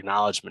clear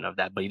acknowledgement of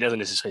that, but he doesn't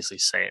necessarily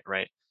say it,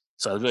 right?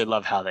 So I really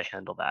love how they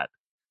handle that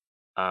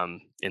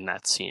in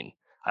that scene.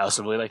 I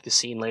also really like the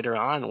scene later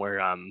on where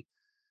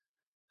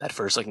that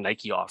first like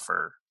Nike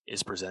offer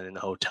is presented in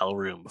the hotel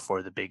room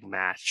before the big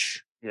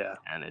match. Yeah.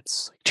 And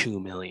it's like 2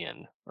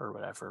 million or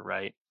whatever,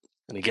 right?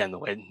 And again,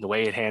 the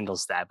way it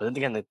handles that, but then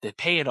again, they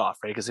pay it off,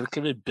 right? Because it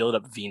could really build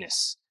up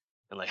Venus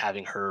and like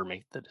having her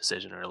make the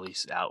decision or at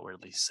least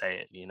outwardly say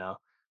it, you know.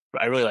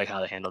 But I really like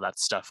how they handle that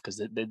stuff because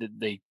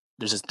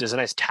there's a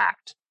nice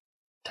tact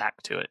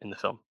to it in the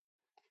film.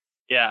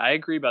 Yeah, I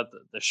agree about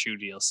the shoe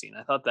deal scene.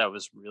 I thought that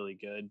was really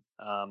good,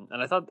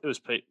 and I thought it was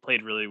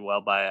played really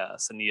well by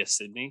Sania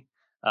Sidney,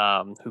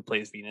 who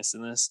plays Venus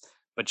in this.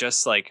 But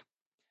just like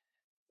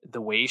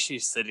the way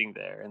she's sitting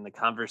there and the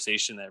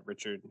conversation that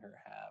Richard and her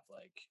have,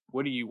 like,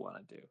 what do you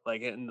want to do?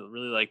 Like, and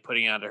really like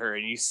putting out to her,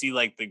 and you see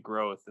like the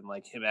growth and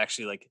like him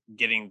actually like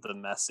getting the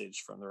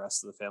message from the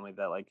rest of the family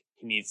that like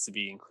he needs to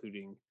be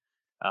including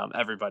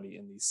everybody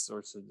in these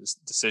sorts of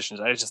decisions.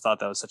 I just thought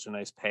that was such a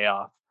nice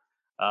payoff.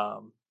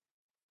 Um,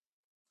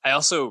 I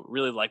also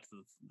really liked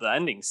the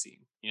ending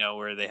scene,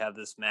 where they have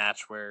this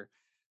match where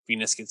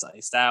Venus gets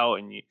iced out,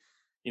 and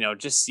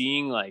just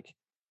seeing like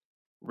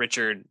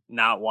Richard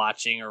not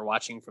watching or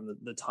watching from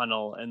the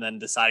tunnel and then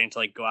deciding to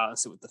like go out and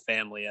sit with the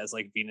family as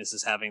like Venus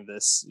is having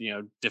this,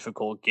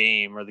 difficult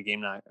game or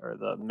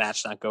the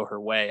match not go her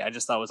way. I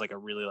just thought it was like a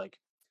really like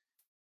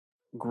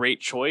great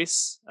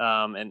choice.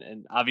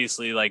 And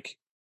obviously like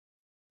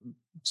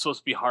supposed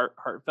to be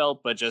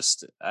heartfelt, but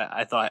just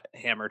I thought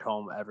hammered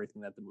home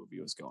everything that the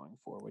movie was going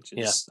for, which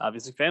is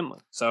obviously family.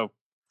 So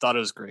thought it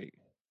was great.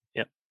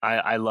 Yep.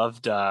 I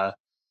loved how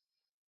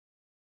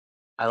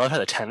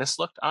the tennis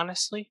looked,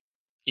 honestly.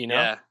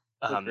 Yeah,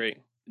 great.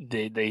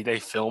 They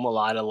film a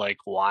lot of like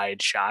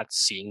wide shots,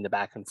 seeing the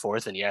back and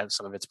forth, and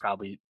some of it's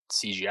probably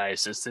CGI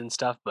assisted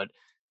stuff, but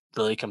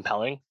really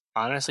compelling.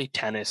 Honestly,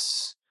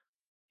 tennis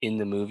in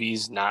the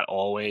movies not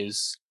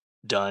always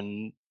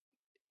done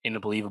in a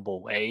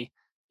believable way,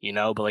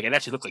 but like it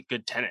actually looked like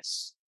good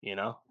tennis, and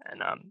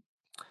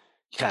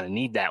you kind of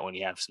need that when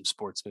you have some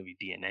sports movie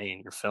DNA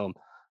in your film.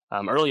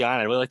 Early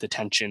on, I really like the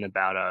tension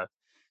about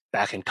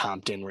back in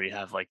Compton where you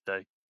have like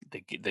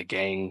the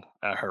gang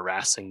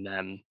harassing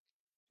them,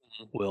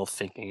 Will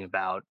thinking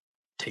about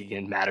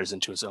taking matters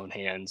into his own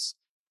hands,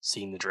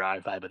 seeing the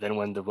drive-by. But then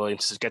when the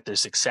Williamses get their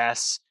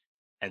success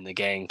and the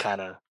gang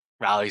kind of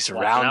rallies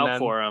around them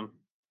for him,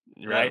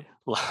 right?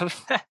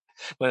 Love that.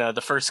 When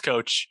the first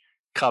coach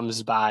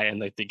comes by and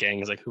like the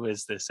gang is like, "Who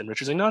is this?" and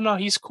Richard's like, "No,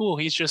 he's cool.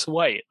 He's just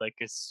white." Like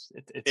it's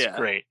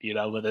great,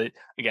 But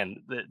again,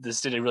 this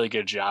did a really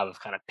good job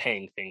of kind of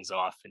paying things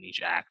off in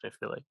each act. I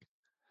feel like.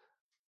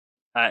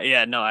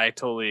 I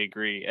totally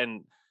agree,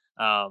 and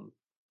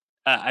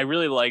I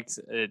really liked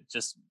it.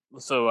 Just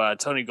so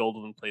Tony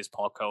Goldwyn plays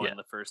Paul Cohen,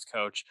 the first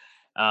coach.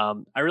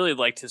 I really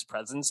liked his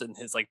presence and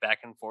his like back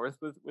and forth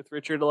with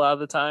Richard a lot of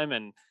the time,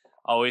 and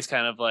always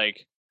kind of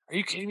like, "Are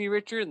you kidding me,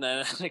 Richard?" And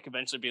then like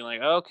eventually being like,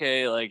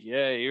 "Okay, like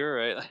yeah, you're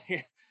right."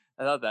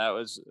 I thought that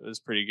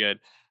was pretty good.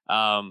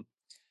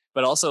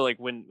 But also like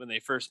when they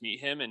first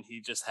meet him and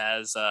he just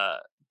has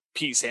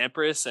Pete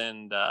Sampras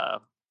and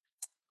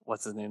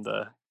what's his name,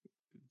 the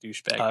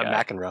douchebag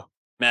guy?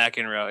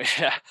 McEnroe,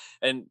 yeah,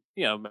 and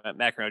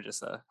McEnroe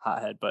just a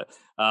hothead, but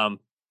I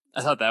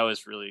thought that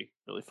was really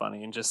really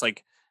funny, and just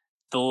like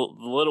the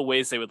little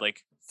ways they would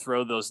like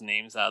throw those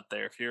names out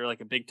there. If you're like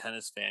a big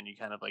tennis fan, you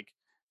kind of like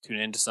tune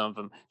into some of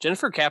them.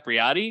 Jennifer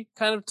Capriati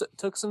kind of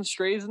took some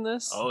strays in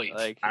this. Oh,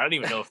 like I don't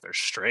even know if they're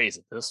strays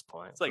at this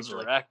point. It's like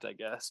direct, I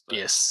guess. But...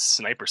 Yes,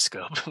 sniper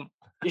scope.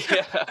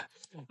 Yeah,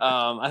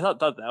 I thought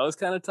that was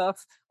kind of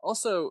tough.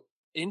 Also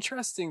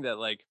interesting that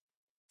like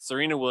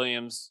Serena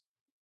Williams,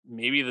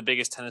 maybe the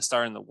biggest tennis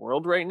star in the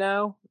world right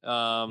now.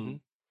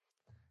 Kind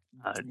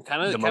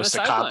of the most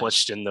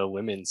accomplished in the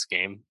women's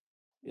game.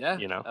 Yeah.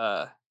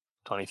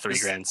 23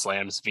 Grand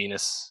Slams.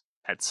 Venus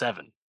had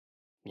 7.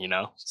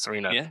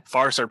 Serena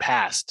far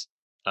surpassed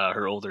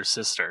her older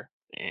sister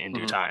in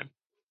due time.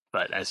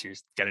 But as you're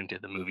getting to,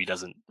 the movie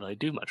doesn't really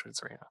do much with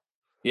Serena.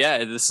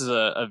 Yeah, this is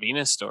a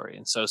Venus story,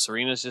 and so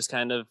Serena's just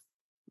kind of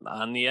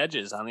on the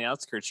edges, on the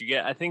outskirts.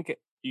 I think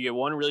you get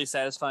one really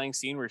satisfying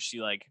scene where she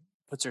like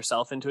puts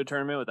herself into a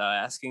tournament without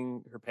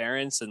asking her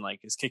parents and like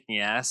is kicking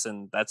ass,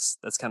 and that's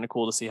kind of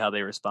cool to see how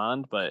they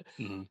respond. But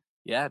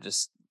yeah,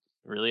 just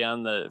really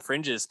on the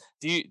fringes.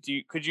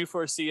 Could you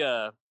foresee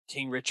a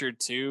King Richard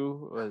II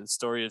or the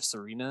story of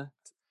Serena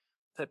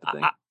type of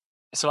thing?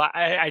 So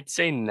I'd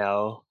say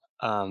no.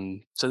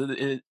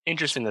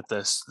 Interesting that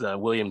the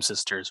Williams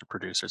sisters are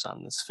producers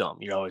on this film.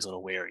 You're always a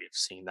little wary of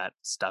seeing that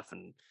stuff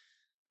and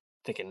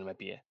thinking it might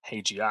be a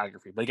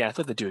hagiography. But again, I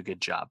thought they do a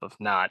good job of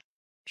not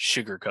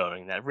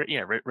sugarcoating that.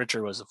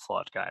 Richard was a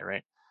flawed guy,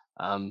 right?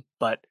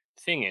 But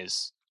thing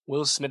is,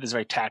 Will Smith is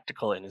very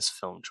tactical in his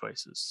film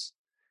choices,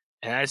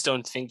 and I just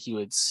don't think you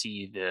would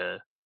see the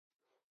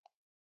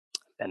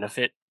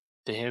benefit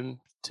to him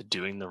to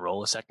doing the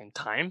role a second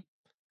time.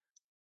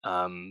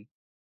 Um,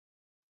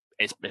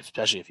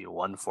 especially if you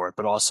won for it,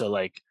 but also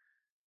like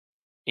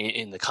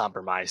in the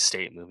compromised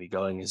state movie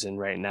going is in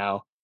right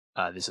now.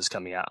 This is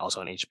coming out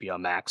also on HBO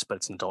Max, but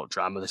it's an adult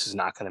drama. This is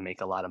not going to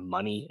make a lot of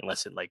money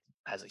unless it like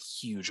has a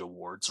huge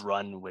awards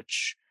run,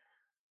 which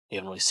we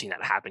haven't really seen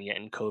that happen yet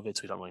in COVID,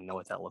 so we don't really know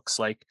what that looks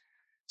like.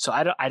 So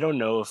I don't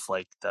know if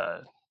like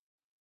there's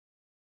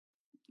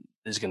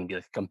going to be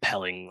like a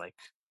compelling like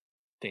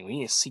thing. We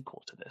need a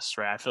sequel to this,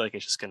 right? I feel like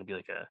it's just going to be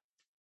like a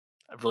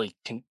really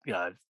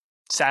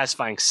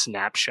satisfying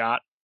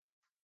snapshot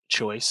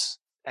choice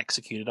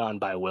executed on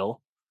by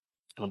Will,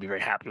 and I'll be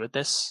very happy with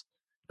this,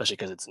 especially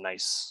because it's a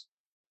nice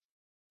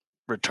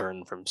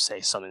return from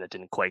say something that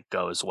didn't quite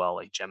go as well,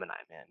 like Gemini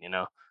Man, you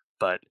know.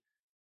 But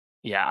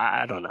yeah,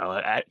 I don't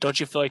know. Don't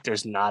you feel like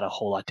there's not a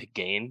whole lot to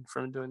gain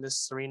from doing this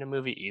Serena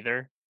movie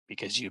either?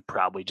 Because you'd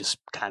probably just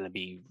kind of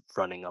be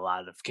running a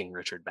lot of King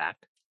Richard back.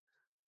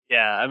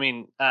 Yeah, I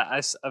mean,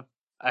 I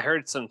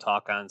heard some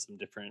talk on some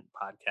different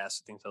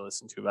podcasts, things I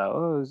listened to about,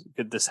 oh,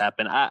 could this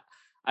happen?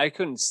 I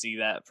couldn't see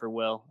that for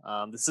Will.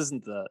 This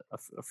isn't a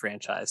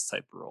franchise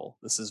type role.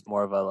 This is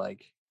more of a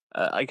like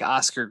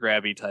Oscar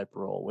grabby type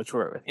role, which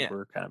I think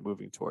we're kind of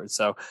moving towards.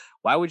 So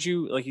why would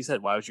you, like you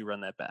said, why would you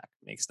run that back?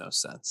 Makes no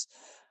sense.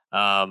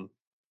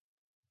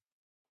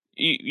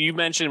 You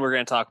mentioned we're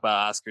going to talk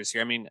about Oscars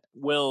here. I mean,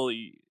 Will,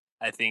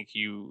 I think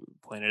you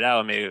pointed out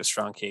and made a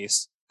strong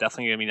case.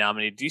 Definitely going to be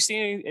nominated. Do you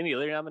see any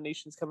other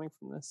nominations coming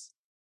from this?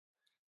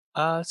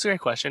 It's a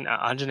great question.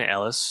 Anjana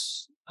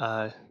Ellis,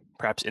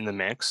 perhaps in the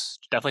mix.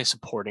 Definitely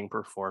supporting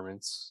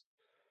performance.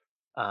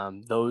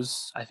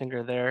 Those I think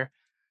are there.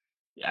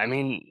 I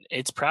mean,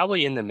 it's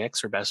probably in the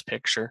mix for Best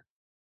Picture.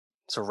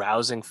 It's a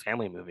rousing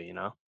family movie, you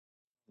know,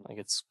 like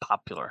it's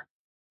popular.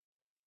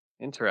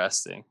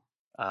 Interesting.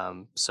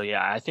 So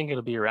yeah, I think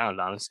it'll be around.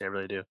 Honestly, I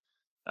really do.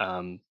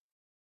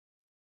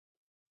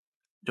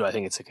 Do I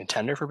think it's a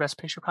contender for Best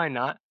Picture? Probably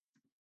not.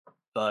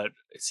 But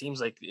it seems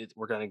like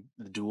we're going to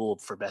the duel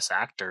for Best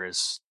Actor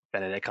is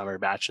Benedict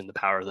Cumberbatch in The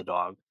Power of the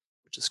Dog,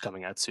 which is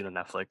coming out soon on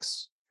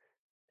Netflix,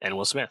 and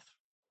Will Smith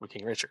with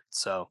King Richard.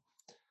 So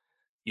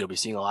you'll be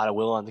seeing a lot of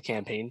Will on the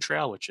campaign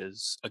trail, which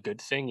is a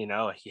good thing. You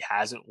know, he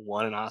hasn't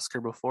won an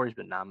Oscar before. He's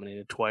been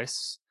nominated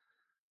twice.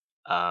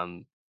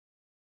 I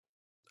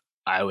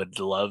would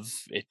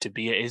love it to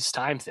be his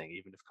time thing,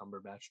 even if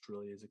Cumberbatch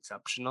truly is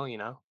exceptional. You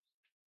know,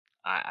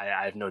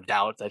 I have no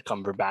doubt that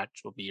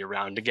Cumberbatch will be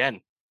around again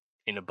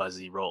in a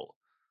buzzy role.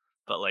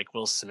 But like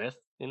Will Smith,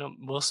 you know,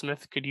 Will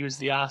Smith could use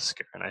the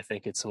Oscar, and I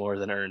think it's more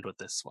than earned with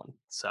this one.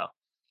 So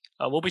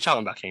we'll be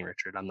talking about King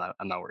Richard. I'm not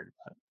worried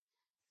about it.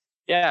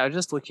 Yeah, I'm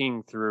just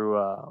looking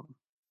through,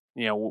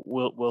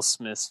 Will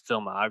Smith's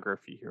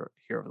filmography here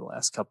over the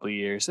last couple of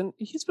years, and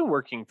he's been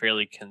working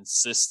fairly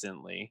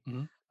consistently.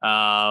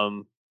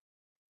 Mm-hmm.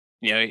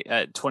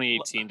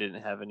 2018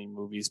 didn't have any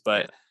movies,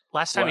 but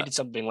last time he did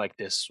something like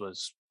this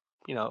was,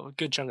 you know, a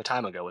good chunk of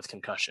time ago with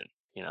Concussion.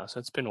 You know, so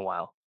it's been a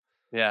while.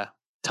 Yeah,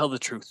 tell the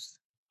truth.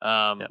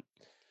 Yeah,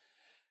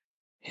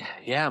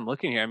 I'm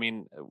looking here. I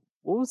mean,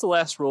 what was the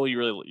last role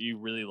you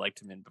really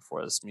liked him in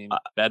before this? I mean,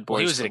 Bad Boys. Well,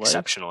 he was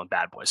exceptional in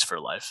Bad Boys for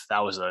Life. That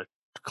was a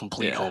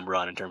complete home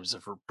run in terms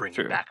of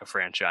bringing back a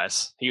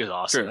franchise. He was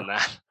awesome in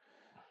that.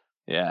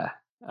 Yeah,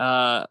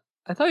 I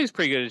thought he was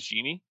pretty good as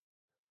Genie.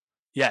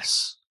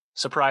 Yes,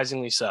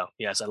 surprisingly so.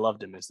 Yes, I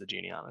loved him as the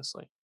Genie.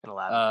 Honestly, in a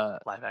live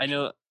action. I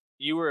know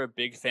you were a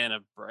big fan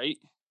of Bright.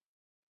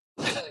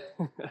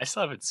 I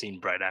still haven't seen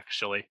Bright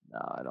actually. No,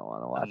 I don't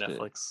want to watch on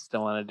Netflix.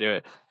 Don't want to do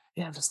it.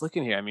 Yeah, I'm just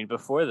looking here. I mean,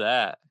 before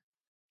that,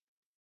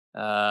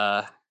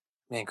 man,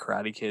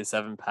 Karate Kid,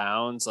 7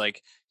 pounds.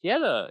 Like he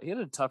had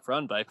a tough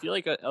run, but I feel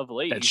like of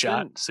late,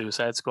 Deadshot,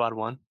 Suicide Squad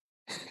 1.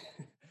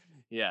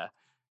 Yeah,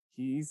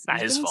 he's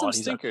not his fault.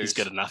 He's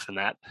good enough in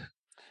that.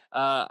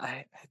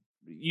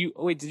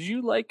 Did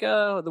you like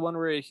the one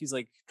where he's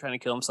like trying to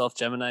kill himself,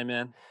 Gemini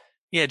Man?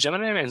 Yeah,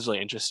 Gemini Man is really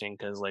interesting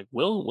because like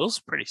Will's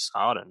pretty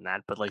solid in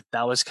that, but like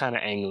that was kind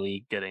of Ang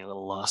Lee getting a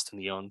little lost in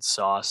the own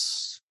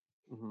sauce.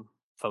 Mm-hmm.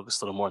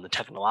 Focused a little more on the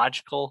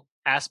technological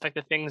aspect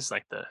of things,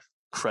 like the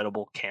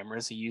credible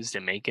cameras he used to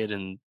make it,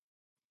 and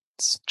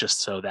just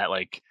so that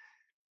like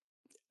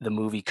the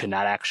movie could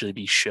not actually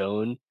be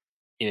shown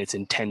in its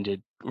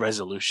intended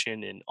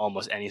resolution in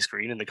almost any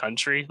screen in the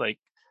country. Like,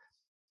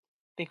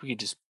 I think we could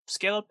just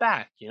scale it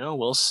back, you know,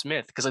 Will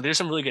Smith, because like there's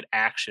some really good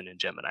action in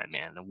Gemini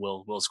Man, and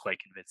Will's quite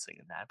convincing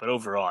in that. But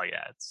overall,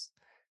 yeah, it's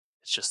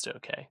just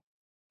okay.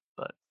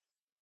 But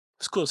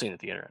it's cool seeing it at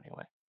the theater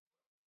anyway.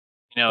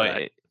 You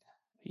know,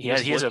 He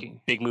has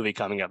a big movie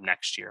coming up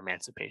next year,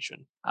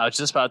 Emancipation. I was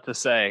just about to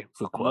say,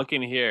 Fuqua. I'm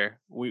looking here.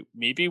 We're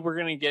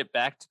gonna get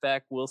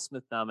back-to-back Will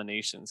Smith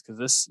nominations,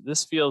 because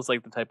this feels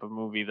like the type of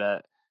movie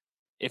that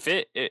if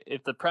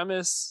the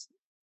premise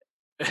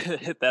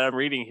that I'm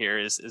reading here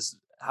is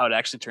how it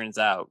actually turns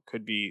out,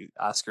 could be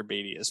Oscar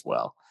baity as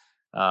well.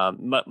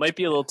 Might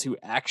be a little too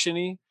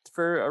actiony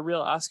for a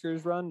real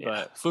Oscars run,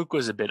 but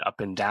Fuqua's a bit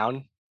up and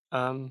down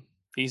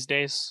these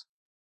days,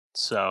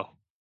 so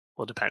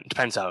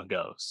depends how it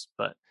goes.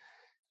 But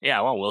yeah,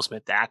 I want Will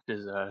Smith to act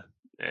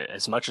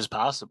as much as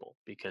possible,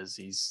 because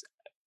he's,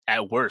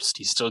 at worst,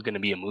 he's still going to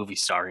be a movie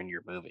star in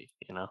your movie,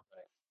 you know.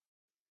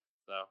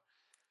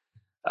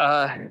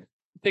 So,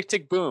 Tick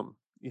Tick Boom.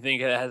 You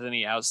think it has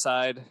any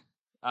outside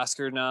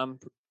Oscar nom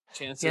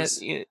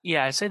chances?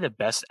 Yeah, I'd say the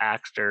best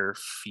actor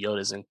field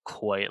isn't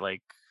quite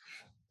like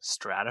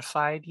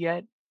stratified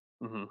yet.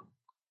 Mm-hmm.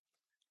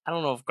 I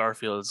don't know if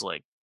Garfield is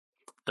like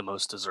the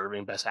most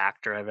deserving best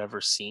actor I've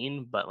ever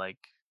seen, but like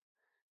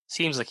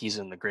seems like he's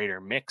in the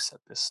greater mix at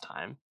this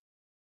time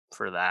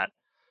for that.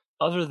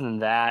 Other than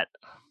that,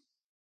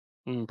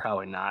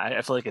 probably not.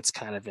 I feel like it's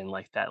kind of in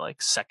like that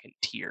like second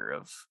tier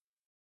of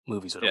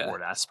movies with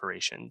award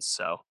aspirations.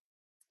 So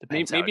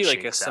maybe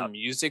like some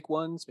music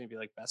ones, maybe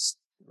like best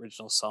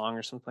original song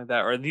or something like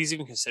that. Or are these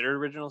even considered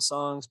original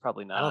songs?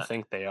 Probably not. I don't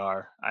think they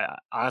are. I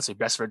honestly,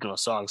 best original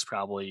song's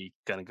probably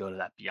gonna go to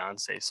that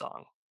Beyonce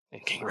song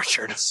in King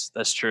Richard.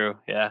 That's true.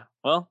 Yeah.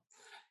 Well,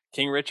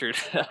 King Richard.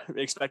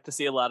 Expect to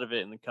see a lot of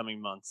it in the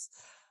coming months.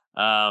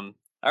 All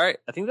right.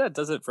 I think that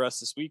does it for us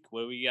this week.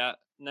 What do we got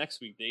next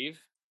week, Dave?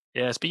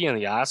 Yeah. Speaking of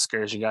the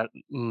Oscars, you got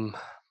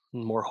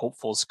more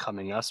hopefuls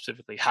coming up,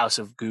 specifically House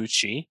of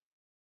Gucci,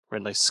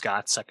 Ridley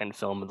Scott's second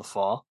film of the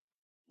fall.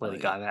 Lady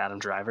Gaga and Adam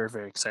Driver.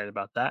 Very excited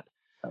about that.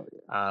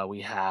 I'm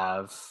going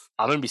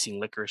to be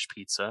seeing Licorice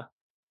Pizza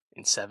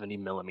in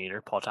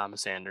 70mm, Paul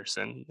Thomas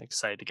Anderson.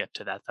 Excited to get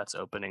to that. That's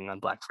opening on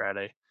Black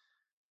Friday.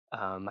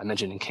 I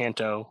mentioned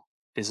Encanto,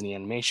 Disney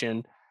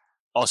Animation.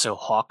 Also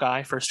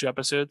Hawkeye, first 2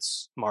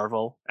 episodes,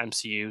 Marvel,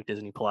 MCU,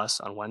 Disney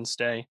Plus on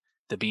Wednesday.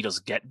 The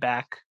Beatles Get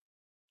Back,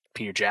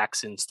 Peter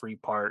Jackson's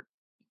 3-part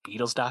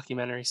Beatles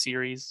documentary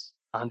series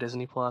on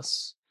Disney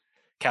Plus.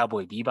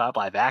 Cowboy Bebop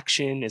live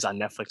action is on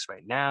Netflix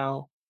right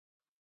now.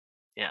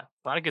 Yeah,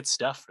 a lot of good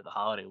stuff for the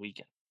holiday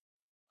weekend.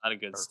 A lot of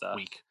good stuff.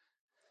 Week.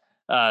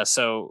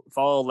 So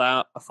follow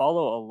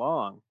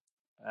along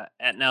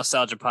at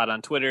NostalgiaPod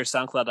on Twitter,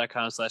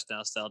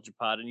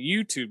 SoundCloud.com/NostalgiaPod, and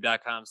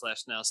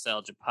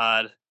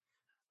YouTube.com/NostalgiaPod.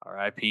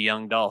 R.I.P.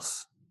 Young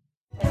Dolph.